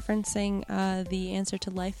was referencing the answer to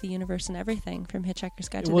life, the universe, and everything from Hitchhiker's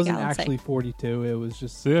Guide It to the wasn't Galaxy. actually 42. It was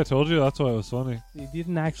just See, I told you. That's why it was funny. he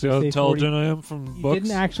didn't See actually how say 40. intelligent I am from He books?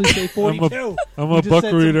 didn't actually say 42. I'm You a just book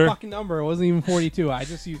said some reader. fucking number. It wasn't even 42. I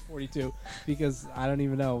just used 42 because I don't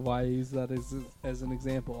even know why I used that as an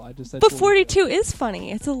example. I just said. But 42 is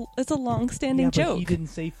funny. It's a long-standing Yeah, but joke. he didn't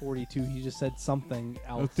say 42. He just said something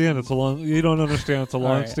else. At the end, it's a long. You don't understand. It's a All right,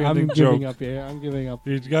 long-standing I'm joke. giving up here. I'm giving up.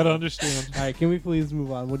 You gotta understand. All right, can we please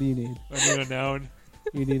move on? What do you need? I need a noun.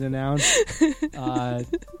 You need a noun.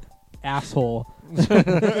 Asshole.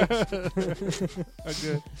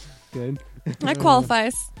 Okay. Good. That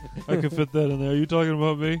qualifies. I can fit that in there. Are you talking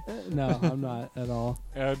about me? No, I'm not at all.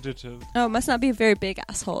 Adjective. Oh, it must not be a very big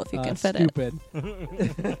asshole if you can fit it. Stupid.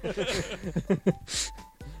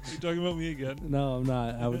 You talking about me again? No, I'm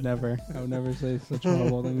not. I would never say such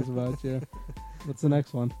horrible things about you. What's the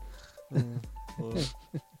next one?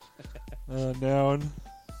 Noun.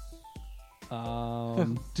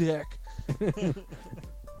 Dick.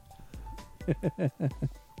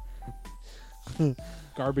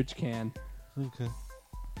 Garbage can. Okay.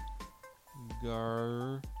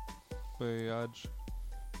 Garbage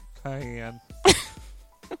can.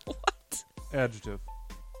 What? Adjective.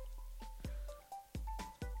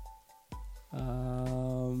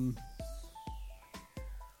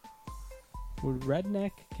 Would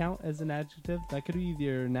redneck count as an adjective? That could be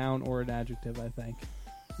either a noun or an adjective, I think.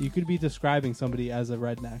 You could be describing somebody as a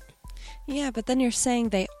redneck. Yeah, but then you're saying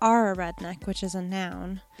they are a redneck, which is a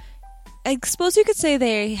noun. I suppose you could say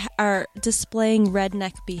they are displaying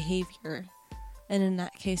redneck behavior, and in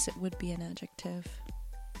that case, it would be an adjective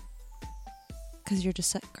because you're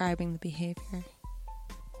describing the behavior.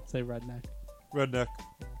 Say redneck. Redneck.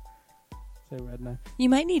 Say redneck. You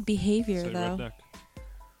might need behavior Say though. redneck.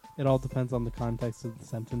 It all depends on the context of the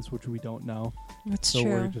sentence, which we don't know. That's So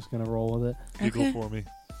we're true. just going to roll with it. Giggle Okay. for me.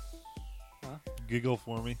 Huh? Giggle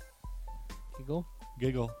for me. Giggle?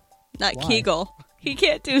 Giggle. Not Why? Kegel. He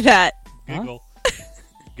can't do that. Huh? Giggle.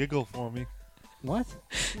 Giggle for me. What?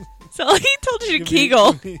 So he told you to Give me-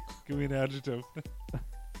 Kegel. Give me an adjective.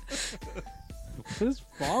 What is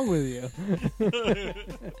wrong with you?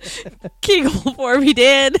 Kegel for me,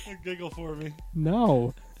 did. Giggle for me.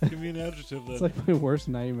 No. Give me an adjective then. It's like my worst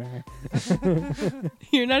nightmare.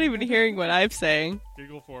 You're not even hearing what I'm saying.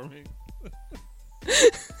 Giggle for me.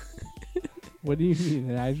 What do you mean?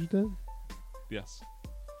 An adjective? Yes.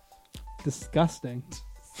 Disgusting.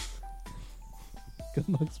 Good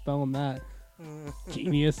luck spelling that.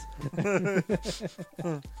 Genius. I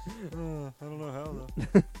don't know how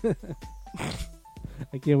though.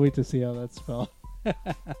 I can't wait to see how that's spelled.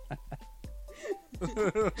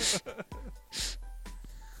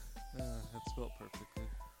 That's spelled perfectly.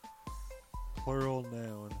 Plural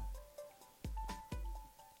noun.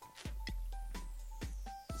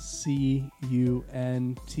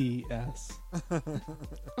 C-U-N-T-S.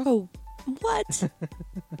 Oh, what? It's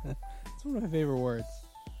one of my favorite words.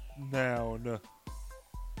 Noun.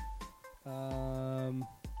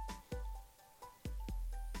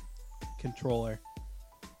 Controller.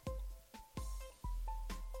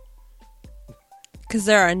 Because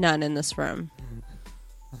there are none in this room.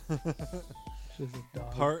 She's a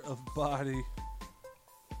dog. Part of body.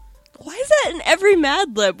 Why is that in every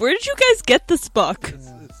Mad Lib? Where did you guys get this book?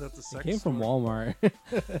 It's at the sex It came from store.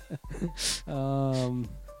 Walmart.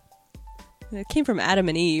 It came from Adam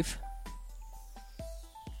and Eve.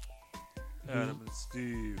 Adam and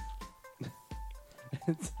Steve.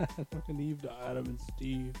 It's Adam and Eve to Adam and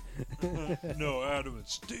Steve. No, Adam and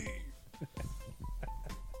Steve.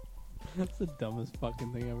 That's the dumbest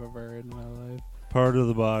fucking thing I've ever heard in my life. Part of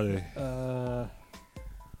the body. Can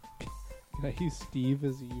I use Steve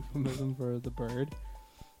as a euphemism for the bird?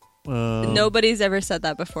 Nobody's ever said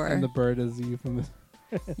that before. And the bird is a euphemism.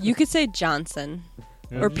 You could say Johnson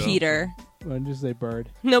Yeah, or Johnson. Peter. Why don't you say bird?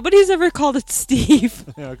 Nobody's ever called it Steve.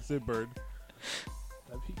 Yeah, I could say bird.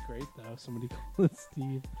 That'd be great though. Somebody call it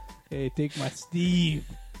Steve. Hey, take my Steve.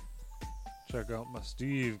 Check out my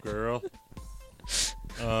Steve, girl.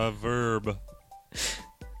 Verb.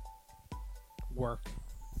 Work.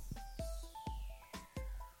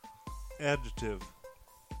 Adjective.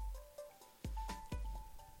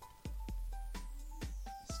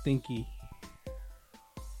 Stinky.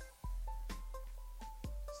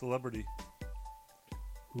 Celebrity.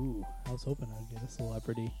 Ooh, I was hoping I'd get a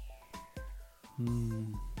celebrity.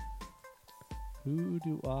 Who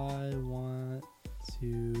do I want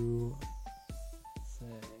to say?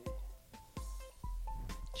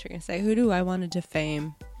 You're going to say, who do I want to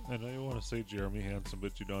defame? I know you want to say Jeremy Hansen,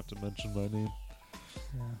 but you don't have to mention my name.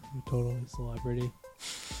 Yeah, I'm totally a celebrity.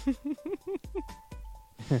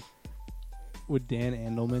 Would Dan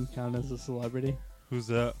Andelman count as a celebrity? Who's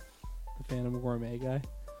that? The Phantom Gourmet guy?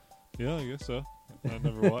 Yeah, I guess so. I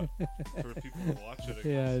never watched. For people to watch it, I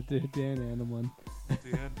Yeah, guess. Dan Andelman.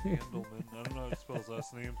 Dan Andelman. I don't know how to spell his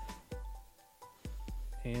last name.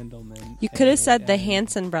 Andelman. You could have said the A-N-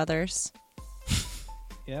 Hanson brothers.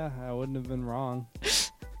 Yeah, I wouldn't have been wrong.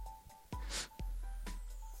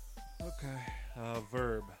 Okay.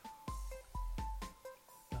 Verb.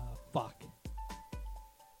 Fuck.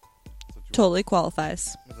 That's what you Totally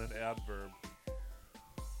qualifies. want. And then adverb.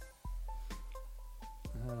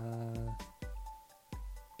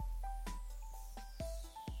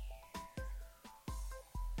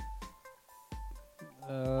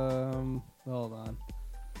 Hold on.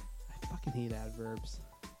 I fucking hate adverbs.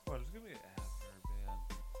 Come on, just give me an adverb,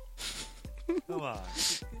 man. Come on.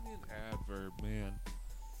 Just give me an adverb, man.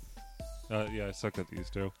 Yeah, I suck at these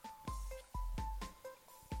two.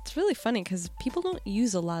 It's really funny because people don't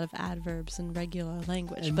use a lot of adverbs in regular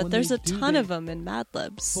language, And but when there's they a do, ton they- of them in Mad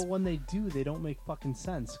Libs. But when they do, they don't make fucking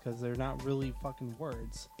sense because they're not really fucking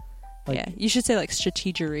words. Like, Yeah, you should say like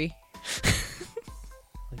strategery.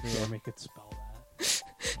 like they make it spell that.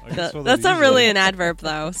 I guess while That's they're not really using an adverb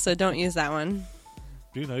though, so don't use that one.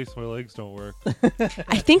 it, Be nice, my legs don't work.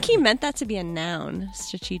 I think he meant that to be a noun,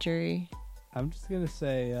 strategery. I'm just gonna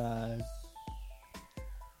say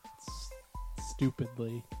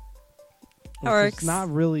stupidly. That Which is works. not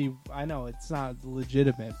really. I know it's not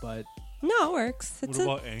legitimate, but No, it works. What It's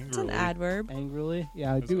about it's angrily? an adverb. angrily.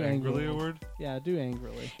 Yeah, I Is do angrily angrily. a word? Yeah, I do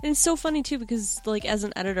angrily And it's so funny too because like as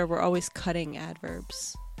an editor, we're always cutting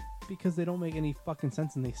adverbs. because they don't make any fucking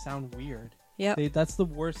sense and they sound weird. Yep. That's the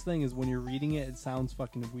worst thing is when you're reading it, it sounds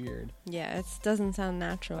fucking weird. Yeah, it doesn't sound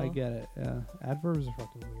natural. I get it. Yeah, adverbs are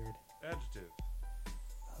fucking weird. Adjective. Oh,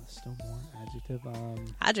 there's still more adjective.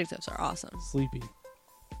 Adjectives are awesome. Sleepy.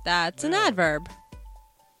 That's an Yeah. adverb.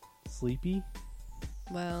 Sleepy.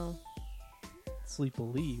 Well,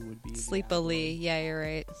 Sleepily would be. the sleepily. Yeah, you're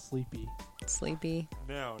right. adverb. Sleepy. Sleepy.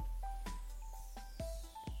 Noun.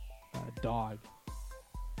 Dog.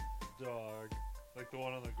 Dog. Like the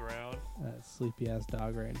one on the ground. Sleepy ass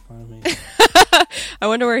dog right in front of me. I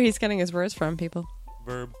wonder where he's getting his words from, people.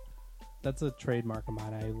 Verb. That's a trademark of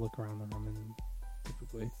mine. I look around the room and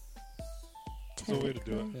typically, It's a way to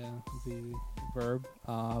do it. yeah, the verb.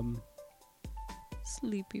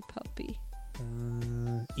 Sleepy puppy.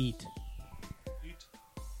 Eat. Eat.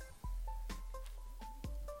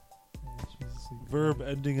 Yeah, she's a sleepy Verb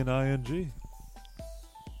puppy. ending in ing.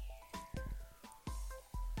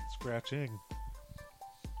 Scratching.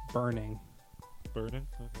 Burning. Burning.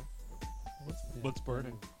 Okay. Yeah, What's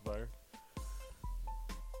burning? Fire.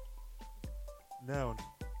 Noun.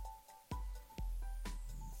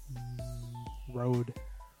 Road.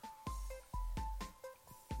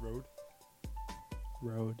 Road.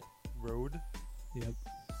 Road. Road. Yep.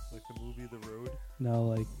 Like the movie The Road.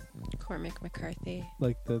 No, Cormac McCarthy.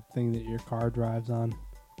 like the thing that your car drives on.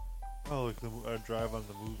 Oh, like I drive on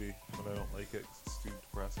the movie, but I don't like it 'cause it's too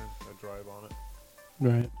depressing. I drive on it.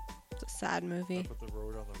 Right. It's a sad I movie. put the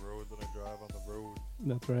road on the road, then I drive on the road.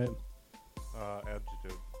 That's right.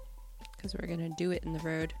 Adjective. Because we're going to do it in the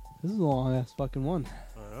road. This is a long ass fucking one.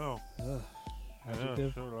 I know. Ugh. I know.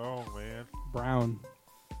 Adjective. So long, man. Brown.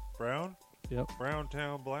 Brown? Yep. Brown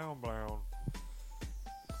town, brown.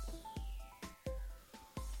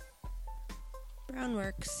 Brown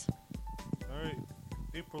works. All right.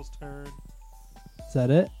 April's turn. Is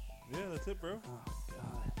that it? Yeah, that's it, bro. Oh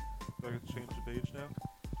god. Do I get to change the page now?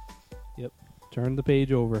 Turn the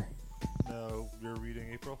page over. No, you're reading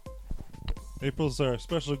April. April's our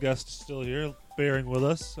special guest still here, bearing with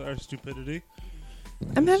us, our stupidity.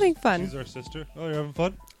 I'm having fun. She's our sister. Oh, you're having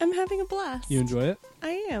fun? I'm having a blast. You enjoy it?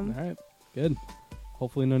 I am. All right. Good.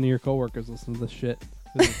 Hopefully none of your coworkers listen to this shit,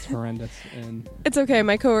 'cause it's horrendous. And It's okay.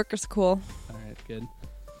 My coworker's cool. all right, good.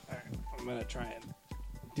 All right, I'm gonna try and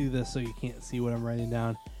do this so you can't see what I'm writing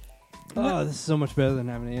down. Oh, this is so much better than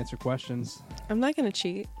having to answer questions. I'm not going to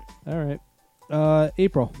cheat. All right.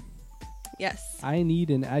 April, Yes. I need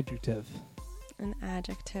an adjective. An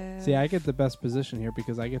adjective. See, I get the best position here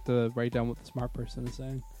because I get to write down what the smart person is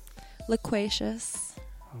saying. Loquacious.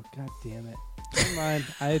 Oh, god damn it. Never mind.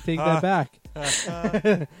 I take that back.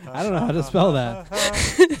 I don't know how to spell that.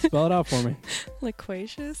 Spell it out for me.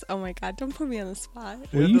 Loquacious? Oh my god, don't put me on the spot.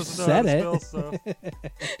 Well, you said it.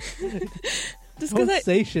 Just Don't because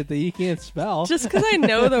say shit that you can't spell. I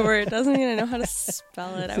know the word doesn't mean I know how to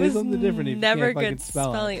spell it. I Say was something different if you never can't fucking good spell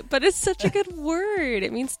it. spelling it. But it's such a good word.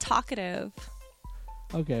 It means talkative.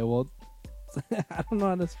 Okay, well, I don't know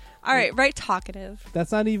how to. All right, write talkative.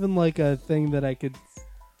 That's not even like a thing that I could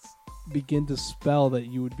begin to spell that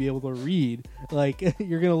you would be able to read. Like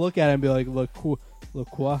you're gonna look at it and be like,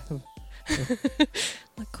 Loquacious.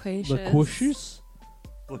 Loquacious?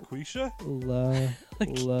 LaQuisha?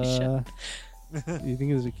 Loquacia. You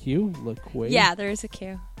think there's a Q? Loquacious? Yeah, there is a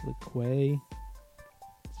Q, Loquacious.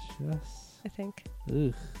 I think.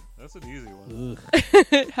 Ugh. That's an easy one.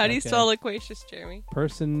 Ugh. How do you Okay. spell loquacious, Jeremy?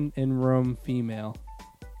 Person in room, female.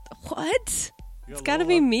 What? You It's got got to Lola?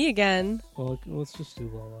 be me again. Well, let's just do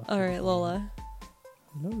Lola. All right, Lola.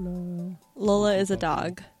 Lola. Lola is a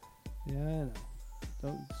dog. Yeah, I know.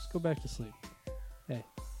 Don't just go back to sleep.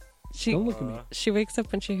 She Don't look at me. she wakes up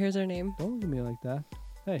when she hears her name. Don't look at me like that.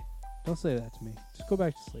 Hey, don't say that to me. Just go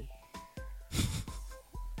back to sleep.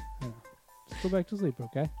 I know. Just go back to sleep,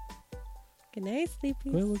 okay? Good night, Quit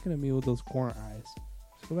sleepies. looking at me with those corner eyes.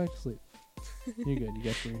 Just go back to sleep. You're good.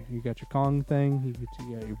 You got your Kong thing.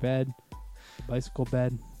 You got your bed, your bicycle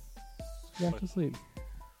bed. Just go back to sleep.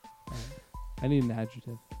 All right. I need an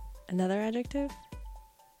adjective. Another adjective?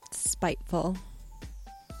 Spiteful.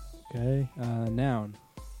 Okay. Noun.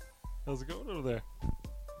 How's it going over there?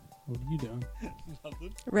 What are you doing?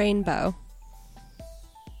 Nothing. Rainbow.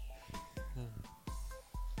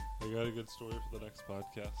 I got a good story for the next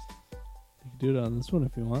podcast. You can do it on this one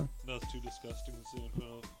if you want. No, it's too disgusting to say in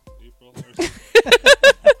front of April. Or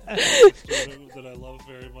a story that I love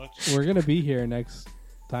very much. We're gonna be here next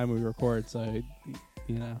time we record, so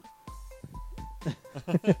you know.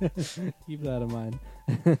 Keep that in mind.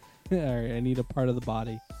 All right, I need a part of the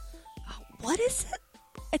body. What is it?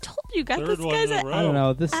 I told you guys Third this one guy's in a a... row. I don't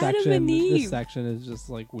know. This Adam section. and This Eve. section is just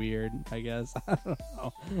like weird. I guess. I don't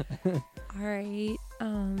know. All right.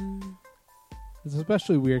 It's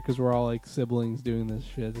especially weird because we're all like siblings doing this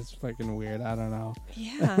shit. It's fucking weird. I don't know.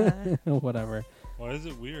 Yeah. Whatever. Why is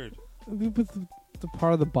it weird? With the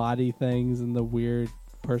part of the body things and the weird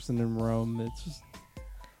person in Rome. It's just.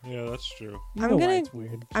 Yeah, that's true. You I'm know why gonna- it's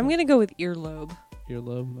weird. I'm going to go with earlobe.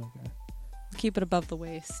 Earlobe. Okay. Keep it above the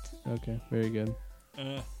waist. Okay. Very good.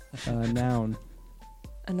 Uh, Noun.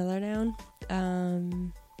 Another noun?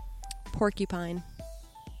 Porcupine.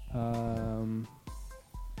 Part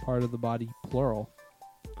of the body, plural.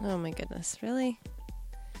 Oh my goodness. Really?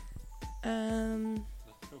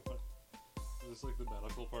 is this like the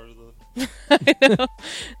medical part of the... I know.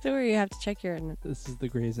 So where you have to check your This is the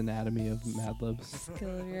Grey's Anatomy of Mad Libs.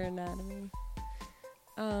 skill of your anatomy.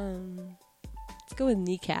 Let's go with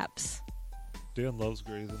kneecaps. Dan loves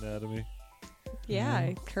Grey's Anatomy. Yeah,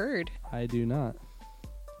 I heard. I do not.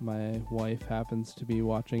 My wife happens to be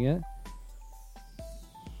watching it.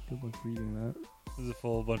 Good luck reading that. This is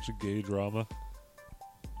full of a bunch of gay drama.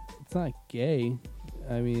 It's not gay.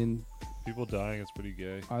 I mean, People dying is pretty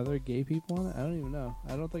gay. are there gay people on it? I don't even know.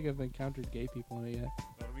 I don't think I've encountered gay people in it yet.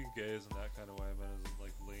 I don't mean gay as in that kind of way. I meant as in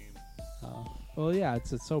like lame. Well, yeah,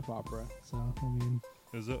 it's a soap opera. So, I mean,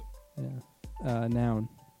 Is it? yeah. Noun.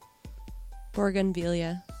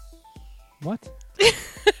 Bougainvillea. What?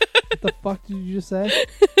 What the fuck did you just say?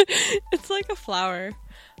 It's like a flower.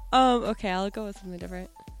 Okay, I'll go with something different.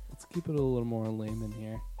 Let's keep it a little more layman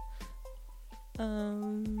here.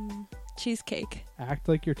 Cheesecake. Act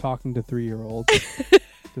like you're talking to 3-year-olds,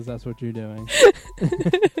 because that's what you're doing.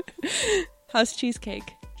 How's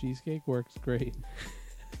cheesecake? Cheesecake works great.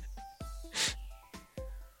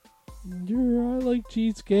 I like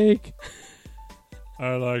cheesecake.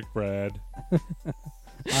 I like bread.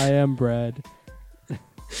 I am bread.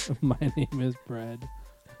 My name is bread.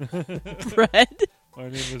 Bread? My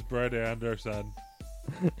name is Brett Anderson.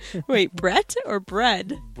 Wait, Brett or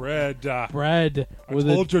bread? Bread. Bread I with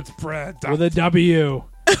told you it's bread. with a W.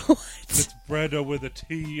 It's bread with a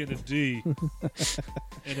T and a D.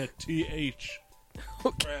 And a TH.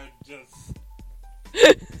 Bread.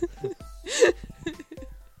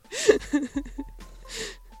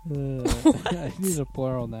 I need a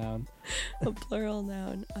plural noun. A plural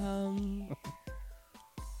noun.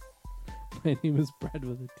 My name is bread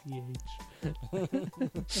with a TH.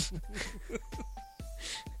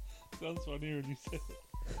 Sounds funny when you say it.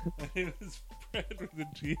 My name is bread with a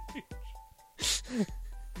TH.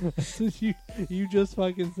 you just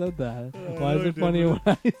fucking said that. I Why know is I it did, funny but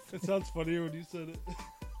when I It sounds funnier when you said it.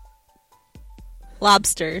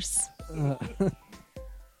 Lobsters.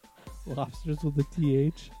 lobsters with a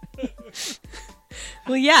TH?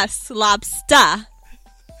 Well, yes, lobster.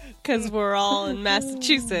 Because we're all in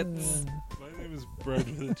Massachusetts. My name is bread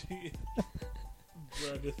with a TH.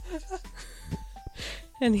 Bread.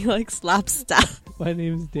 And he likes lobster. My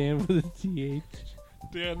name is Dan with a TH.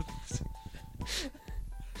 Dan.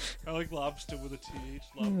 I like lobster with a TH.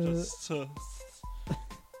 Lobster.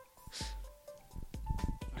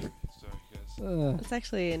 Sorry, guys. It's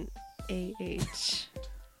actually an AH.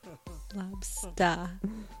 Lobster.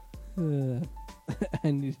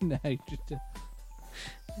 I need an adjective.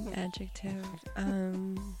 An adjective.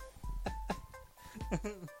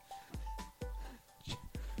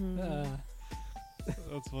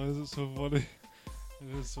 That's why is it so funny?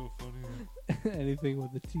 It is so funny. Anything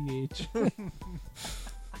with a TH.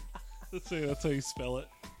 Let's say that's how you spell it.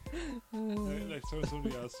 Next time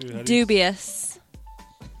somebody asks you, how do Dubious.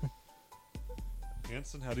 you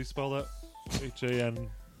Hanson, how do you spell that?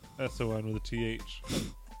 HANSON with a TH.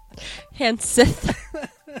 Hansith.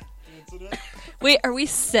 Hanson it? Wait, are we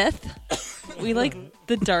Sith? We like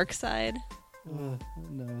the dark side. No,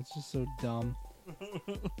 it's just so dumb.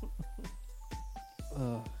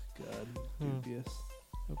 Oh, God. Dubious.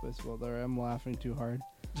 Hope I spelled that right. I'm laughing too hard.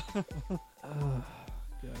 Oh,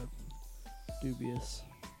 God. Dubious.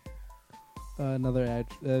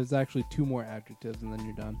 There's actually 2 more adjectives and then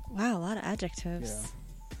you're done. Wow, a lot of adjectives.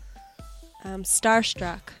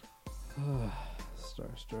 Starstruck.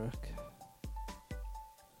 Starstruck.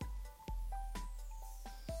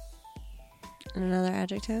 And another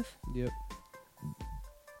adjective. Yep.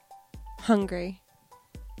 Hungry.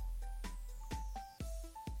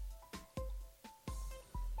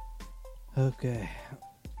 Okay.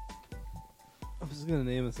 I'm just gonna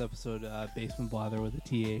name this episode Basement Blather with a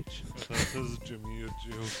TH. That says Jimmy a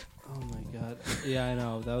Jew. Oh my god. Yeah, I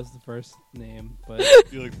know. That was the first name, but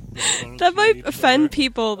You like That might offend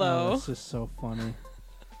people, though. it's just so funny.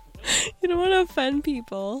 You don't want to offend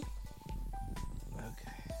people.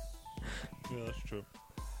 Okay. Yeah, that's true.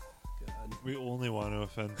 God. We only want to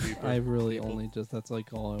offend people. I really that's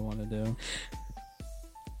like all I want to do.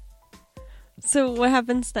 So what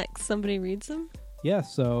happens next? Somebody reads them? Yeah,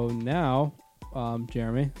 so now,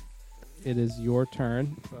 Jeremy, it is your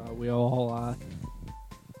turn. We all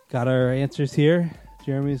got our answers here.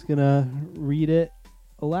 Jeremy's gonna read it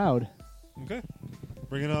aloud. Okay.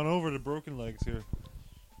 Bring it on over to Broken Legs here.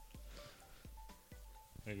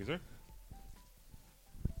 Thank you, sir.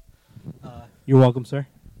 You're welcome, sir.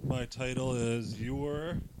 My title is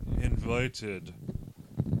You're Invited.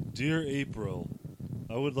 Dear April,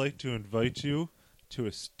 I would like to invite you to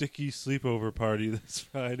a sticky sleepover party this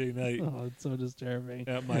Friday night Oh, it's so disturbing.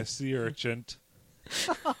 at my sea urchin.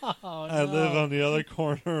 Oh, I live on the other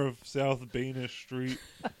corner of South Banish Street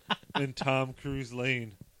in Tom Cruise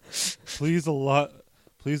Lane. Please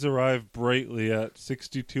arrive brightly at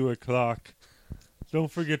 62 o'clock.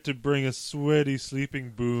 Don't forget to bring a sweaty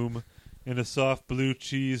sleeping boom and a soft blue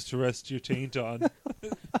cheese to rest your taint on.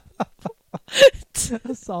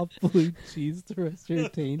 A soft blue cheese to rest your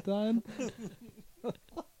taint on.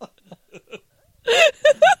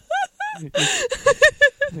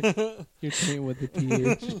 Your taint with the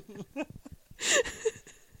TH.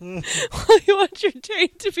 Well, you want your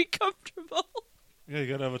taint to be comfortable. Yeah, you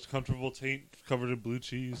gotta have a comfortable taint covered in blue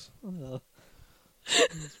cheese. Ugh.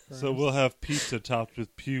 So we'll have pizza topped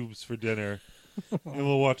with pubes for dinner, and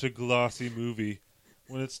we'll watch a glossy movie.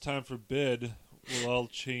 When it's time for bed, we'll all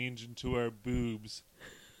change into our boobs.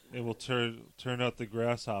 It will turn out the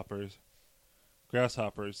grasshoppers.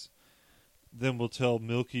 Then we'll tell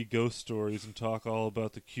milky ghost stories and talk all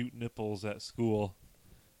about the cute nipples at school.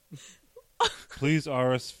 Please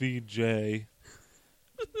RSVJ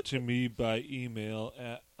to me by email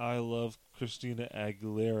at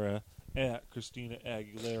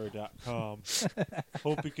ilovechristinaAguilera@ChristinaAguilera.com.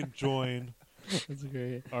 Hope you can join That's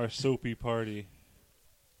great. our soapy party.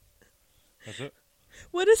 That's it.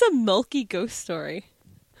 What is a milky ghost story?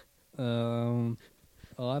 Well,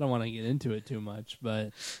 I don't want to get into it too much,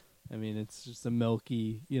 but I mean, it's just a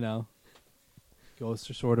milky, ghosts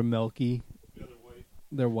are sort of milky. Yeah, they're white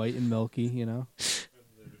They're white and milky, and they're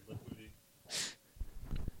liquidy.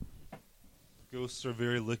 Ghosts are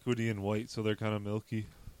very liquidy and white, so they're kind of milky.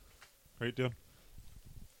 Right, Dan?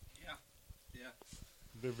 Yeah.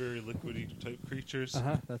 They're very liquidy type creatures.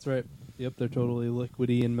 That's right. Yep, they're totally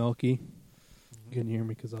liquidy and milky. You couldn't hear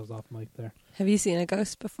me because I was off mic there. Have you seen a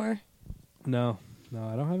ghost before? No,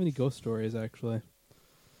 I don't have any ghost stories, actually.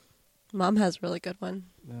 Mom has a really good one.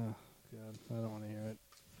 Oh, God, I don't want to hear it.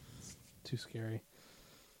 It's too scary.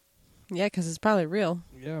 Yeah, because it's probably real.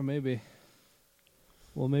 Yeah, maybe.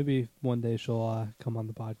 Well, maybe one day she'll come on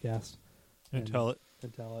the podcast. And tell it.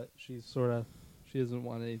 And tell it. She doesn't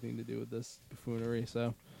want anything to do with this buffoonery,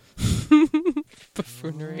 so.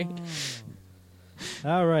 Buffoonery.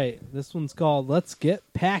 All right, this one's called Let's Get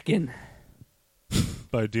Packin'.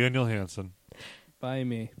 By Daniel Hansen. By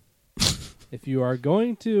me. If you are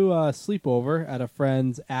going to sleep over at a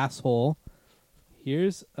friend's asshole,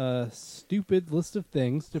 here's a stupid list of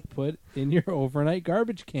things to put in your overnight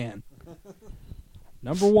garbage can.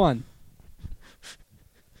 Number 1.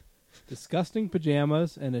 Disgusting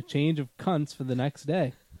pajamas and a change of cunts for the next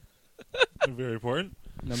day. Very important.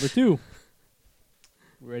 Number 2.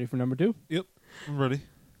 Ready for number 2? Yep, I'm ready.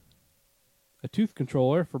 A tooth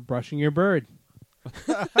controller for brushing your bird.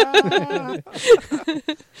 Your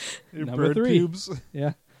Number bird 3. pubes.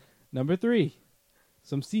 Yeah. Number 3.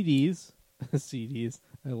 Some CDs. CDs.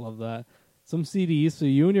 I love that. Some CDs so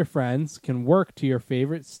you and your friends can work to your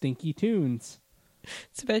favorite stinky tunes.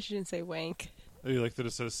 It's bad you didn't say wank. Oh, you like that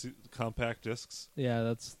it says compact discs? Yeah,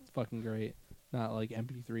 that's fucking great. Not like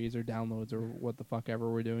MP3s or downloads or what the fuck ever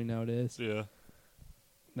we're doing nowadays. Yeah.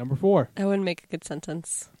 Number 4. That wouldn't make a good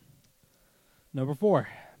sentence. Number 4.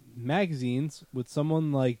 Magazines with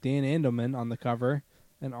someone like Dan Andelman on the cover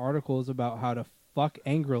and articles about how to fuck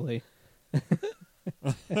angrily.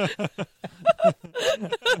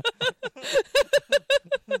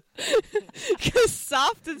 Because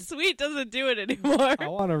soft and sweet doesn't do it anymore. I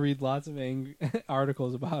want to read lots of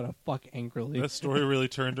articles about how to fuck angrily. That story really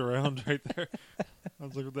turned around right there. I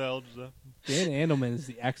was like, what the hell is that? Dan Andelman is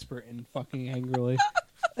the expert in fucking angrily.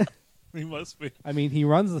 He must be. I mean, he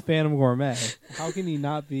runs the Phantom Gourmet. How can he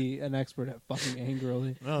not be an expert at fucking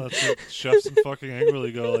angrily? No, that's what chefs and fucking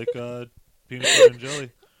angrily go, like peanut butter and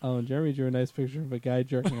jelly. Oh, and Jeremy drew a nice picture of a guy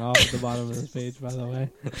jerking off at the bottom of this page, by the way.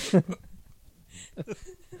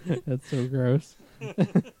 That's so gross. I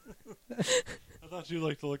thought you'd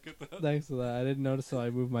like to look at that. Thanks for that. I didn't notice till I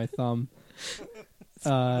moved my thumb.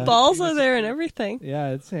 Balls are there and everything. Yeah,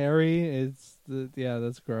 it's hairy.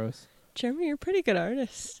 That's gross. Jeremy, you're a pretty good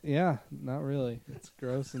artist. Yeah, not really. It's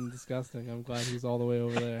gross and disgusting. I'm glad he's all the way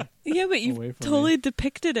over there. Yeah, but Away you from totally me.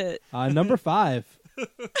 depicted it. Number 5.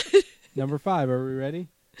 Number 5. Are we ready?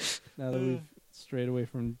 Now that we've strayed away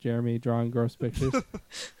from Jeremy drawing gross pictures. So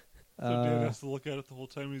Dan has to look at it the whole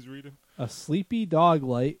time he's reading. A sleepy dog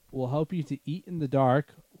light will help you to eat in the dark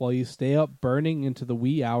while you stay up burning into the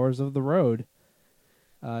wee hours of the road.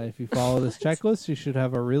 If you follow this checklist, you should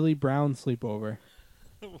have a really brown sleepover.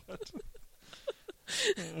 What?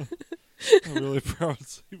 I'm really proud of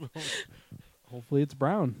sleepover. Hopefully it's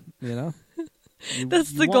brown, You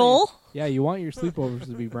That's the want goal? You want your sleepovers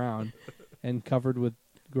to be brown and covered with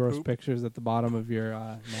gross Poop. pictures at the bottom of your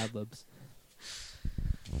Mad Libs.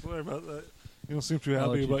 Sorry about that. You don't seem too I'll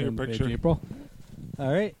let happy you about your turn the page, picture. April.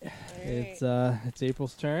 All right. It's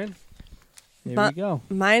April's turn. Here we go.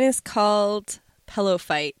 Mine is called Pillow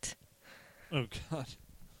Fight. Oh, God.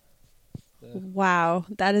 Wow,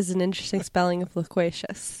 that is an interesting spelling of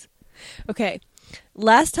loquacious. Okay,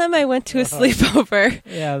 last time I went to a sleepover.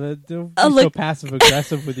 Yeah, don't be so passive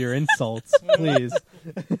aggressive with your insults, please.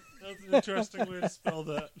 That's an interesting way to spell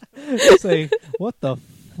that. Say, what the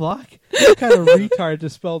fuck? What kind of retard to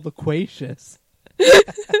spell loquacious?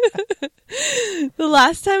 The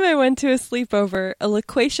last time I went to a sleepover, a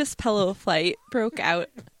loquacious pillow fight broke out.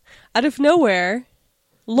 Out of nowhere,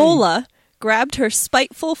 Lola grabbed her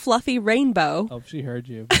spiteful, fluffy rainbow Oh, she heard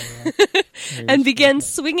you. and began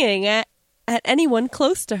swinging at anyone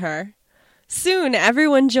close to her. Soon,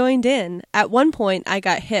 everyone joined in. At one point, I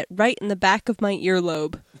got hit right in the back of my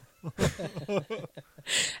earlobe.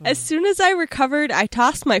 As soon as I recovered, I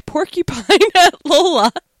tossed my porcupine at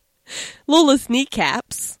Lola's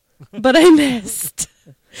kneecaps, but I missed.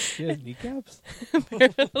 She has kneecaps?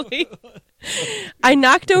 Apparently. I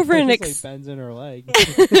knocked over an Just like bends in her leg.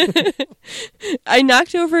 I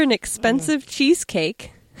knocked over an expensive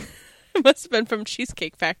cheesecake. It must have been from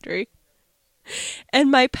Cheesecake Factory.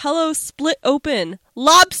 And my pillow split open.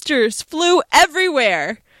 Lobsters flew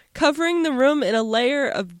everywhere, covering the room in a layer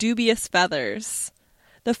of dubious feathers.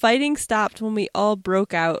 The fighting stopped when we all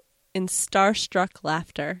broke out in starstruck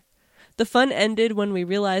laughter. The fun ended when we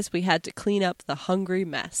realized we had to clean up the hungry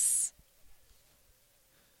mess.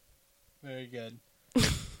 Very good.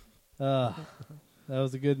 That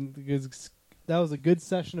was a good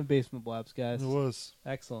session of Basement Blabs, guys. It was.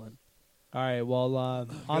 Excellent. All right. Well, on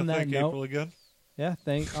Gotta that thank note, April again. yeah.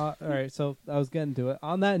 All right. So I was getting to it.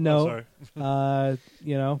 On that Oh, note, sorry.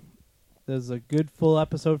 there's a good full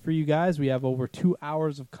episode for you guys. We have over 2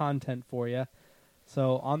 hours of content for you.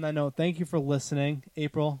 So on that note, thank you for listening,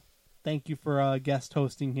 April. Thank you for guest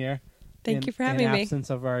hosting here. Thank you for having in me. absence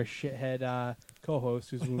of our shithead co-host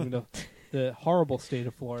who's moving to the horrible state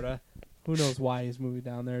of Florida. Who knows why he's moving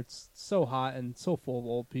down there? It's so hot and so full of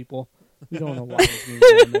old people. We don't know why he's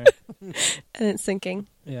moving down there. And it's sinking.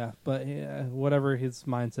 Yeah, but whatever his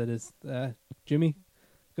mindset is, Jimmy,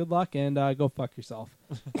 good luck and go fuck yourself.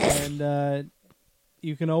 And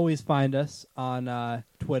you can always find us on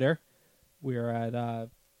Twitter. We're at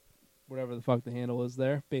whatever the fuck the handle is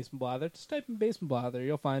there, Basement Blather. Just type in Basement Blather,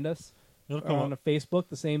 you'll find us. It'll Or come on up. Facebook,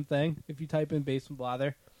 the same thing. If you type in Basement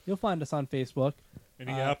Blather, you'll find us on Facebook.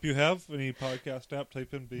 Any app you have? Any podcast app?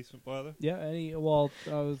 Type in Basement Blather. Yeah. Well,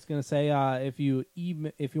 I was gonna say if you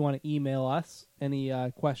want to email us any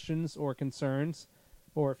questions or concerns,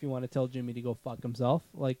 or if you want to tell Jimmy to go fuck himself,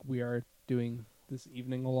 like we are doing this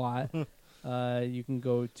evening a lot, you can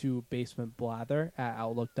go to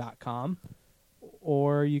basementblather@outlook.com,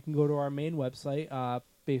 or you can go to our main website,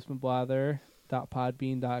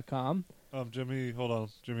 basementblather.podbean.com. Jimmy, hold on.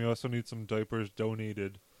 Jimmy also needs some diapers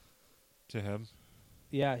donated to him.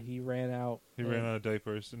 Yeah, he ran out. He ran out of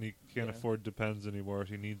diapers, and he can't Yeah. afford Depends anymore.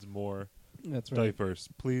 He needs more That's right. diapers.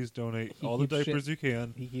 Please donate He all the keeps diapers you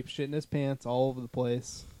can. He keeps shitting his pants all over the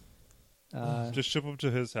place. Just ship them to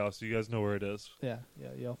his house. You guys know where it is. Yeah,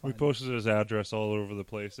 you'll We find it. posted his address all over the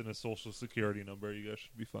place and his social security number. You guys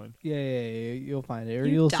should be fine. Yeah, you'll find it, or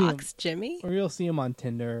You you'll see him, doxed Jimmy? or you'll see him on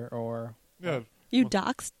Tinder, or Yeah. You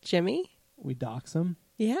doxed Jimmy? we dox him.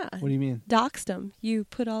 Yeah. What do you mean? Doxed him. You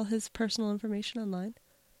put all his personal information online.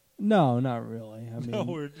 No, not really. I mean, No,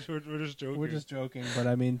 we're just joking. we're just joking, but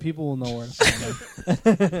I mean, people will know where to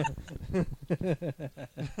find him.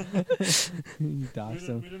 You dox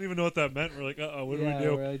him. We didn't even know what that meant. We're like, what do Yeah, we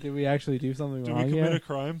do? we're like, did we actually do something Did wrong we commit here? a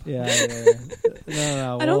crime? Yeah.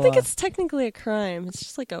 No. I don't well, think it's technically a crime. It's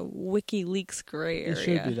just like a WikiLeaks gray area. It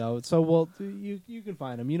should be though. So, well, you can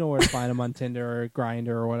find him. You know where to find him on Tinder or Grindr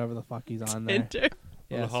or whatever the fuck he's on there. Tinder.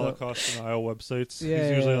 On Yeah, the Holocaust denial websites. Yeah,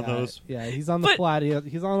 He's usually yeah, on those. Yeah, he's on the But- flat.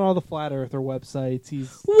 He's on all the flat earther websites.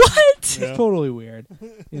 He's What? Yeah. It's totally weird.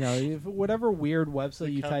 You know, if whatever weird website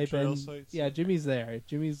The you type chemtrail in, sites. yeah, Jimmy's there.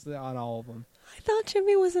 Jimmy's on all of them. I thought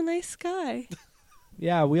Jimmy was a nice guy.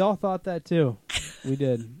 Yeah, we all thought that too. We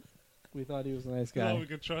did. We thought he was a nice guy. Oh, we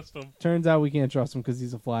can trust him. Turns out we can't trust him because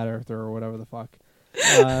he's a flat earther or whatever the fuck.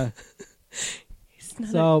 He's not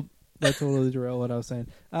So that's totally derailed what I was saying.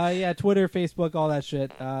 Yeah, Twitter, Facebook, all that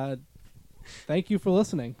shit. Thank you for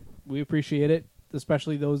listening. We appreciate it,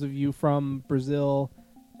 especially those of you from Brazil,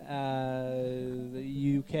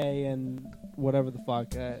 the UK, and whatever the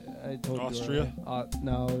fuck. I told Austria? you.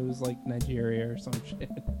 No, it was like Nigeria or some shit.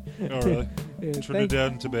 Oh, really? Yeah,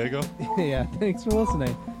 Trinidad and Tobago? yeah, thanks for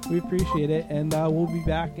listening. We appreciate it, and we'll be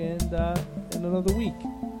back in another week.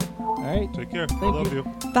 All right. Take care. I Thank love you.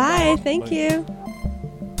 you. Bye. Thank Bye. you.